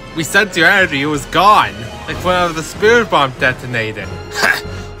 we sent your energy, it was gone. Like whenever the spirit bomb detonated.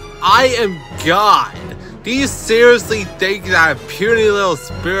 I am God. Do you seriously think that a puny little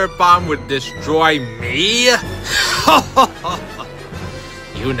spirit bomb would destroy me?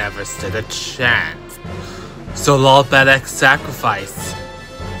 You never stood a chance. So Lolbit's sacrifice,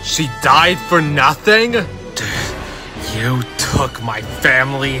 she died for nothing? You took my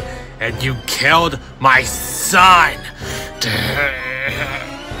family and you killed my son.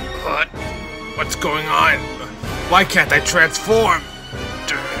 What's going on? Why can't I transform?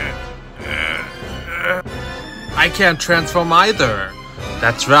 I can't transform either.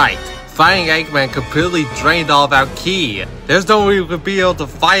 That's right. Fighting Eggman completely drained all of our ki. There's no way we could be able to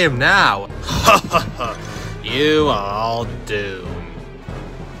fight him now. You are all doomed.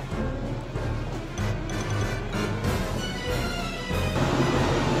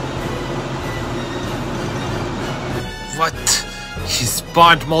 What? He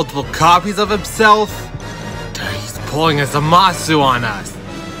spawned multiple copies of himself? He's pulling a Zamasu on us.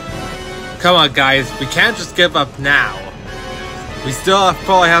 Come on, guys. We can't just give up now. We still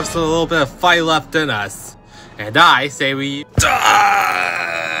probably have a little bit of fight left in us. And I say we...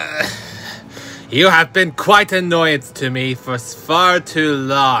 You have been quite an annoyance to me for far too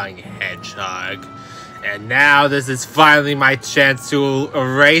long, Hedgehog. And now this is finally my chance to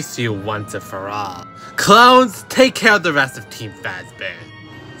erase you once and for all. Clones, take care of the rest of Team Fazbears.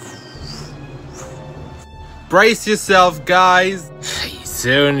 Brace yourself, guys.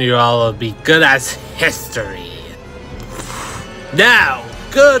 Soon you all will be good as history. Now,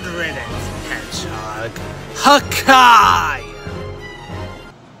 good riddance, Hedgehog. Hakai!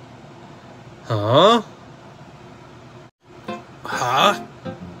 Huh? Huh?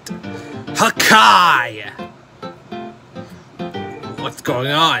 Hakai! What's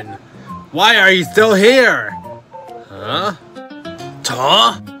going on? Why are you still here? Huh?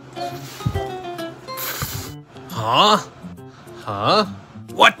 Huh? Huh? Huh?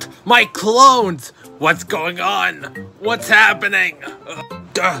 What? My clones! What's going on? What's happening?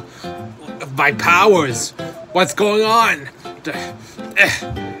 My powers! What's going on?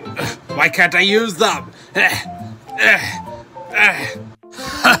 Why can't I use them?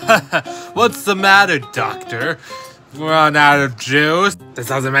 What's the matter, Doctor? Run out of juice? This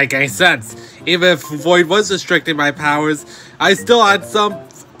doesn't make any sense. Even if Void was restricting my powers, I still had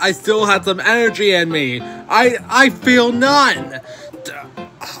some energy in me. I feel none.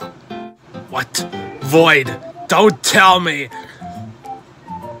 What? Void, don't tell me.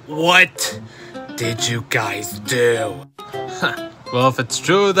 What did you guys do? Well, if it's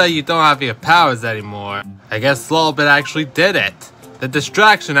true that you don't have your powers anymore, I guess Lolbit actually did it. The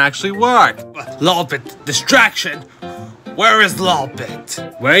distraction actually worked. Lolbit, distraction? Where is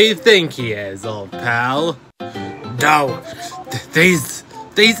Lolbit? Where do you think he is, old pal? No, these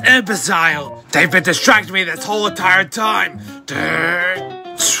imbeciles, they've been distracting me this whole entire time.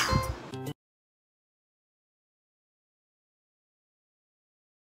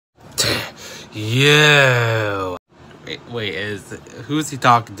 You. Wait, who's he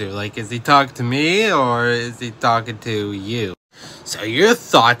talking to? Like, is he talking to me or is he talking to you? So you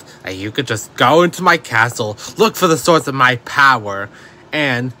thought that you could just go into my castle, look for the source of my power,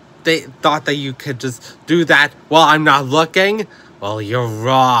 and they thought that you could just do that while I'm not looking? Well, you're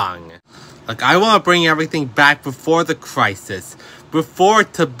wrong. Like, I want to bring everything back before the crisis, before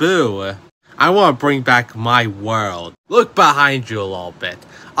Taboo. I want to bring back my world. Look behind you a little bit.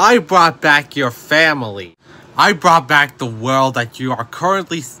 I brought back your family. I brought back the world that you are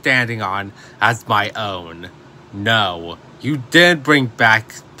currently standing on as my own. No, you didn't bring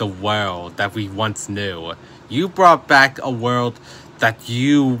back the world that we once knew. You brought back a world that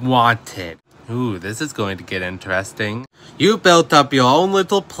you wanted. Ooh, this is going to get interesting. You built up your own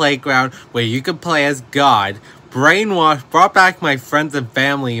little playground where you could play as God, brought back my friends and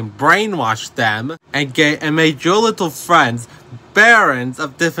family and brainwashed them, and made your little friends barons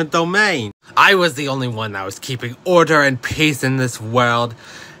of different domains. I was the only one that was keeping order and peace in this world,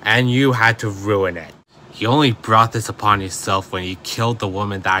 and you had to ruin it. You only brought this upon yourself when you killed the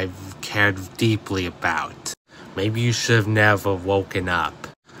woman that I cared deeply about. Maybe you should have never woken up.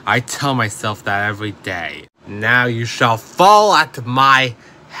 I tell myself that every day. Now you shall fall at my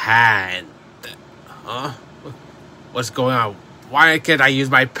hand. Huh? What's going on? Why can't I use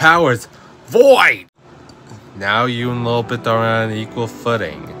my powers? Void! Now you and Lolbit are on an equal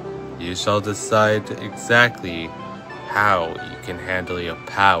footing. You shall decide exactly how you can handle your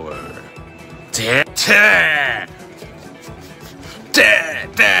power.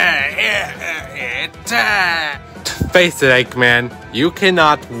 Face it, Eggman. You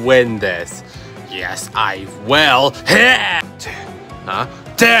cannot win this. Yes, I will. Huh?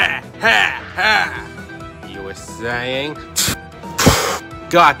 You were saying?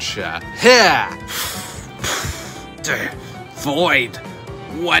 Gotcha. Void,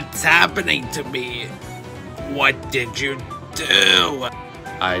 what's happening to me? What did you do?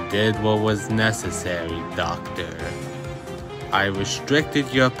 I did what was necessary, Doctor. I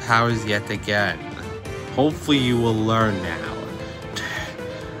restricted your powers yet again. Hopefully you will learn now.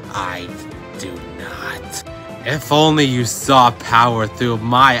 I do not. If only you saw power through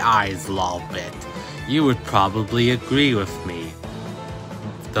my eyes, Lolbit, you would probably agree with me.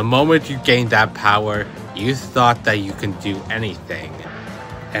 The moment you gained that power, you thought that you can do anything.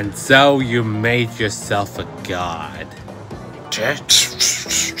 And so you made yourself a god.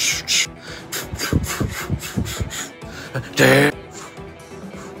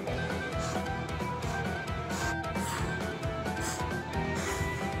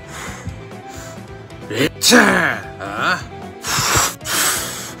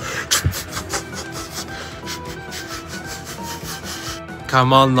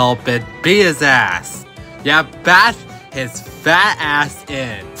 Come on, Lolbit, be his ass. Yeah, bash his fat ass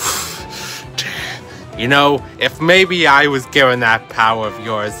in. You know, if maybe I was given that power of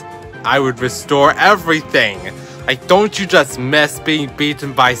yours, I would restore everything. Like, don't you just miss being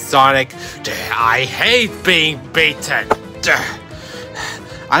beaten by Sonic? I hate being beaten.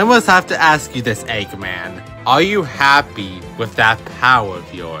 I must have to ask you this, Eggman. Are you happy with that power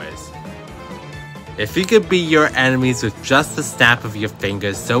of yours? If you could beat your enemies with just the snap of your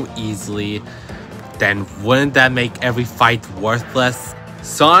fingers so easily, then wouldn't that make every fight worthless?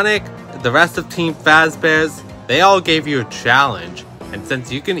 Sonic, the rest of Team Fazbears, they all gave you a challenge. And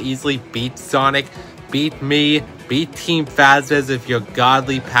since you can easily beat Sonic, beat me, beat Team Fazbears with your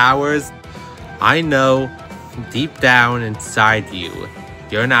godly powers, I know deep down inside you,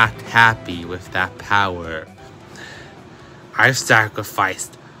 you're not happy with that power. I've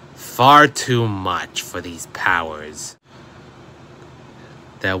sacrificed far too much for these powers.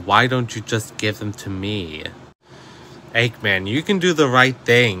 Then why don't you just give them to me? Eggman, you can do the right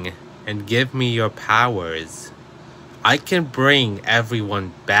thing and give me your powers. I can bring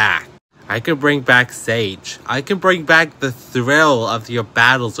everyone back. I can bring back Sage. I can bring back the thrill of your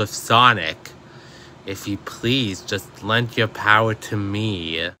battles with Sonic. If you please, just lend your power to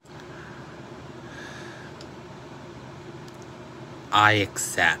me. I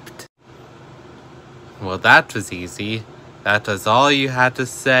accept. Well, that was easy. That was all you had to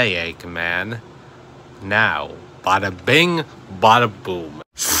say, Eggman. Now, bada bing, bada boom.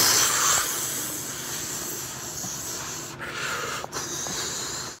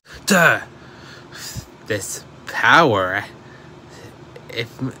 Duh. This power...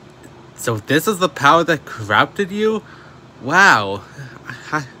 So this is the power that corrupted you? Wow.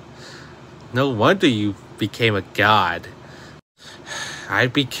 No wonder you became a god.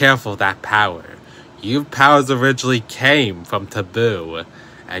 I'd be careful of that power. Your powers originally came from Taboo,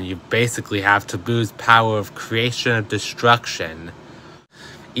 and you basically have Taboo's power of creation and destruction.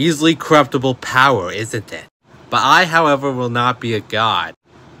 Easily corruptible power, isn't it? But I, however, will not be a god.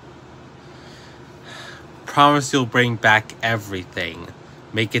 Promise you'll bring back everything.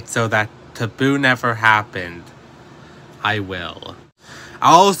 Make it so that Taboo never happened. I will.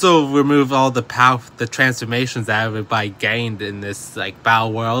 I'll also remove all the transformations that everybody gained in this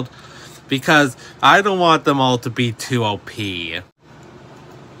battle world, because I don't want them all to be too OP.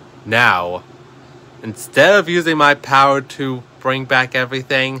 Now, instead of using my power to bring back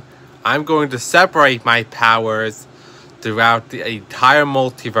everything, I'm going to separate my powers throughout the entire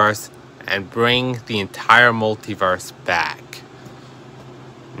multiverse and bring the entire multiverse back.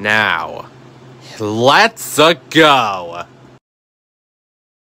 Now, let's go!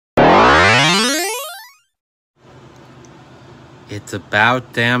 It's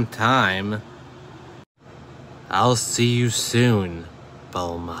about damn time. I'll see you soon,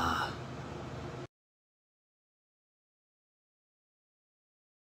 Bulma.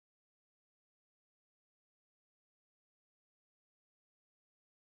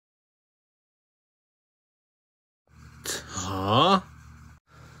 Huh?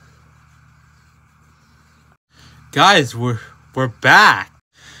 Guys, we're back.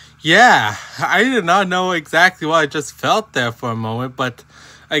 Yeah, I did not know exactly what I just felt there for a moment, but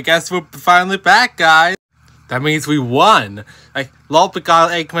I guess we're finally back, guys. That means we won. Lolbit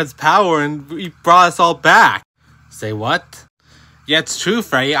got Eggman's power and he brought us all back. Say what? Yeah, it's true,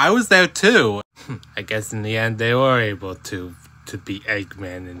 Freddy. I was there too. I guess in the end they were able to beat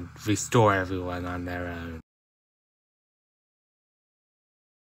Eggman and restore everyone on their own.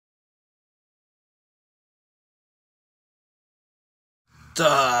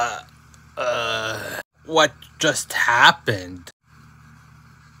 What just happened?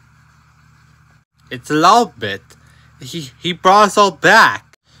 It's Lolbit. He brought us all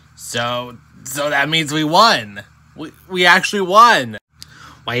back. So that means we won. We actually won.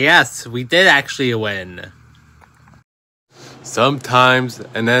 Why, yes, we did actually win. Sometimes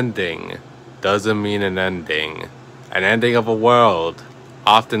an ending doesn't mean an ending. An ending of a world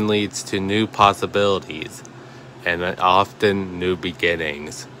often leads to new possibilities and often new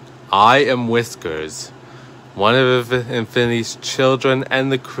beginnings. I am Whiskers, one of Infinity's children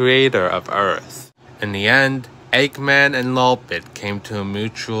and the creator of Earth. In the end, Eggman and Lolbit came to a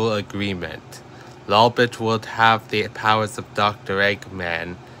mutual agreement. Lolbit would have the powers of Dr.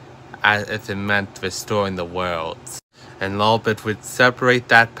 Eggman if it meant restoring the worlds, and Lolbit would separate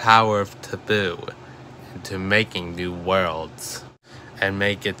that power of Taboo into making new worlds, and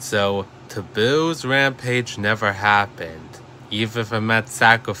make it so Taboo's rampage never happened, even if it meant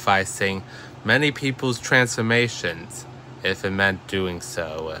sacrificing many people's transformations, if it meant doing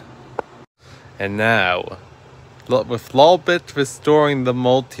so. And now, with Lolbit restoring the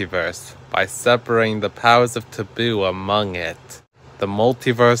multiverse by separating the powers of Taboo among it, the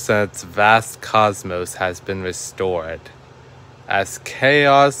multiverse and its vast cosmos has been restored, as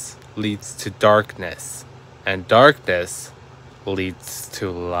chaos leads to darkness, and darkness leads to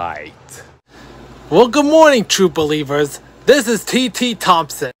light. Well, good morning, true believers. This is T.T.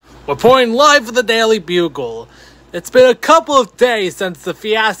 Thompson, reporting live for the Daily Bugle. It's been a couple of days since the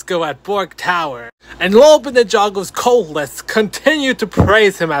fiasco at Borg Tower, and Lolbit Ninjago's cult lists continue to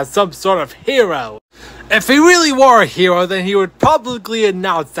praise him as some sort of hero. If he really were a hero, then he would publicly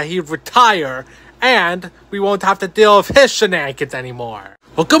announce that he'd retire, and we won't have to deal with his shenanigans anymore.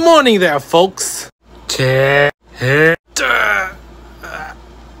 Well, good morning there, folks.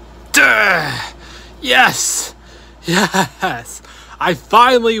 Yes! Yes! I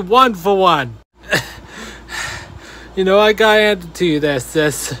finally won for one! You know, I gotta hand it to you there,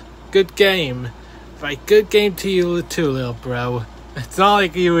 sis. Good game. Right, good game to you too, little bro. It's not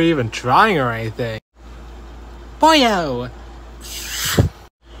like you were even trying or anything. Boyo!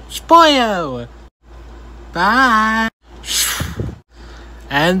 Spoyo! Bye!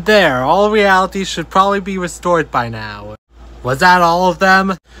 And there, all reality should probably be restored by now. Was that all of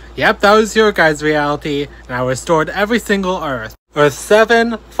them? Yep, that was your guys' reality, and I restored every single Earth. Earth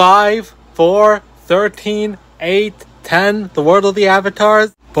 7, 5, 4, 13, 8, 10, the world of the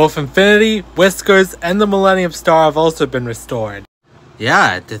avatars. Both Infinity, Whiskers, and the Millennium Star have also been restored.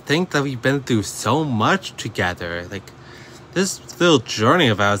 Yeah, to think that we've been through so much together. Like, this little journey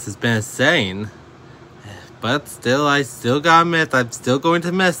of ours has been insane. But still, I still gotta admit, I'm still going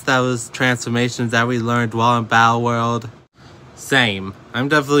to miss those transformations that we learned while in Battleworld. Same. I'm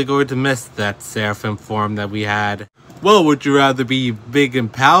definitely going to miss that Seraphim form that we had. Well, would you rather be big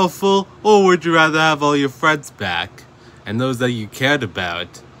and powerful, or would you rather have all your friends back? And those that you cared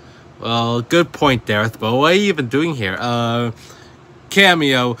about? Well, good point, Dareth, but what are you even doing here?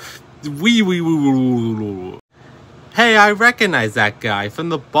 Cameo. Hey, I recognize that guy from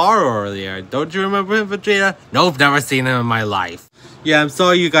the bar earlier. Don't you remember him, Vegeta? Nope, never seen him in my life. Yeah, I'm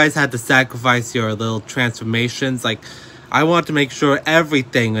sorry you guys had to sacrifice your little transformations. Like, I want to make sure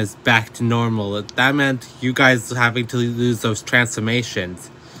everything is back to normal. That meant you guys having to lose those transformations.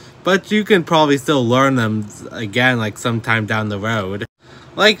 But you can probably still learn them again, like sometime down the road.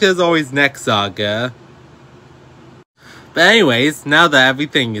 Like there's always next saga. But anyways, now that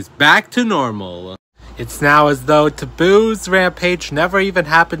everything is back to normal. It's now as though Taboo's rampage never even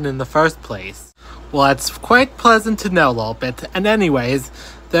happened in the first place. Well, that's quite pleasant to know, Lolbit. And anyways,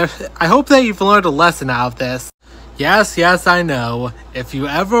 I hope that you've learned a lesson out of this. Yes, I know. If you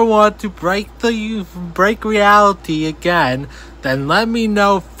ever want to break reality again, then let me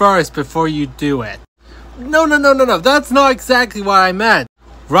know first before you do it. No, that's not exactly what I meant.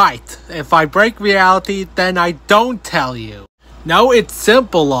 Right, if I break reality, then I don't tell you. No, it's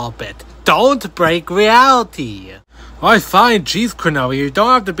simple, Lolbit. Don't break reality. Alright, fine, geez, Cronoa, you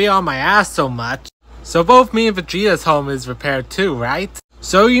don't have to be on my ass so much. So both me and Vegeta's home is repaired too, right?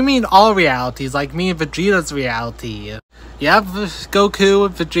 So you mean all realities, like me and Vegeta's reality? Yep, Goku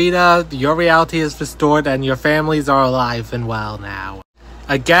and Vegeta, your reality is restored and your families are alive and well now.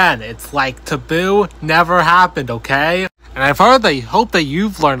 Again, it's like Taboo never happened, okay? And I've heard that hope that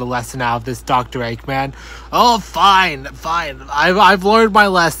you've learned a lesson out of this, Dr. Eggman. Oh, fine. I've learned my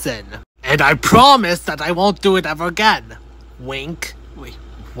lesson. And I promise that I won't do it ever again. Wink. Wait,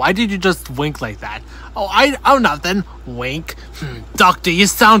 why did you just wink like that? Oh, nothing. Wink. Doctor, you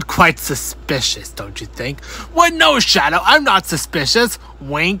sound quite suspicious, don't you think? Well, no, Shadow, I'm not suspicious.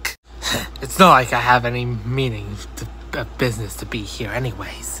 Wink. It's not like I have any meaning to business to be here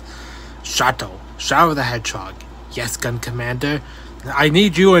anyways. Shadow the Hedgehog. Yes, Gun Commander. I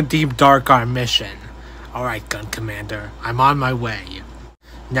need you and Team Dark on mission. Alright, Gun Commander. I'm on my way.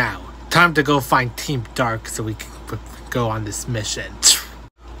 Now, time to go find Team Dark so we can go on this mission.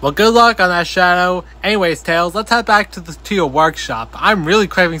 Well, good luck on that, Shadow. Anyways, Tails, let's head back to your workshop. I'm really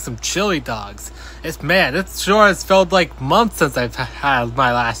craving some chili dogs. It sure has felt like months since I've had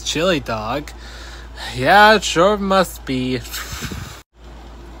my last chili dog. Yeah, it sure must be.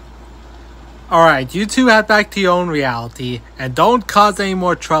 Alright, you two head back to your own reality, and don't cause any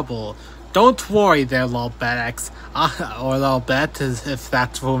more trouble. Don't worry there, Lolbet or Lolbet, if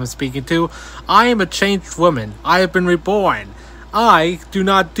that's who I'm speaking to. I am a changed woman. I have been reborn. I do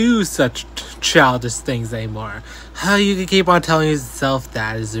not do such childish things anymore. You can keep on telling yourself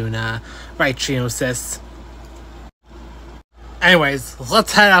that, Azuna. Right, Chino sis. Anyways,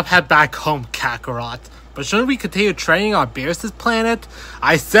 let's head back home, Kakarot. But shouldn't we continue training on Beerus' planet?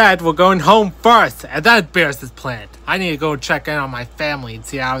 I said we're going home first, and then Beerus' planet. I need to go check in on my family and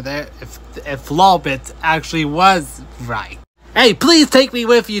see how if Lolbit actually was right. Hey, please take me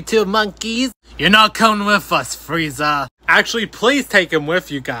with you two monkeys. You're not coming with us, Frieza. Actually, please take him with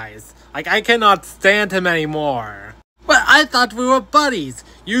you guys. Like, I cannot stand him anymore. But I thought we were buddies.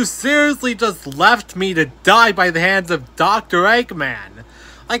 You seriously just left me to die by the hands of Dr. Eggman.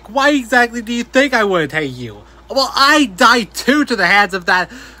 Like, why exactly do you think I wouldn't hate you? Well, I died too to the hands of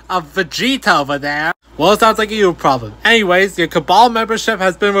Vegeta over there. Well, it sounds like you have a problem. Anyways, your Cabal membership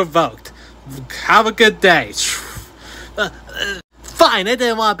has been revoked. Have a good day. Fine, I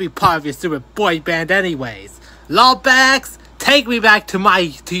didn't want to be part of your stupid boy band anyways. Lolbax, take me back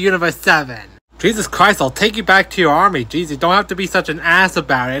to Universe 7. Jesus Christ, I'll take you back to your army. Jeez, you don't have to be such an ass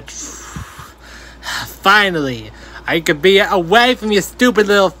about it. Finally, I could be away from your stupid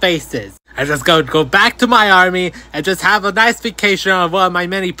little faces. I just go back to my army and just have a nice vacation on one of my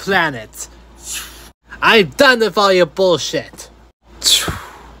many planets. I'm done with all your bullshit.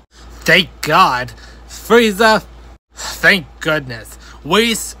 Thank God. Frieza, thank goodness.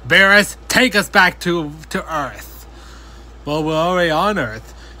 Whis, Beerus, take us back to Earth. Well, we're already on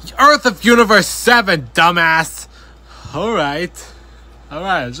Earth. Earth of Universe 7, dumbass. Alright,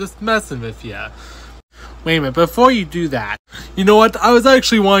 I was just messing with ya. Wait a minute, before you do that, you know what? I was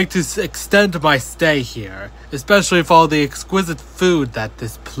actually wanting to extend my stay here, especially with all the exquisite food that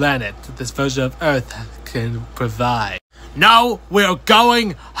this planet, this version of Earth, can provide. No, we're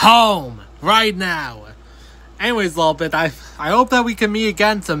going home right now. Anyways, Lolbit, I hope that we can meet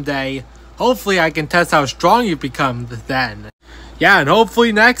again someday. Hopefully I can test how strong you become then. Yeah, and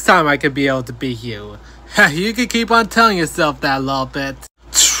hopefully next time I can be able to beat you. You can keep on telling yourself that, Lolbit.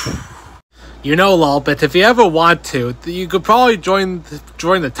 You know, Lolbit, if you ever want to, you could probably join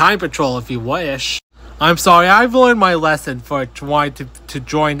the Time Patrol if you wish. I'm sorry, I've learned my lesson for wanting to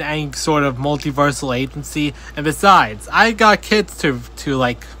join any sort of multiversal agency, and besides, I got kids to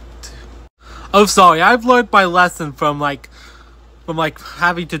oh, sorry, I've learned my lesson from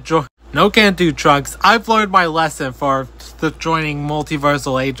having to join. No, can't do, Trunks. I've learned my lesson for joining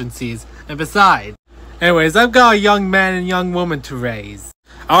multiversal agencies, and besides. Anyways, I've got a young man and young woman to raise.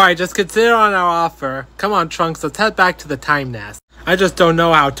 Alright, just consider on our offer. Come on, Trunks, let's head back to the Time Nest. I just don't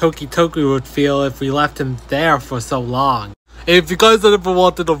know how Toki would feel if we left him there for so long. If you guys ever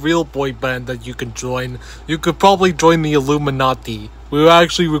wanted a real boy band that you can join, you could probably join the Illuminati. We're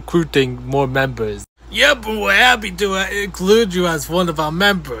actually recruiting more members. Yeah, but we're happy to include you as one of our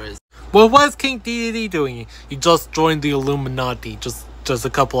members. Well, what's King Dedede doing? He just joined the Illuminati just a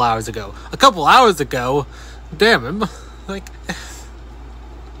couple hours ago. A couple hours ago? Damn him. Like,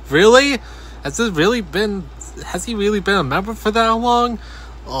 really? Has he really been a member for that long?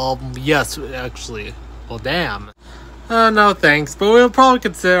 Yes, actually. Well, damn. No thanks, but we'll probably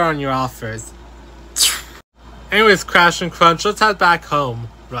consider on your offers. Anyways, Crash and Crunch, let's head back home.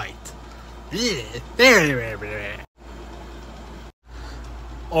 Right.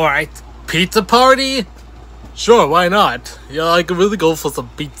 Alright, pizza party? Sure, why not? Yeah, I could really go for some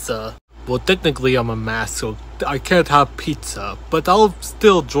pizza. Well, technically I'm a mask, so I can't have pizza, but I'll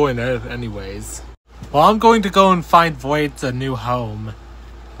still join it anyways. Well, I'm going to go and find Void a new home.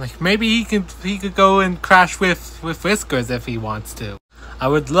 Like, maybe he could go and crash with Whiskers if he wants to. I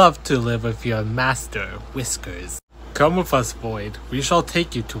would love to live with your master, Whiskers. Come with us, Void. We shall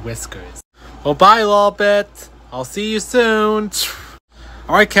take you to Whiskers. Well, bye, Lolbit. I'll see you soon.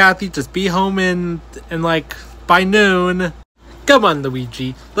 Alright, Kathy, just be home in by noon. Come on,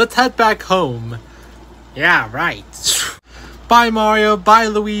 Luigi. Let's head back home. Yeah, right. Bye, Mario. Bye,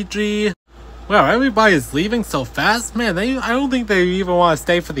 Luigi. Wow, everybody's leaving so fast? Man, I don't think they even want to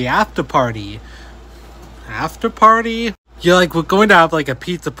stay for the after party. After party? Yeah, we're going to have a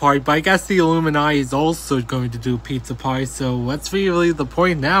pizza party, but I guess the Illuminati is also going to do a pizza party, so what's really the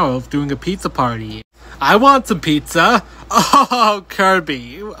point now of doing a pizza party? I want some pizza! Oh,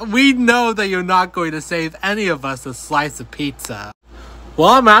 Kirby, we know that you're not going to save any of us a slice of pizza. Well,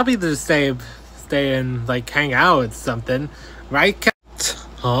 I'm happy to stay and, hang out with something. Right, Cat?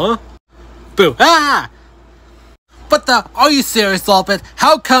 Huh? Boo! Ah! But are you serious, Lolbit?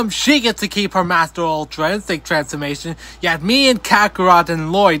 How come she gets to keep her Master Ultra Instinct transformation, yet me and Kakarot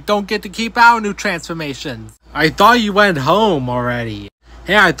and Lloyd don't get to keep our new transformations? I thought you went home already.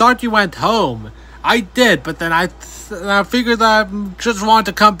 Hey, I thought you went home. I did, but then I figured that I just wanted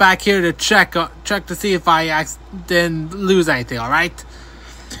to come back here to check to see if I didn't lose anything, alright?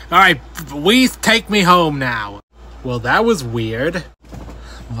 Alright, please take me home now. Well, that was weird.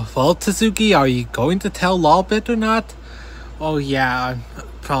 Well, Tsuki, are you going to tell Lolbit or not? Oh yeah, I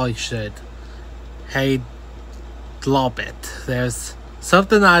probably should. Hey, Lolbit, there's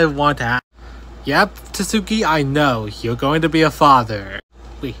something I want to ask. Yep, Tsuki, I know. You're going to be a father.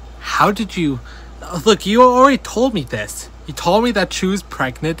 Wait, how did you... Look, you already told me this. You told me that she was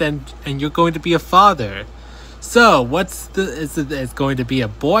pregnant and you're going to be a father. So, is it going to be a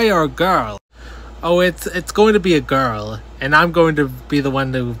boy or a girl? Oh, it's going to be a girl, and I'm going to be the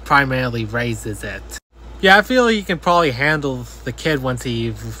one who primarily raises it. Yeah, I feel he can probably handle the kid once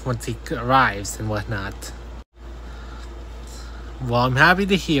he arrives and whatnot. Well, I'm happy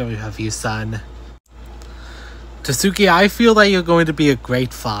to hear of you, son. Tasuki, I feel that you're going to be a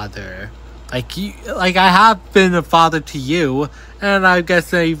great father. Like I have been a father to you, and I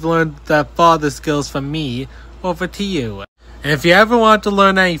guess that you've learned the father skills from me over to you. And if you ever want to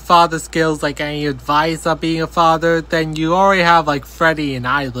learn any father skills, like any advice on being a father, then you already have like Freddy and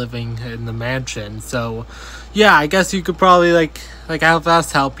I living in the mansion. So, yeah, I guess you could probably like have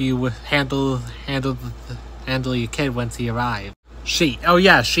us help you with handle your kid once he arrives. She.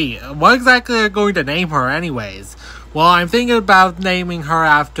 What exactly are you going to name her anyways? Well, I'm thinking about naming her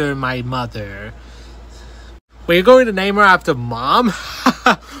after my mother. Wait, you're going to name her after Mom?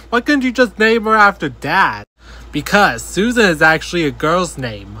 Why couldn't you just name her after Dad? Because Susan is actually a girl's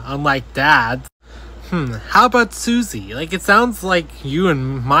name, unlike Dad's. How about Susie? Like, it sounds like you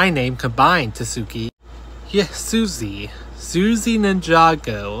and my name combined, Tasuki. Yeah, Susie. Susie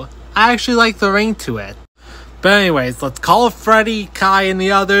Ninjago. I actually like the ring to it. But anyways, let's call Freddy, Kai, and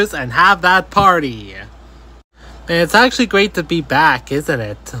the others and have that party. And it's actually great to be back, isn't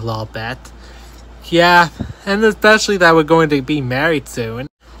it, Lolbit? Yeah, and especially that we're going to be married soon.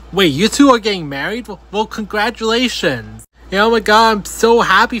 Wait, you two are getting married? Well, congratulations. Yeah, oh my god, I'm so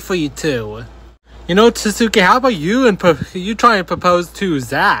happy for you two. You know, Tasuki, how about you you try and propose to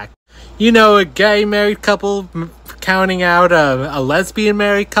Zach? You know, a gay married couple counting out a lesbian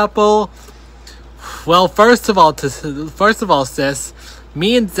married couple. Well, first of all, sis,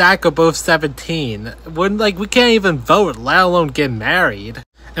 me and Zach are both 17. We can't even vote, let alone get married.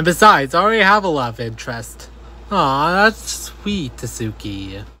 And besides, I already have a love interest. Aw, that's sweet,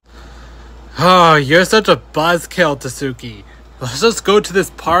 Tasuki. Oh, you're such a buzzkill, Tasuki. Let's just go to this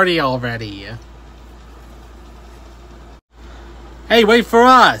party already. Hey, wait for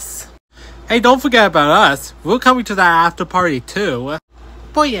us! Hey, don't forget about us. We're coming to that after party too.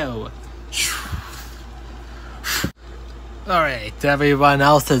 Boyo! Alright, everyone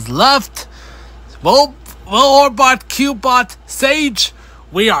else has left. Well, Orbot, Qbot, Sage,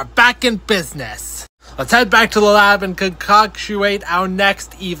 we are back in business. Let's head back to the lab and concoctuate our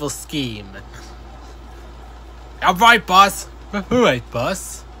next evil scheme. Alright, boss. Alright,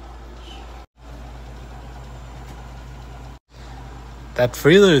 boss. That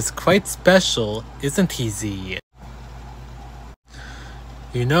Freeler is quite special, isn't he, Z?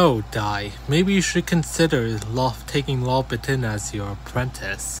 You know, Dai, maybe you should consider taking Lolbit in as your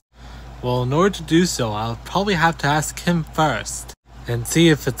apprentice. Well, in order to do so, I'll probably have to ask him first, and see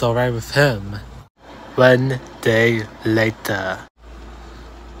if it's alright with him. 1 day later.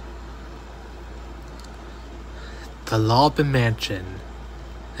 The Lolbit Mansion.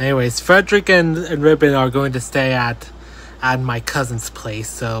 Anyways, Frederick and Ribbon are going to stay at my cousin's place,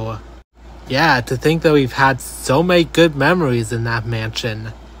 so yeah, to think that we've had so many good memories in that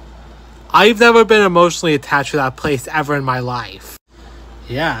mansion. I've never been emotionally attached to that place ever in my life.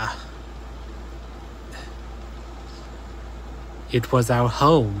 Yeah. It was our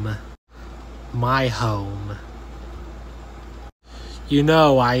home. My home. You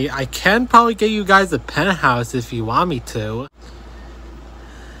know, I can probably get you guys a penthouse if you want me to.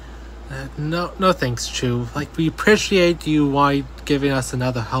 No thanks, Chu. Like, we appreciate you giving us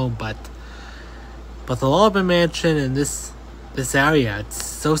another home, but the Lolbit Mansion in this area, it's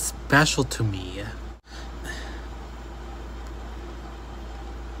so special to me.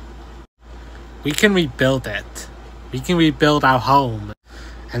 We can rebuild it. We can rebuild our home.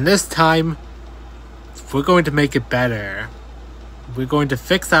 And this time, we're going to make it better. We're going to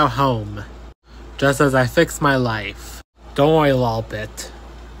fix our home. Just as I fixed my life. Don't worry, Lolbit.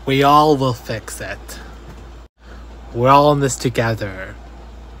 We all will fix it. We're all in this together.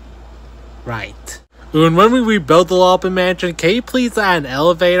 Right. And when we rebuild the Lolbit Mansion, can you please add an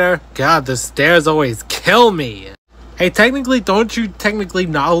elevator? God, the stairs always kill me. Hey, don't you technically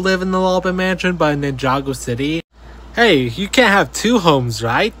not live in the Lolbit Mansion, but in Ninjago City? Hey, you can't have two homes,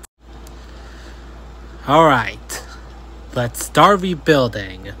 right? Alright. Let's start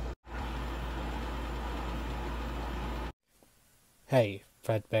rebuilding. Hey,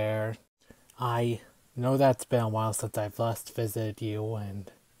 Fredbear. I know that's been a while since I've last visited you,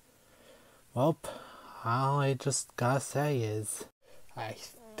 and well, all I just gotta say is, I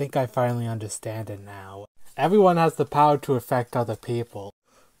think I finally understand it now. Everyone has the power to affect other people.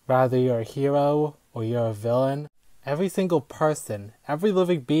 Whether you're a hero or you're a villain, every single person, every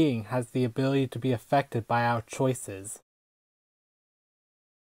living being has the ability to be affected by our choices.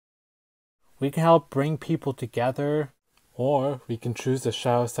 We can help bring people together, or we can choose to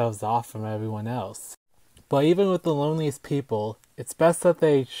shut ourselves off from everyone else. But even with the loneliest people, it's best that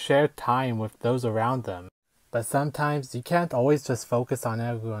they share time with those around them. But sometimes you can't always just focus on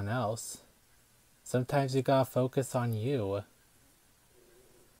everyone else. Sometimes you gotta focus on you.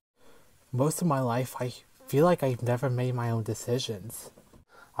 Most of my life I feel like I've never made my own decisions.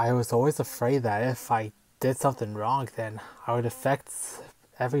 I was always afraid that if I did something wrong, then I would affect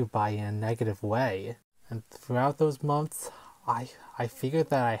everybody in a negative way. And throughout those months, I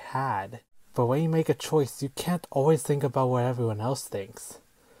figured that I had. But when you make a choice, you can't always think about what everyone else thinks.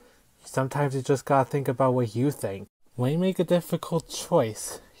 Sometimes you just gotta think about what you think. When you make a difficult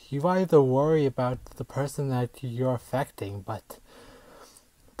choice, you either worry about the person that you're affecting, but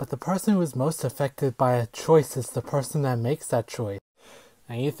the person who is most affected by a choice is the person that makes that choice.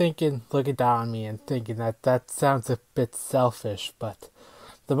 And you're thinking, looking down on me and thinking that sounds a bit selfish, but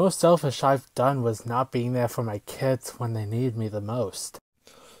the most selfish I've done was not being there for my kids when they needed me the most.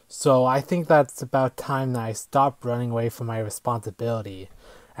 So I think that's about time that I stop running away from my responsibility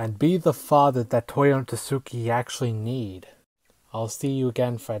and be the father that Toyo and Tsuki actually need. I'll see you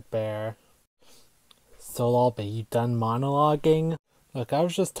again, Fredbear. So Lolbit, you done monologuing? Look, I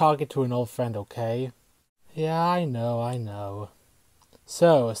was just talking to an old friend, okay? Yeah, I know.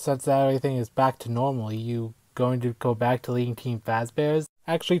 So, since everything is back to normal, you going to go back to leading Team Fazbears?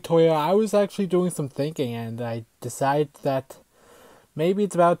 Actually, Toyo, I was actually doing some thinking, and I decided that maybe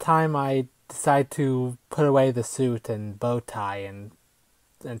it's about time I decide to put away the suit and bow tie and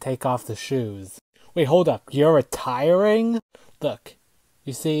take off the shoes. Wait, hold up, you're retiring? Look,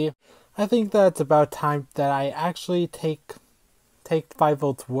 you see, I think that it's about time that I actually take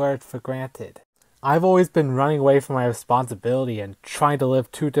 5-Volt's word for granted. I've always been running away from my responsibility and trying to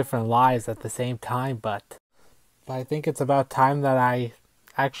live two different lives at the same time, but I think it's about time that I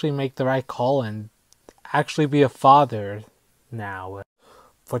actually make the right call and actually be a father now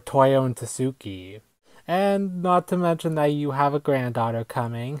for Toyo and Tsuki. And not to mention that you have a granddaughter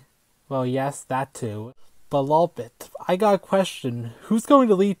coming. Well, yes, that too. But Lolbit, I got a question. Who's going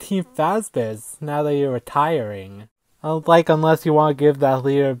to lead Team Fazbears now that you're retiring? Unless you want to give that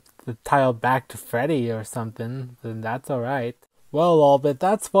leader the title back to Freddy or something, then that's alright. Well, Lolbit,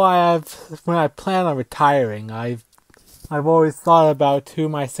 that's why when I plan on retiring, I've always thought about who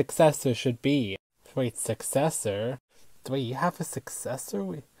my successor should be. Wait, successor? Wait, you have a successor?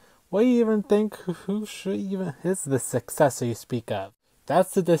 What do you even think? Who should even is the successor you speak of?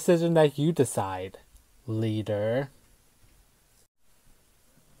 That's the decision that you decide, leader.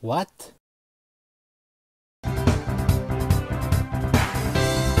 What?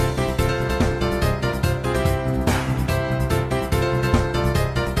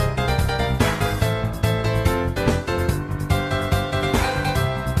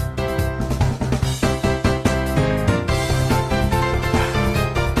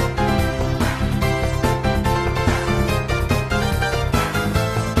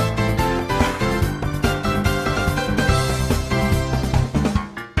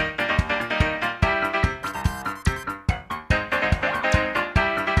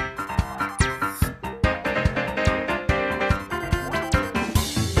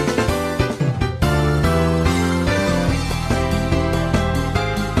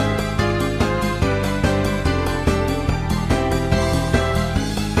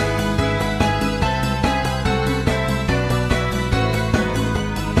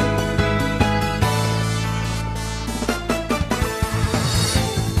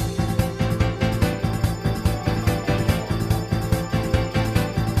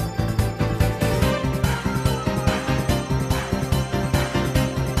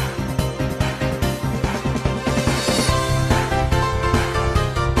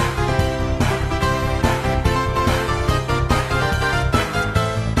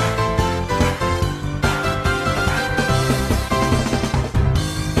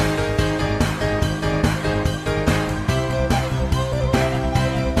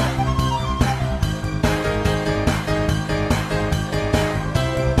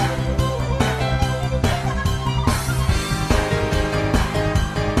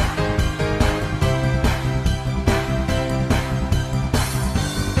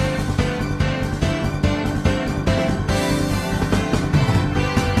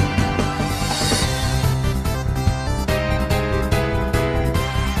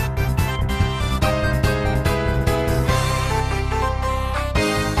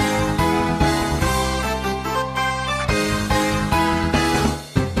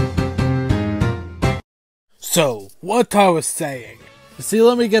 So, what I was saying. You see,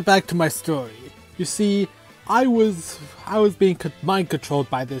 let me get back to my story. You see, I was being mind controlled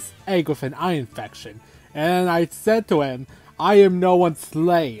by this egg with an eye infection, and I said to him, I am no one's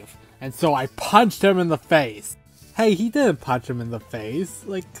slave, and so I punched him in the face. Hey, he didn't punch him in the face,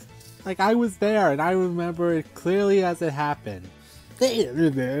 like I was there, and I remember it clearly as it happened.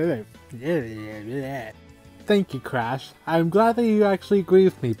 Thank you, Crash. I'm glad that you actually agree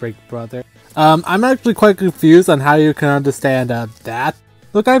with me, Big Brother. I'm actually quite confused on how you can understand that.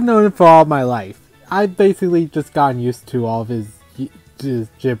 Look, I've known him for all my life. I've basically just gotten used to all of his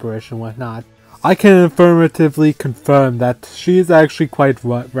gibberish and whatnot. I can affirmatively confirm that she is actually quite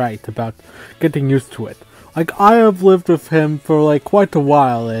right about getting used to it. Like, I have lived with him for like quite a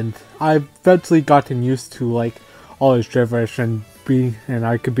while, and I've eventually gotten used to like all his gibberish and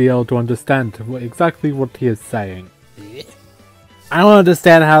I could be able to understand exactly what he is saying. I don't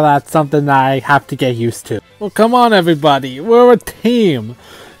understand how that's something that I have to get used to. Well, come on everybody, we're a team!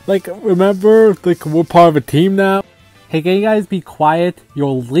 Like, remember, like, we're part of a team now? Hey, can you guys be quiet?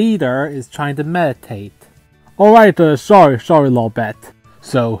 Your leader is trying to meditate. Alright, sorry, Lolbit.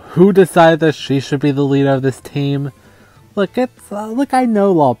 So, who decided that she should be the leader of this team? Look, I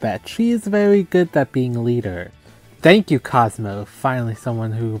know Lolbit. She is very good at being a leader. Thank you, Cosmo. Finally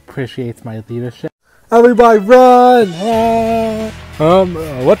someone who appreciates my leadership. Everybody run!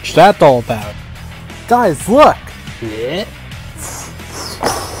 What's that all about? Guys, look!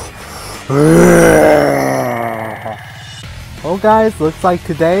 Well guys, looks like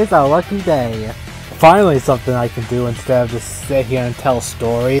today's our lucky day. Finally something I can do instead of just sit here and tell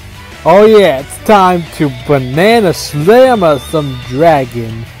stories. Oh yeah, it's time to banana slam us some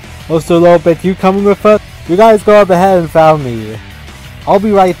dragon. Also, Lolbit, you coming with us? You guys go up ahead and follow me. I'll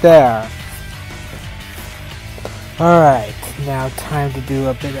be right there. Alright, now time to do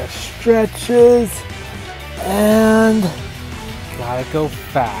a bit of stretches. And gotta go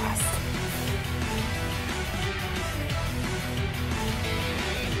fast.